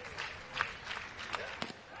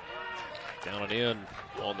 Down and in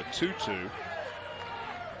on the 2-2.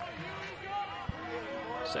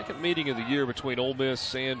 Second meeting of the year between Ole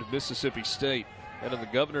Miss and Mississippi State. And in the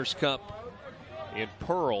Governor's Cup in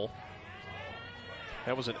Pearl,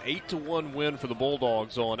 that was an 8-1 win for the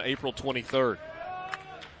Bulldogs on April 23rd.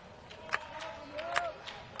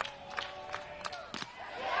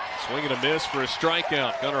 Swing and a miss for a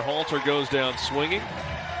strikeout. Gunnar Halter goes down swinging.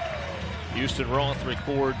 Houston Roth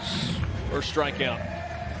records first strikeout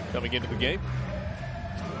coming into the game.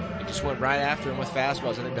 He just went right after him with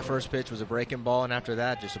fastballs. I think the first pitch was a breaking ball, and after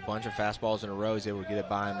that, just a bunch of fastballs in a row. He's able to get it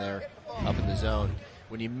by him there up in the zone.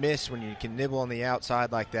 When you miss, when you can nibble on the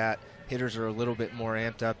outside like that, hitters are a little bit more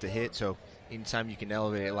amped up to hit. So anytime you can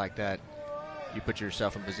elevate it like that, you put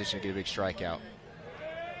yourself in position to get a big strikeout.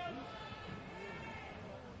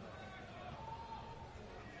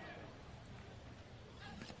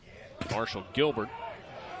 Marshall Gilbert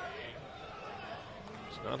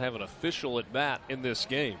does not have an official at bat in this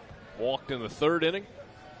game. Walked in the 3rd inning,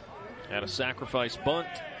 had a sacrifice bunt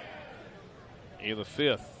in the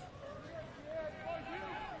 5th.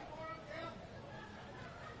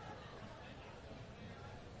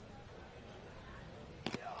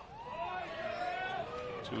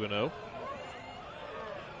 Two and 0.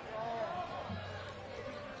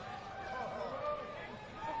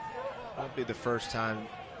 Won't be the first time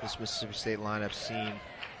this Mississippi State lineup's seen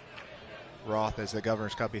Roth as the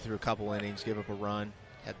Governor's Cup. He threw a couple innings, gave up a run,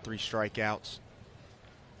 had 3 strikeouts.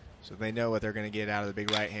 So they know what they're going to get out of the big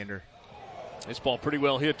right-hander. This ball pretty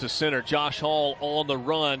well hit to center. Josh Hall on the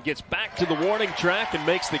run, gets back to the warning track and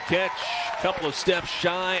makes the catch a couple of steps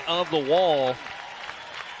shy of the wall.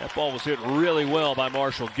 That ball was hit really well by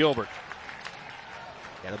Marshall Gilbert.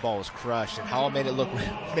 Yeah, the ball was crushed, and Hall made it look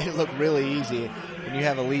really easy. When you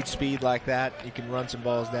have a lead speed like that, you can run some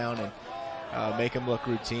balls down and make them look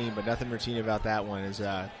routine, but nothing routine about that one. Is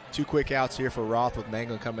 2 quick outs here for Roth with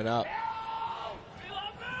Mangum coming up.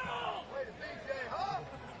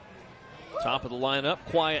 Top of the lineup,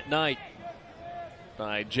 quiet night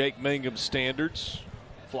by Jake Mangum standards.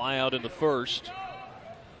 Fly out in the first.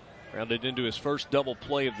 Rounded into his first double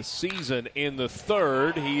play of the season in the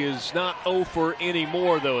third. He is not 0 for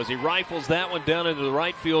anymore, though, as he rifles that one down into the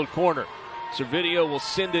right field corner. Servideo will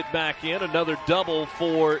send it back in. Another double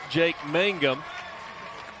for Jake Mangum.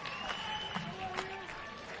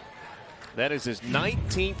 That is his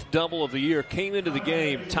 19th double of the year. Came into the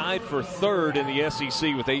game tied for third in the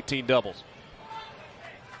SEC with 18 doubles.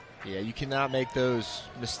 Yeah, you cannot make those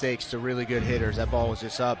mistakes to really good hitters. That ball was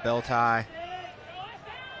just up, belt high.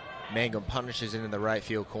 Mangum punishes it in the right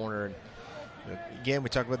field corner. And again, we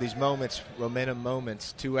talk about these moments, momentum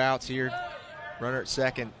moments. 2 outs here, runner at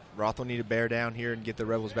second. Roth will need to bear down here and get the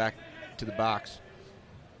Rebels back to the box.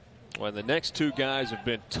 Well, the next 2 guys have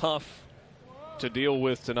been tough to deal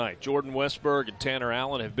with tonight. Jordan Westberg and Tanner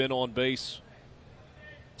Allen have been on base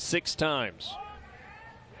 6 times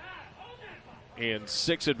in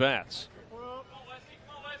 6 at-bats.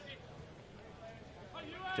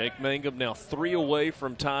 Jake Mangum now 3 away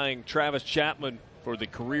from tying Travis Chapman for the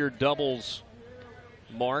career doubles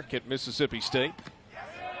mark at Mississippi State.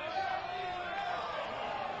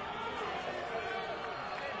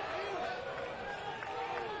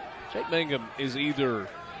 Jake Mangum is either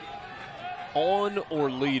on or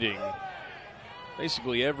leading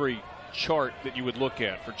basically every chart that you would look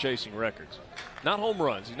at for chasing records. Not home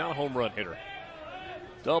runs. He's not a home run hitter.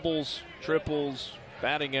 Doubles, triples,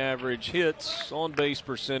 batting average, hits, on-base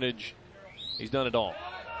percentage. He's done it all.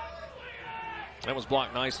 That was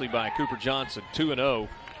blocked nicely by Cooper Johnson. 2-0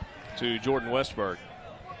 to Jordan Westberg.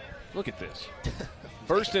 Look at this.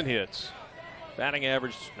 First in hits. Batting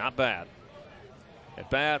average, not bad. At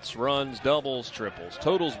bats, runs, doubles, triples,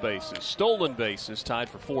 totals bases, stolen bases, tied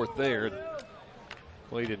for 4th there.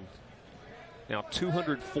 Played in now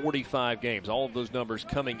 245 games. All of those numbers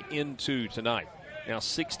coming into tonight. Now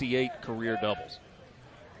 68 career doubles.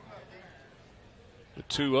 The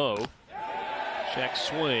 2-0. Check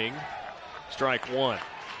swing. Strike 1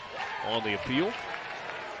 on the appeal.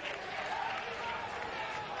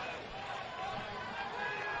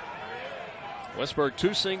 Westberg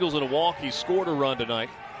 2 singles and a walk. He scored a run tonight.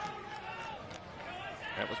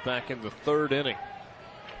 That was back in the 3rd inning.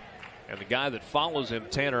 And the guy that follows him,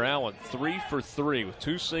 Tanner Allen, 3 for 3 with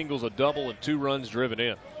 2 singles, a double, and 2 runs driven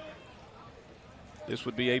in. This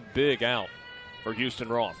would be a big out for Houston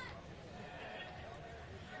Roth.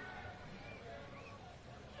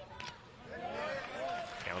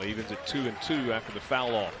 Count evens at 2-2 after the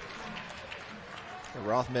foul off.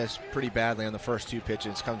 Roth missed pretty badly on the first 2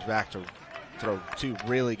 pitches. Comes back to throw 2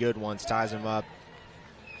 really good ones, ties him up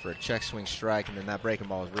for a check swing strike, and then that breaking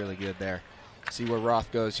ball is really good there. See where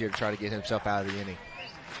Roth goes here to try to get himself out of the inning.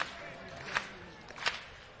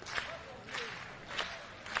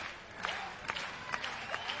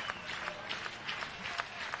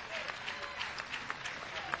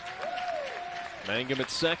 Mangum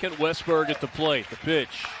at second, Westberg at the plate. The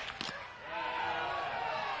pitch.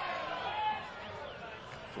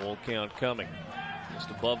 Full count coming. Just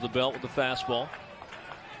above the belt with the fastball.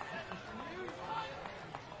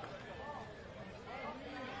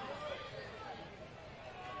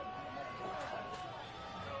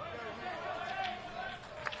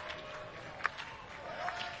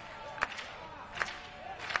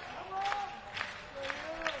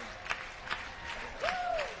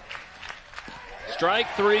 Strike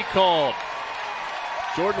 3 called.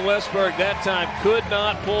 Jordan Westberg that time could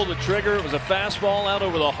not pull the trigger. It was a fastball out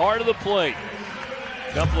over the heart of the plate.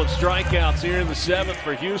 A couple of strikeouts here in the 7th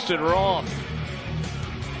for Houston Roth.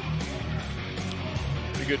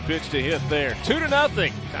 Pretty good pitch to hit there.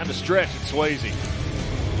 2-0. Time to stretch at Swayze.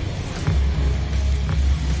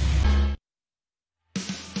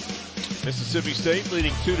 Mississippi State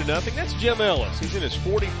leading 2-0. That's Jim Ellis. He's in his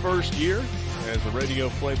 41st year as the radio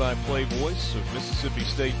play-by-play voice of Mississippi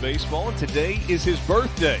State baseball, and today is his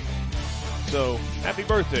birthday. So, happy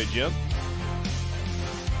birthday, Jim.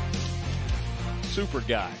 Super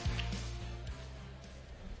guy.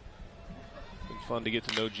 Been fun to get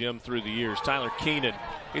to know Jim through the years. Tyler Keenan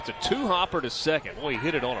hits a 2-hopper to second. Boy, he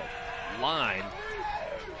hit it on a line.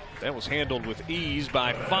 That was handled with ease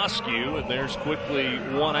by Foscue, and there's quickly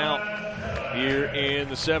 1 out here in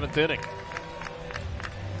the 7th inning.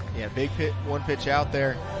 Yeah, big one pitch out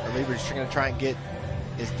there. Reliever's going to try and get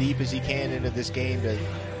as deep as he can into this game to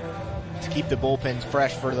keep the bullpens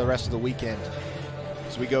fresh for the rest of the weekend.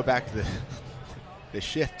 As we go back to the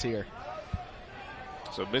shift here.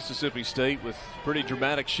 So Mississippi State with pretty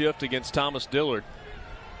dramatic shift against Thomas Dillard.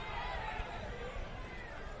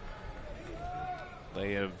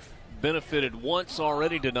 They have benefited once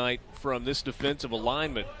already tonight from this defensive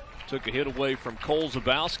alignment. took a hit away from Cole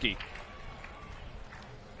Zabowski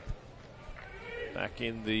back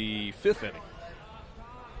in the 5th inning.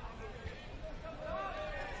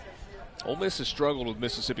 Ole Miss has struggled with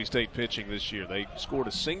Mississippi State pitching this year. They scored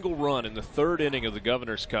a single run in the 3rd inning of the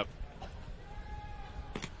Governor's Cup.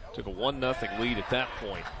 Took a 1-0 lead at that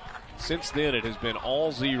point. Since then, it has been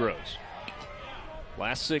all zeros.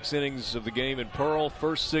 Last 6 innings of the game in Pearl,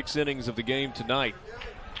 first 6 innings of the game tonight.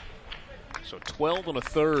 So 12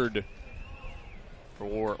 1/3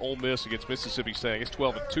 for Ole Miss against Mississippi State. I guess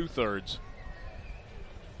 12 2/3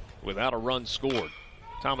 without a run scored.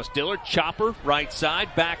 Thomas Dillard, chopper, right side,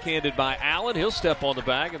 backhanded by Allen. He'll step on the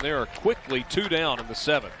bag, and there are quickly 2 down in the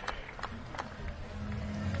 7th.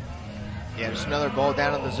 Yeah, just another ball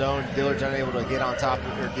down in the zone. Dillard's unable to get on top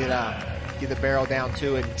of it or get the barrel down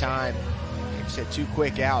to it in time. Like you said, 2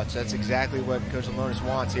 quick outs. That's exactly what Coach Alonis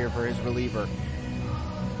wants here for his reliever.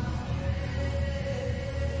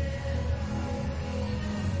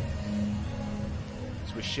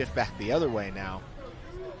 So we shift back the other way now.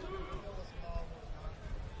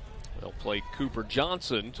 They'll play Cooper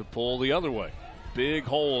Johnson to pull the other way. Big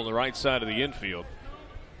hole on the right side of the infield.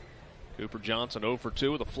 Cooper Johnson 0 for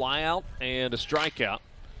 2 with a fly out and a strikeout.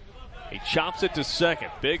 He chops it to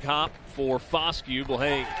second. Big hop for Foscue. Will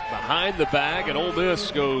hang behind the bag, and Ole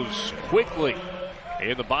Miss goes quickly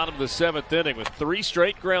in the bottom of the 7th inning with 3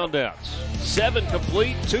 straight ground outs. 7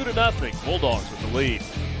 complete, 2-0. Bulldogs with the lead.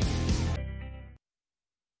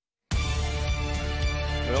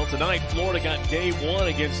 Well, tonight, Florida got game 1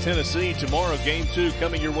 against Tennessee. Tomorrow, game 2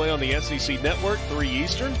 coming your way on the SEC Network, 3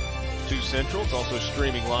 Eastern, 2 Central. It's also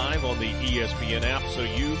streaming live on the ESPN app, so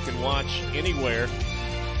you can watch anywhere.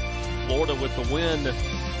 Florida with the win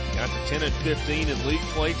got to 10-15 in league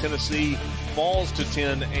play. Tennessee falls to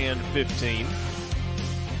 10-15.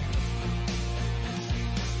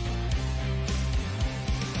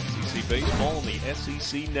 SEC baseball on the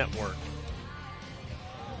SEC Network.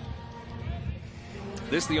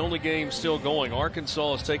 This is the only game still going.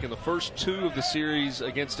 Arkansas has taken the first 2 of the series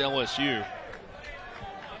against LSU.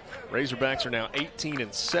 Razorbacks are now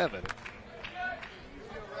 18-7.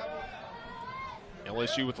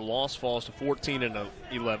 LSU with the loss falls to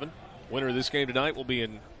 14-11. Winner of this game tonight will be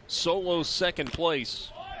in solo 2nd place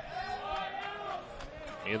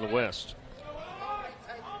in the West.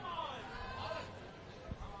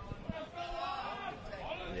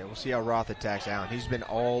 Yeah, we'll see how Roth attacks Allen. He's been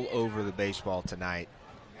all over the baseball tonight.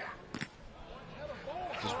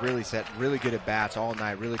 Just really set really good at bats all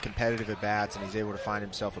night, really competitive at bats, and he's able to find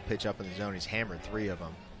himself a pitch up in the zone. He's hammered 3 of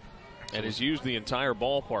them. And has used the entire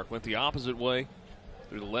ballpark. Went the opposite way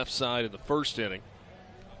through the left side in the 1st inning.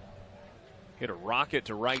 Hit a rocket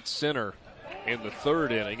to right center in the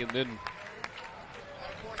 3rd inning, and then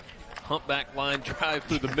humpback line drive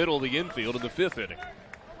through the middle of the infield in the 5th inning.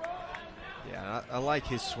 Yeah, I like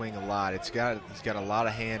his swing a lot. He's got a lot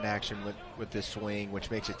of hand action with this swing,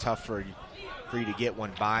 which makes it tough for you to get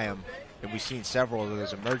one by him. And we've seen several of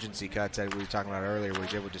those emergency cuts that we were talking about earlier where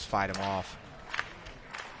he's able to just fight him off.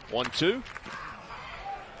 1-2.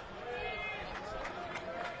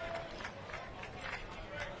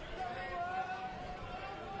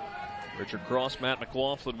 Richard Cross, Matt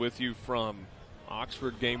McLaughlin with you from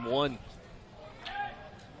Oxford game 1.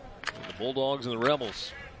 The Bulldogs and the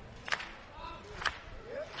Rebels.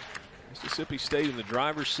 Mississippi State in the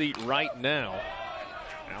driver's seat right now.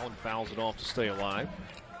 Allen fouls it off to stay alive.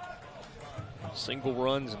 Single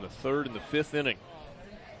runs in the 3rd and the 5th inning.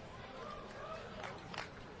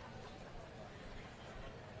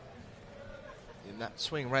 And that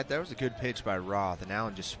swing right there was a good pitch by Roth, and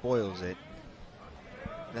Allen just spoils it.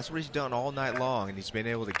 And that's what he's done all night long, and he's been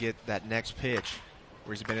able to get that next pitch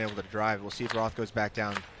where he's been able to drive it. We'll see if Roth goes back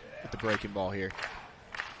down with the breaking ball here.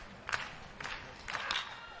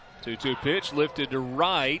 2-2 pitch lifted to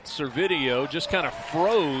right. Servideo just kind of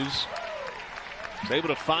froze. Was able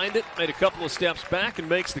to find it, made a couple of steps back, and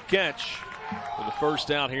makes the catch for the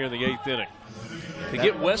first out here in the 8th inning. To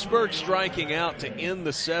get Westberg striking out to end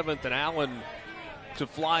the 7th and Allen to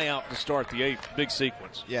fly out to start the 8th. Big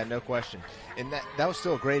sequence. Yeah, no question. And that was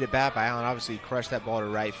still a great at bat by Allen. Obviously, he crushed that ball to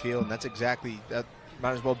right field, and that's exactly that.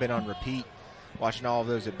 Might as well have been on repeat watching all of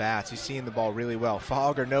those at bats. He's seeing the ball really well.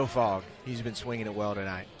 Fog or no fog, he's been swinging it well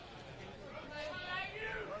tonight.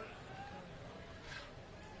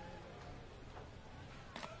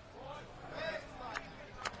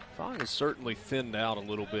 Fog has certainly thinned out a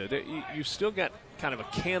little bit. You've still got kind of a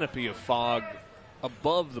canopy of fog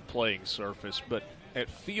above the playing surface, but at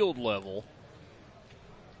field level,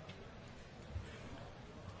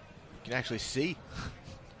 you can actually see,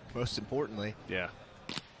 most importantly. Yeah.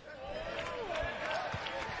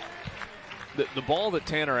 The ball that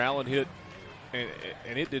Tanner Allen hit, and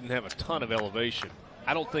it didn't have a ton of elevation,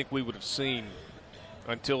 I don't think we would have seen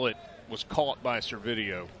until it was caught by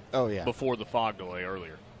Servideo. Oh, yeah. Before the fog delay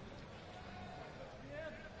earlier.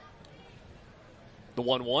 The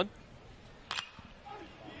 1-1.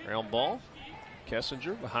 Ground ball.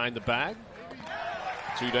 Kessinger behind the bag.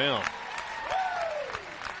 2 down.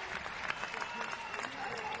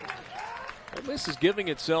 Ole Miss is giving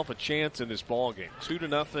itself a chance in this ball game.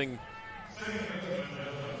 2-0.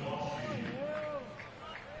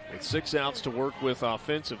 With 6 outs to work with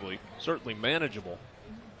offensively. Certainly manageable.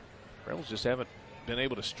 Rebels just haven't been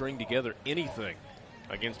able to string together anything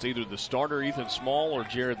against either the starter Ethan Small or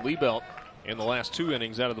Jared Liebelt in the last 2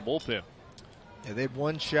 innings out of the bullpen. Yeah, they had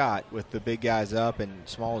 1 shot with the big guys up, and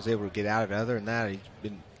Small was able to get out of it. Other than that,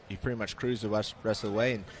 he pretty much cruised the rest of the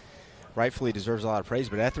way, and rightfully deserves a lot of praise.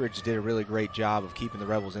 But Etheridge did a really great job of keeping the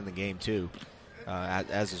Rebels in the game too,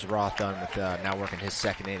 as is Roth done with now working his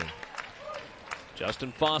 2nd inning.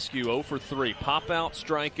 Justin Foscue 0 for 3. Pop out,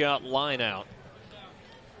 strikeout, line out.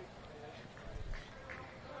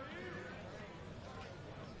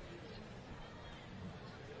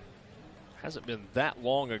 Hasn't been that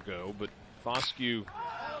long ago, but Foscue,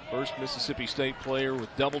 first Mississippi State player with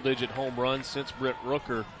double-digit home runs since Brett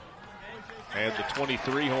Rooker had the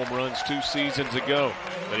 23 home runs 2 seasons ago.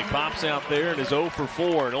 But he pops out there and is 0 for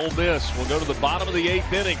 4, and Ole Miss will go to the bottom of the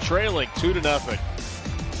 8th inning, trailing 2-0.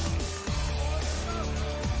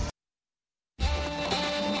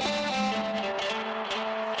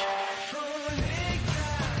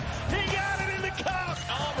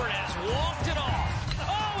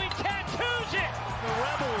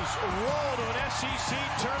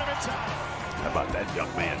 How about that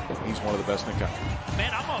young man? He's one of the best in the country.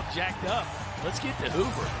 Man, I'm all jacked up. Let's get to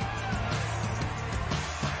Hoover.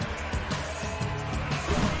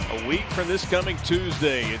 A week from this coming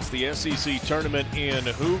Tuesday, it's the SEC tournament in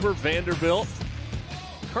Hoover. Vanderbilt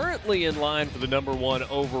currently in line for the #1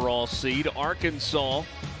 overall seed. Arkansas,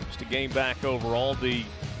 just a game back overall. The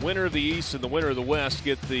winner of the East and the winner of the West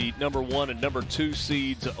get the #1 and #2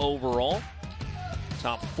 seeds overall.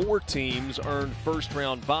 Top 4 teams earn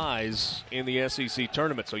first-round byes in the SEC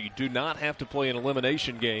tournament, so you do not have to play an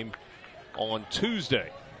elimination game on Tuesday.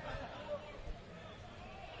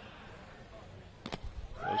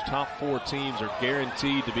 Those top 4 teams are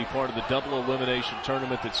guaranteed to be part of the double elimination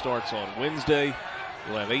tournament that starts on Wednesday.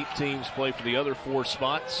 We'll have 8 teams play for the other 4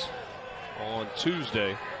 spots on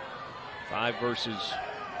Tuesday. 5 versus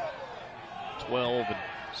 12 and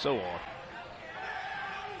so on.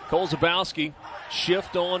 Cole Zabowski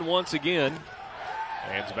shift on once again,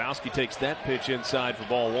 and Zabowski takes that pitch inside for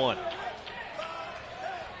ball 1.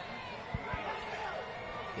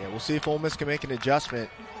 Yeah, we'll see if Ole Miss can make an adjustment.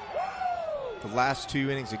 The last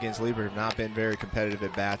 2 innings against Lieber have not been very competitive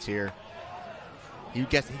at bats here. He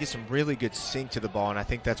gets some really good sink to the ball, and I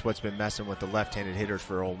think that's what's been messing with the left-handed hitters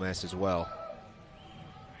for Ole Miss as well.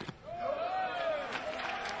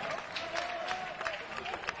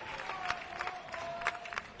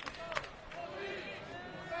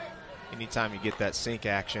 Anytime you get that sink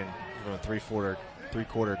action, you're a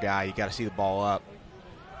three-quarter guy, you got to see the ball up.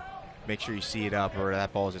 Make sure you see it up, or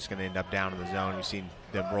that ball is just going to end up down in the zone. You've seen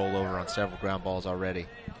them roll over on several ground balls already.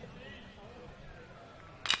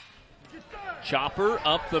 Chopper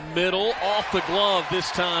up the middle, off the glove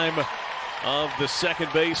this time of the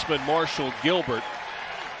second baseman, Marshall Gilbert.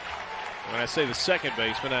 When I say the second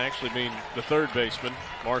baseman, I actually mean the third baseman,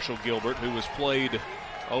 Marshall Gilbert, who was played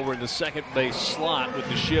over in the second base slot with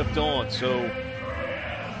the shift on. So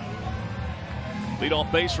leadoff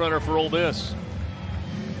base runner for Ole Miss.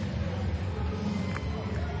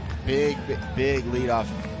 Big leadoff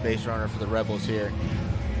base runner for the Rebels here.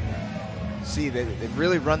 See, they've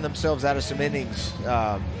really run themselves out of some innings.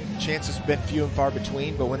 Chances have been few and far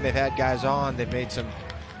between, but when they've had guys on, they've made some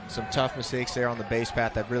tough mistakes there on the base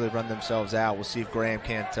path that really run themselves out. We'll see if Graham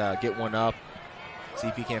can't get one up. See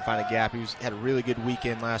if he can't find a gap. He had a really good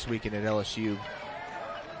weekend last weekend at LSU.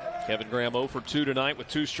 Kevin Graham 0 for 2 tonight with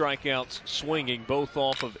 2 strikeouts swinging, both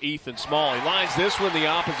off of Ethan Small. He lines this one the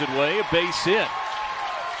opposite way, a base hit.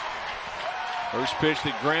 First pitch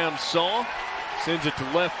that Graham saw sends it to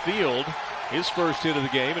left field. His first hit of the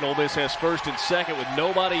game, and Ole Miss has first and second with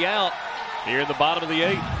nobody out here in the bottom of the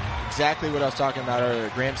 8th. Exactly what I was talking about earlier.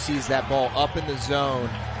 Graham sees that ball up in the zone,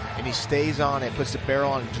 and he stays on it, puts the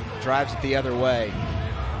barrel on, and drives it the other way.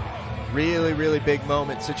 Really, really big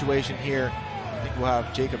moment situation here. I think we'll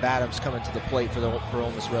have Jacob Adams coming to the plate for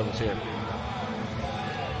Ole Miss Rebels here.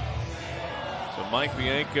 So Mike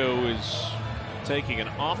Bianco is taking an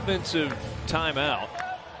offensive timeout.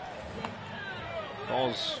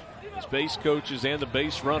 Calls His base coaches and the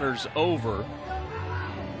base runners over.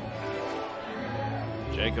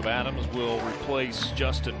 Jacob Adams will replace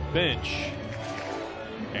Justin Bench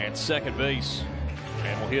at second base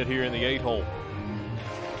and will hit here in the 8-hole.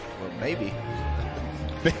 Or maybe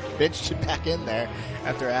Bench it back in there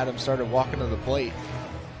after Adams started walking to the plate.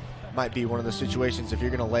 Might be one of the situations, if you're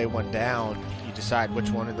going to lay one down, you decide which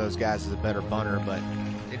one of those guys is a better bunter. But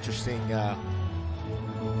interesting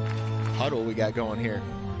huddle we got going here.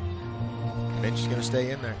 Bench is going to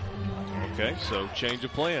stay in there. Okay, so change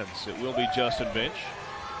of plans. It will be Justin Bench.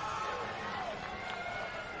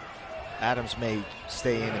 Adams may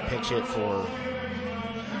stay in and pinch hit for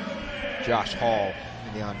Josh Hall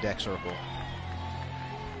in the on-deck circle.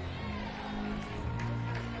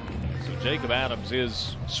 So Jacob Adams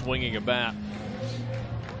is swinging a bat.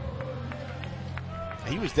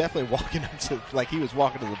 He was definitely walking up to, like he was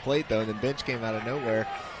walking to the plate though, and then Bench came out of nowhere,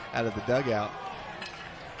 out of the dugout.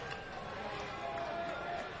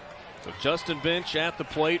 So Justin Bench at the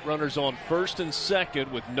plate, runners on first and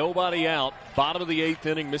second with nobody out. Bottom of the 8th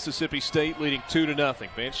inning, Mississippi State leading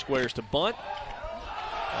 2-0. Bench squares to bunt,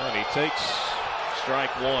 and he takes strike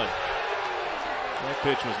one. That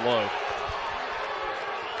pitch was low.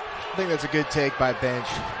 I think that's a good take by Bench.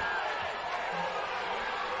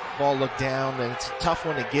 Ball looked down, and it's a tough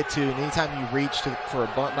one to get to. And anytime you reach for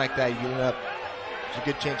a bunt like that, you end up, there's a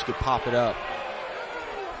good chance you could pop it up.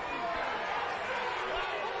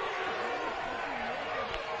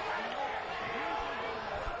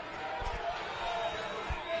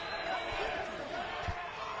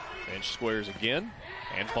 Bench squares again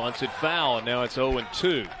and bunts it foul, and now it's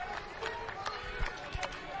 0-2.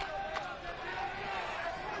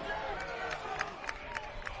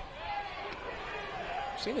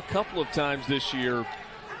 Seen a couple of times this year. I'm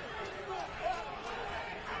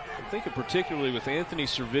thinking particularly with Anthony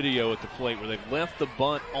Servideo at the plate, where they've left the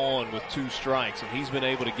bunt on with 2 strikes, and he's been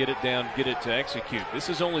able to get it down, get it to execute. This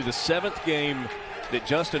is only the 7th game that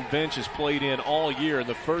Justin Bench has played in all year, and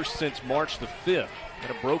the first since March the 5th.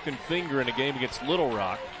 Had a broken finger in a game against Little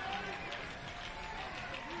Rock.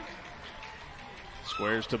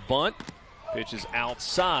 Squares to bunt. Pitch is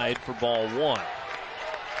outside for ball 1.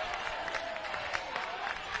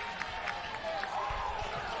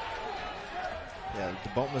 Yeah, the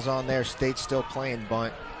bunt was on there. State's still playing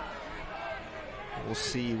bunt. We'll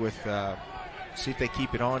see with see if they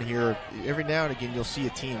keep it on here. Every now and again, you'll see a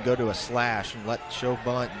team go to a slash and show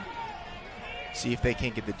bunt and see if they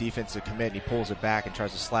can't get the defense to commit. And he pulls it back and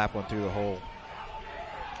tries to slap one through the hole.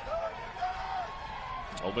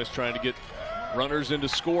 Ole Miss trying to get runners into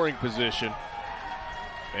scoring position.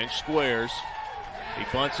 Bench squares. He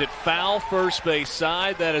bunts it foul, first base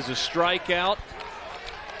side. That is a strikeout.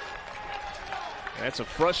 That's a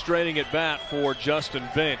frustrating at bat for Justin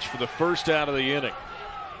Bench for the first out of the inning.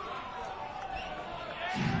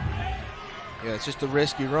 Yeah, it's just a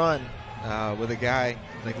risky run with a guy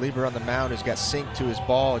like Lieber on the mound who's got sink to his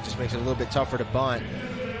ball. It just makes it a little bit tougher to bunt.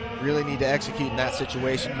 Really need to execute in that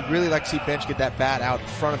situation. You'd really like to see Bench get that bat out in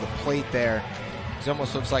front of the plate there. It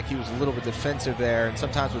almost looks like he was a little bit defensive there, and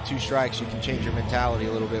sometimes with 2 strikes you can change your mentality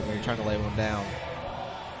a little bit when you're trying to lay one down.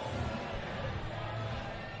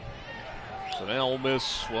 So now Ole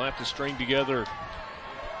Miss will have to string together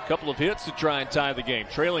a couple of hits to try and tie the game.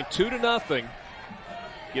 Trailing 2-0.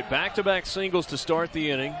 Get back-to-back singles to start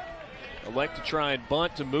the inning. Elect to try and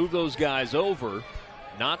bunt to move those guys over.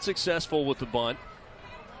 Not successful with the bunt.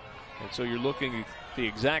 And so you're looking at the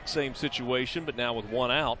exact same situation, but now with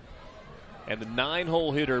 1 out. And the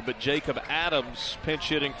 9-hole hitter, but Jacob Adams pinch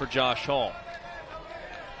hitting for Josh Hall.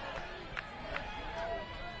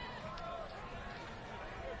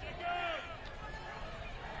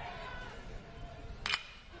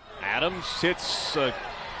 Adams hits a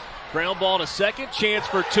ground ball to second. Chance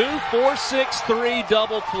for 2. 4-6-3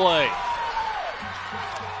 double play.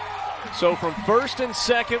 So from first and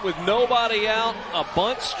second with nobody out, a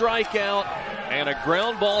bunt strikeout, and a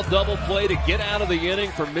ground ball double play to get out of the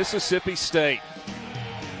inning for Mississippi State.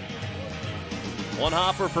 1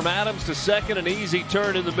 hopper from Adams to second, an easy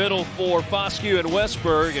turn in the middle for Foscue and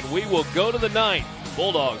Westberg, and we will go to the 9th.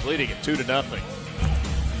 Bulldogs leading at 2-0.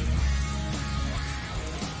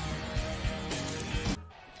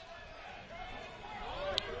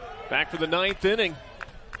 Back for the 9th inning.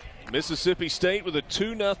 Mississippi State with a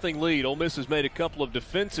 2-0 lead. Ole Miss has made a couple of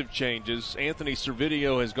defensive changes. Anthony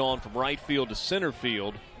Servideo has gone from right field to center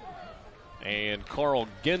field. And Carl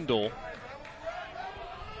Gendel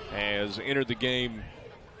has entered the game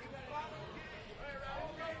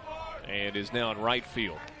and is now in right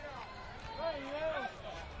field.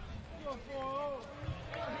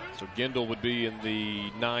 So Gendel would be in the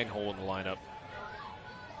 9-hole in the lineup.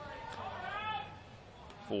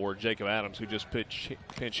 for Jacob Adams, who just pinch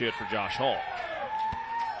hit for Josh Hall.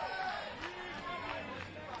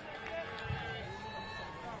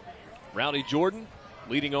 Rowdy Jordan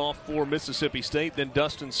leading off for Mississippi State, then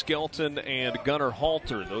Dustin Skelton and Gunnar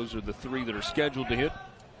Halter. Those are the three that are scheduled to hit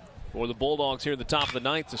for the Bulldogs here in the top of the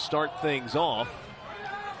ninth to start things off.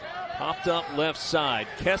 Popped up left side.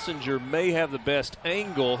 Kessinger may have the best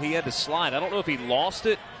angle. He had to slide. I don't know if he lost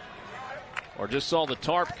it or just saw the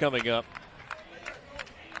tarp coming up.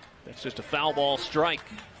 That's just a foul ball strike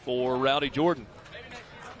for Rowdy Jordan.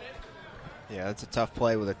 Yeah, that's a tough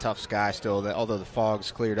play with a tough sky still. Although the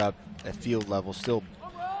fog's cleared up at field level, still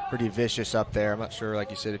pretty vicious up there. I'm not sure, like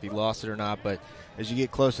you said, if he lost it or not, but as you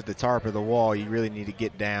get close to the tarp of the wall, you really need to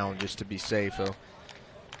get down just to be safe. So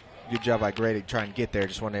good job by Gray to try and get there,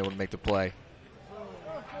 just wasn't able to make the play.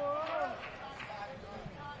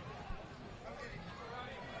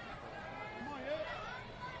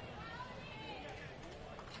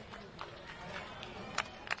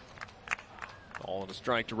 Ball and a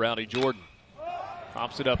strike to Rowdy Jordan.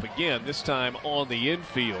 Pops it up again, this time on the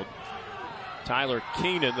infield. Tyler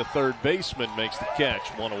Keenan, the third baseman, makes the catch,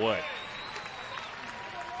 one away.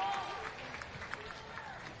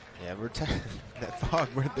 Yeah,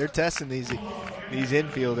 they're testing these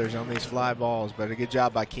infielders on these fly balls, but a good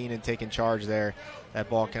job by Keenan taking charge there. That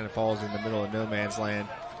ball kind of falls in the middle of no man's land.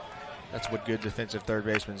 That's what good defensive third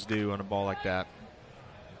basemen do on a ball like that.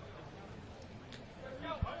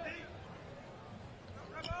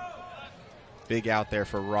 Big out there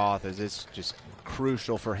for Roth, as it's just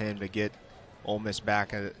crucial for him to get Ole Miss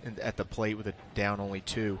back at the plate with a down only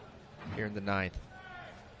 2 here in the ninth.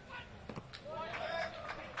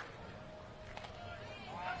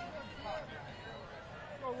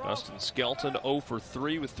 Dustin Skelton 0 for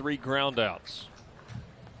 3 with 3 groundouts.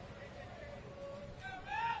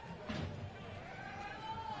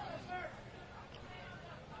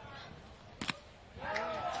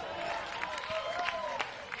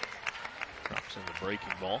 Drops in the breaking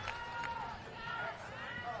ball.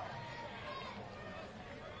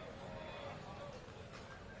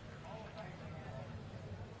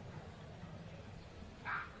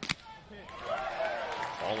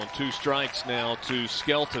 Ball and 2 strikes now to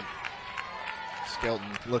Skelton. Skelton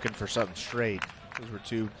looking for something straight. Those were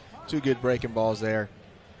two good breaking balls there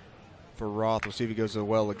for Roth. We'll see if he goes to the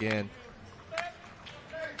well again.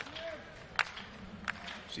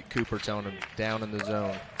 See Cooper telling him down in the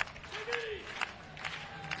zone.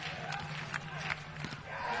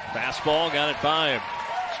 Fastball, got it by him.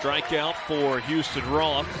 Strikeout for Houston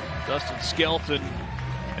Roth. Dustin Skelton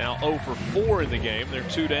now 0 for 4 in the game. They're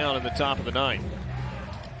 2 down in the top of the ninth.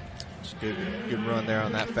 Good run there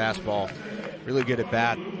on that fastball. Really good at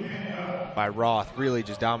bat by Roth. Really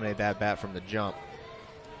just dominated that bat from the jump.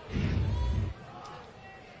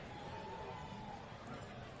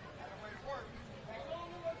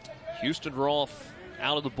 Houston Roth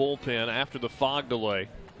out of the bullpen after the fog delay.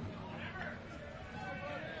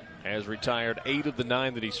 Has retired 8 of the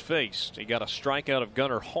 9 that he's faced. He got a strikeout of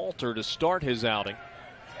Gunnar Halter to start his outing.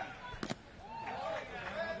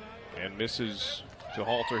 And misses to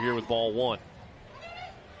Halter here with ball 1.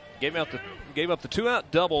 Gave up the 2-out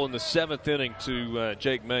double in the 7th inning to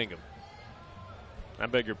Jake Mangum. I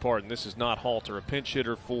beg your pardon, this is not Halter. A pinch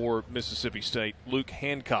hitter for Mississippi State, Luke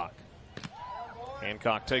Hancock.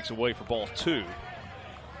 Hancock takes away for ball 2.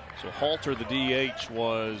 So Halter, the DH,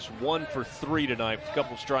 was 1 for 3 tonight with a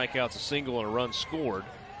couple of strikeouts, a single, and a run scored.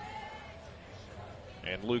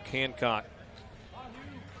 And Luke Hancock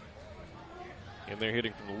in there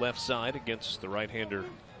hitting from the left side against the right-hander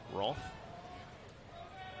Roth.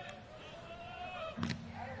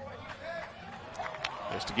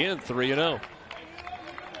 Missed again, 3-0.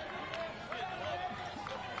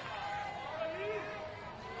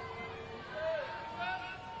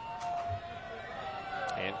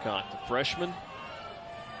 Hancock, the freshman,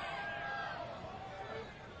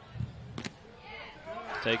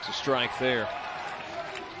 takes a strike there.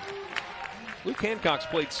 Luke Hancock's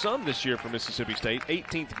played some this year for Mississippi State.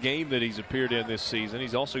 18th game that he's appeared in this season.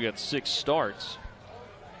 He's also got 6 starts.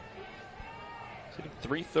 He's hitting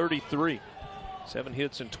 .333. 7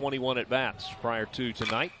 hits and 21 at-bats prior to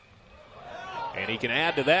tonight. And he can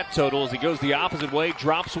add to that total as he goes the opposite way,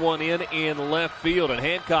 drops one in left field. And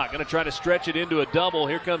Hancock going to try to stretch it into a double.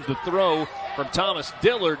 Here comes the throw from Thomas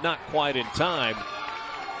Dillard, not quite in time.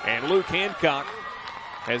 And Luke Hancock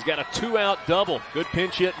has got a 2-out double. Good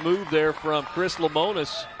pinch hit move there from Chris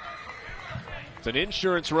Lamonis. It's an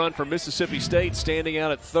insurance run for Mississippi State, standing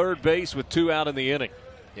out at third base with 2 out in the inning.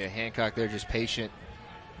 Yeah, Hancock there just patient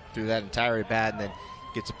through that entire at bat and then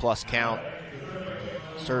gets a plus count.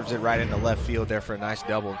 serves it right into left field there for a nice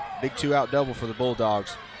double. Big 2-out double for the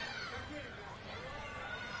Bulldogs.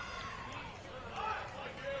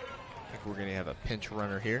 I think we're going to have a pinch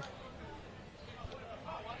runner here.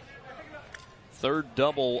 Third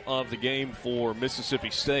double of the game for Mississippi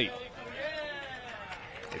State.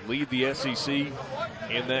 They lead the SEC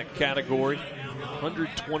in that category.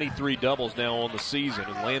 123 doubles now on the season,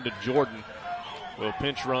 and Landon Jordan will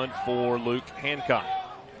pinch run for Luke Hancock.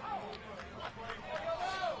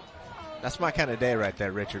 That's my kind of day right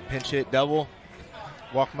there, Richard. Pinch hit, double,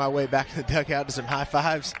 walk my way back to the dugout to some high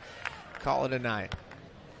fives, call it a night.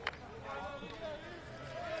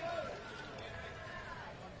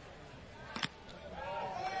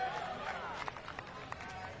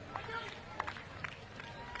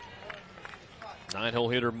 Nine-hole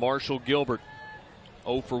hitter Marshall Gilbert,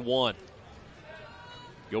 0 for 1.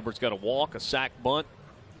 Gilbert's got a walk, a sac bunt,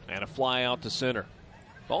 and a fly out to center.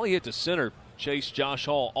 Ball he hit to center chased Josh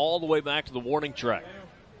Hall all the way back to the warning track.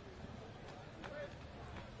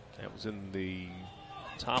 That was in the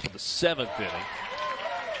top of the 7th inning.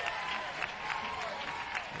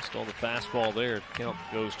 Just on the fastball there, the count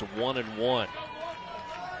goes to 1-1.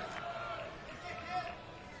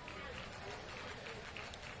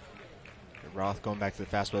 Roth going back to the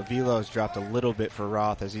fastball. Velo has dropped a little bit for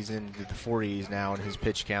Roth as he's into the 40s now in his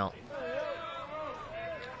pitch count.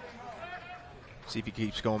 See if he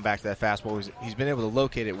keeps going back to that fastball. He's been able to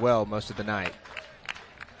locate it well most of the night.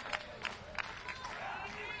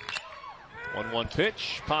 1-1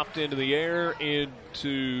 pitch, popped into the air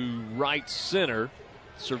into right center.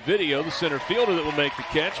 Servideo, the center fielder that will make the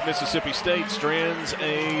catch. Mississippi State strands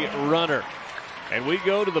a runner. And we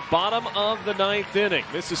go to the bottom of the 9th inning.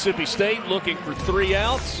 Mississippi State looking for 3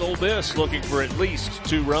 outs. Ole Miss looking for at least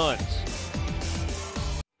 2 runs.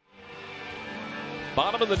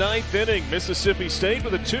 Bottom of the 9th inning, Mississippi State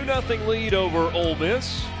with a 2-0 lead over Ole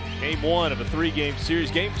Miss. Game 1 of a 3-game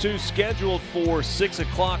series. Game 2 scheduled for 6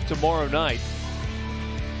 o'clock tomorrow night.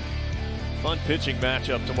 Fun pitching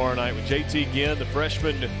matchup tomorrow night with JT Ginn, the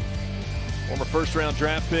freshman, former first-round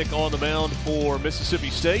draft pick, on the mound for Mississippi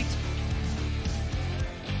State.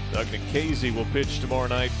 Doug Casey will pitch tomorrow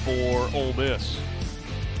night for Ole Miss.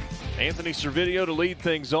 Anthony Servideo to lead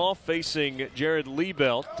things off, facing Jared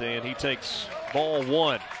Liebelt, and he takes ball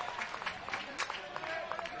 1.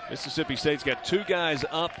 Mississippi State's got 2 guys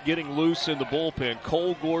up getting loose in the bullpen,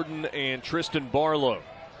 Cole Gordon and Tristan Barlow.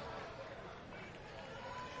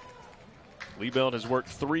 Liebelt has worked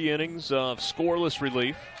 3 innings of scoreless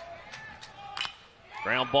relief.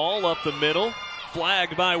 Ground ball up the middle.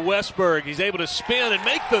 Flagged by Westberg. He's able to spin and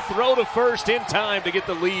make the throw to first in time to get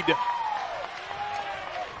the lead.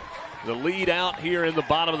 The lead out here in the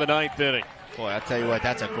bottom of the 9th inning. Boy, I'll tell you what,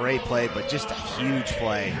 that's a great play, but just a huge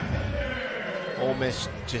play. Ole Miss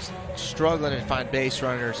just struggling to find base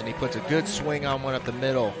runners, and he puts a good swing on one up the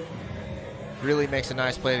middle. Really makes a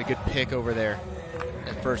nice play, a good pick over there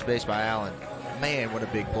at first base by Allen. Man, what a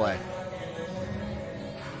big play.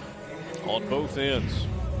 On both ends.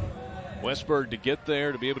 Westberg to get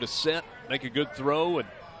there, to be able to set, make a good throw, and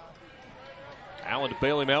Allen to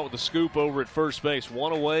bail him out with the scoop over at first base.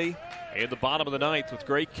 1 away in the bottom of the 9th with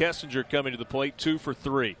Greg Kessinger coming to the plate, 2 for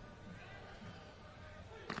 3.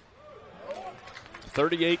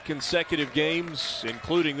 38 consecutive games,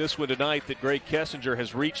 including this one tonight, that Greg Kessinger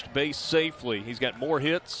has reached base safely. He's got more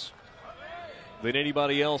hits than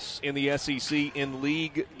anybody else in the SEC in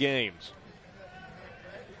league games.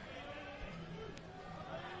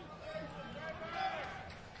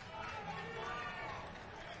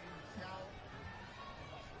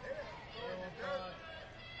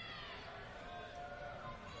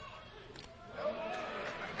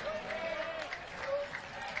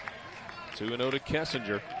 Two 2-0 to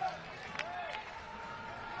Kessinger.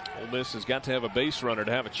 Ole Miss has got to have a base runner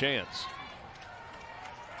to have a chance.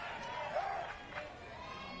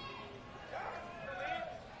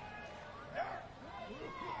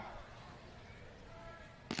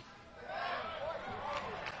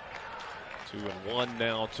 Two and one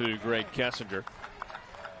now to Greg Kessinger.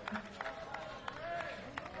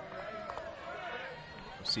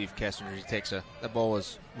 See if Kessinger takes that ball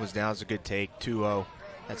was down. It's a good take. 2-0.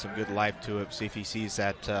 Had some good life to it. See if he sees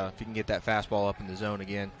that, if he can get that fastball up in the zone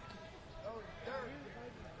again.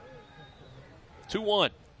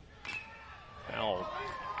 2-1. Foul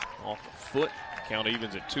off the foot. Count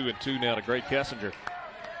evens at 2-2 now to Greg Kessinger.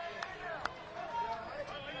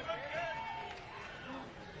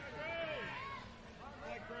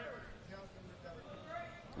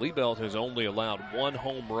 Liebelt has only allowed 1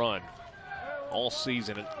 home run all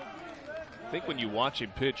season. And I think when you watch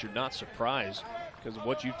him pitch, you're not surprised because of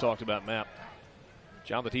what you've talked about, Matt.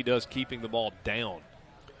 Job that he does keeping the ball down.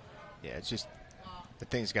 Yeah, it's just the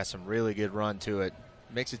thing's got some really good run to it.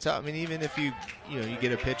 Makes it tough. I mean, even if you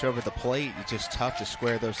get a pitch over the plate, it's just tough to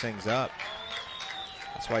square those things up.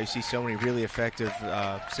 That's why you see so many really effective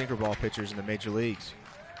sinker ball pitchers in the major leagues.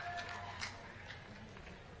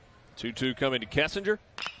 2-2 coming to Kessinger.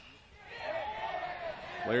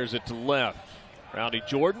 Flares it to left. Rowdy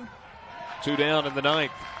Jordan. 2 down in the 9th.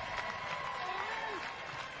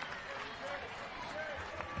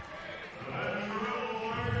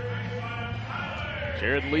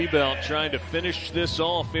 Jared Liebelt trying to finish this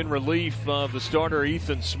off in relief of the starter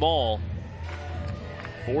Ethan Small.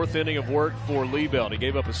 4th inning of work for Liebelt. He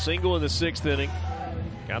gave up a single in the 6th inning.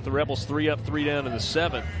 Got the Rebels 3 up, 3 down in the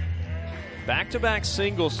 7th. Back-to-back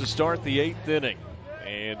singles to start the 8th inning.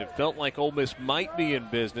 And it felt like Ole Miss might be in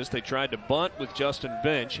business. They tried to bunt with Justin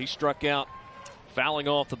Bench. He struck out, fouling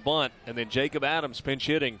off the bunt. And then Jacob Adams, pinch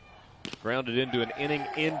hitting, grounded into an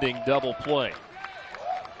inning-ending double play.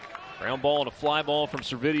 Ground ball and a fly ball from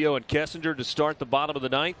Servideo and Kessinger to start the bottom of the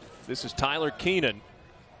 9th. This is Tyler Keenan.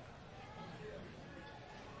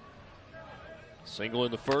 Single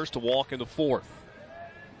in the 1st, a walk in the 4th.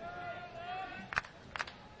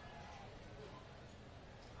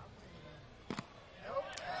 The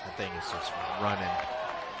thing is just running.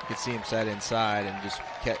 You could see him set inside and just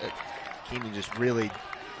Keenan just really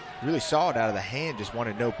saw it out of the hand, just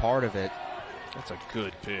wanted no part of it. That's a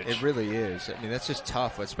good pitch. It really is. I mean, that's just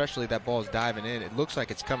tough, especially that ball's diving in. It looks like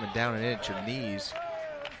it's coming down and in at your knees.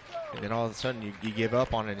 And then all of a sudden you give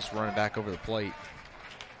up on it and it's running back over the plate.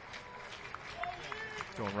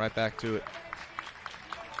 Going right back to it.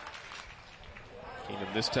 Keenan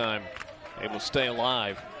this time able to stay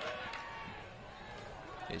alive.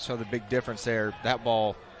 You saw the big difference there. That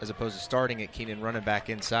ball, as opposed to starting it, Keenan running back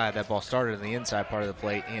inside. That ball started on the inside part of the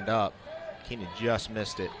plate and up. Keenan just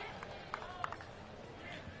missed it.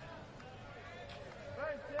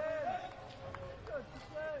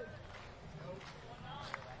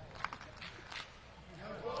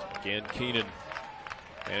 Again, Keenan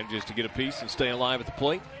manages to get a piece and stay alive at the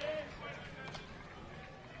plate.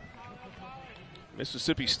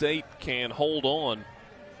 Mississippi State can hold on.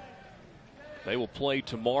 They will play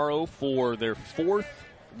tomorrow for their 4th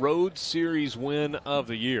road series win of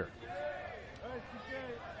the year.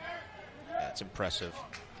 That's impressive.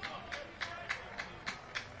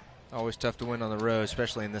 Always tough to win on the road,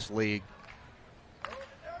 especially in this league.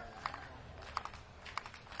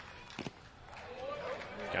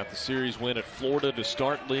 Got the series win at Florida to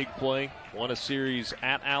start league play. Won a series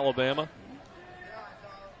at Alabama.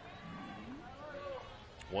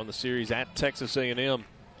 Won the series at Texas A&M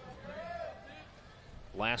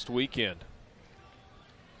last weekend.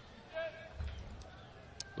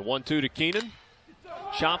 The 1-2 to Keenan.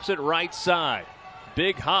 Chops it right side.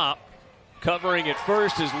 Big hop. Covering at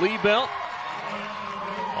first is Liebelt.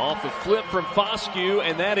 Off the flip from Foscue,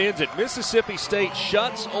 and that ends it. Mississippi State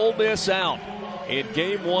shuts Ole Miss out in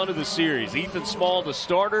game 1 of the series. Ethan Small, the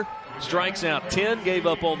starter, strikes out 10, gave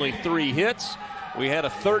up only 3 hits. We had a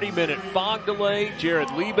 30-minute fog delay. Jared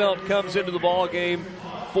Liebelt comes into the ball game,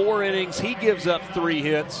 4 innings. He gives up 3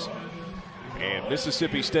 hits. And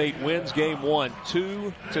Mississippi State wins game 1,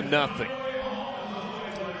 2-0.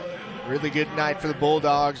 Really good night for the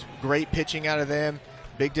Bulldogs. Great pitching out of them.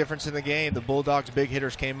 Big difference in the game. The Bulldogs' big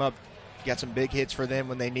hitters came up, got some big hits for them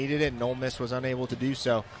when they needed it, and Ole Miss was unable to do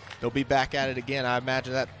so. They'll be back at it again. I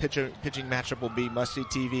imagine that pitching matchup will be must-see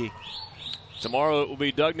TV. Tomorrow it will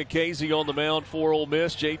be Doug Nikhazy on the mound for Ole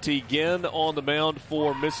Miss. JT Ginn on the mound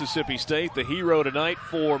for Mississippi State. The hero tonight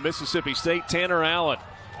for Mississippi State, Tanner Allen.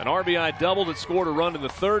 An RBI double that scored a run in the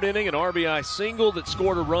 3rd inning, an RBI single that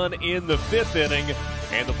scored a run in the 5th inning.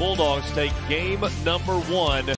 And the Bulldogs take game number 1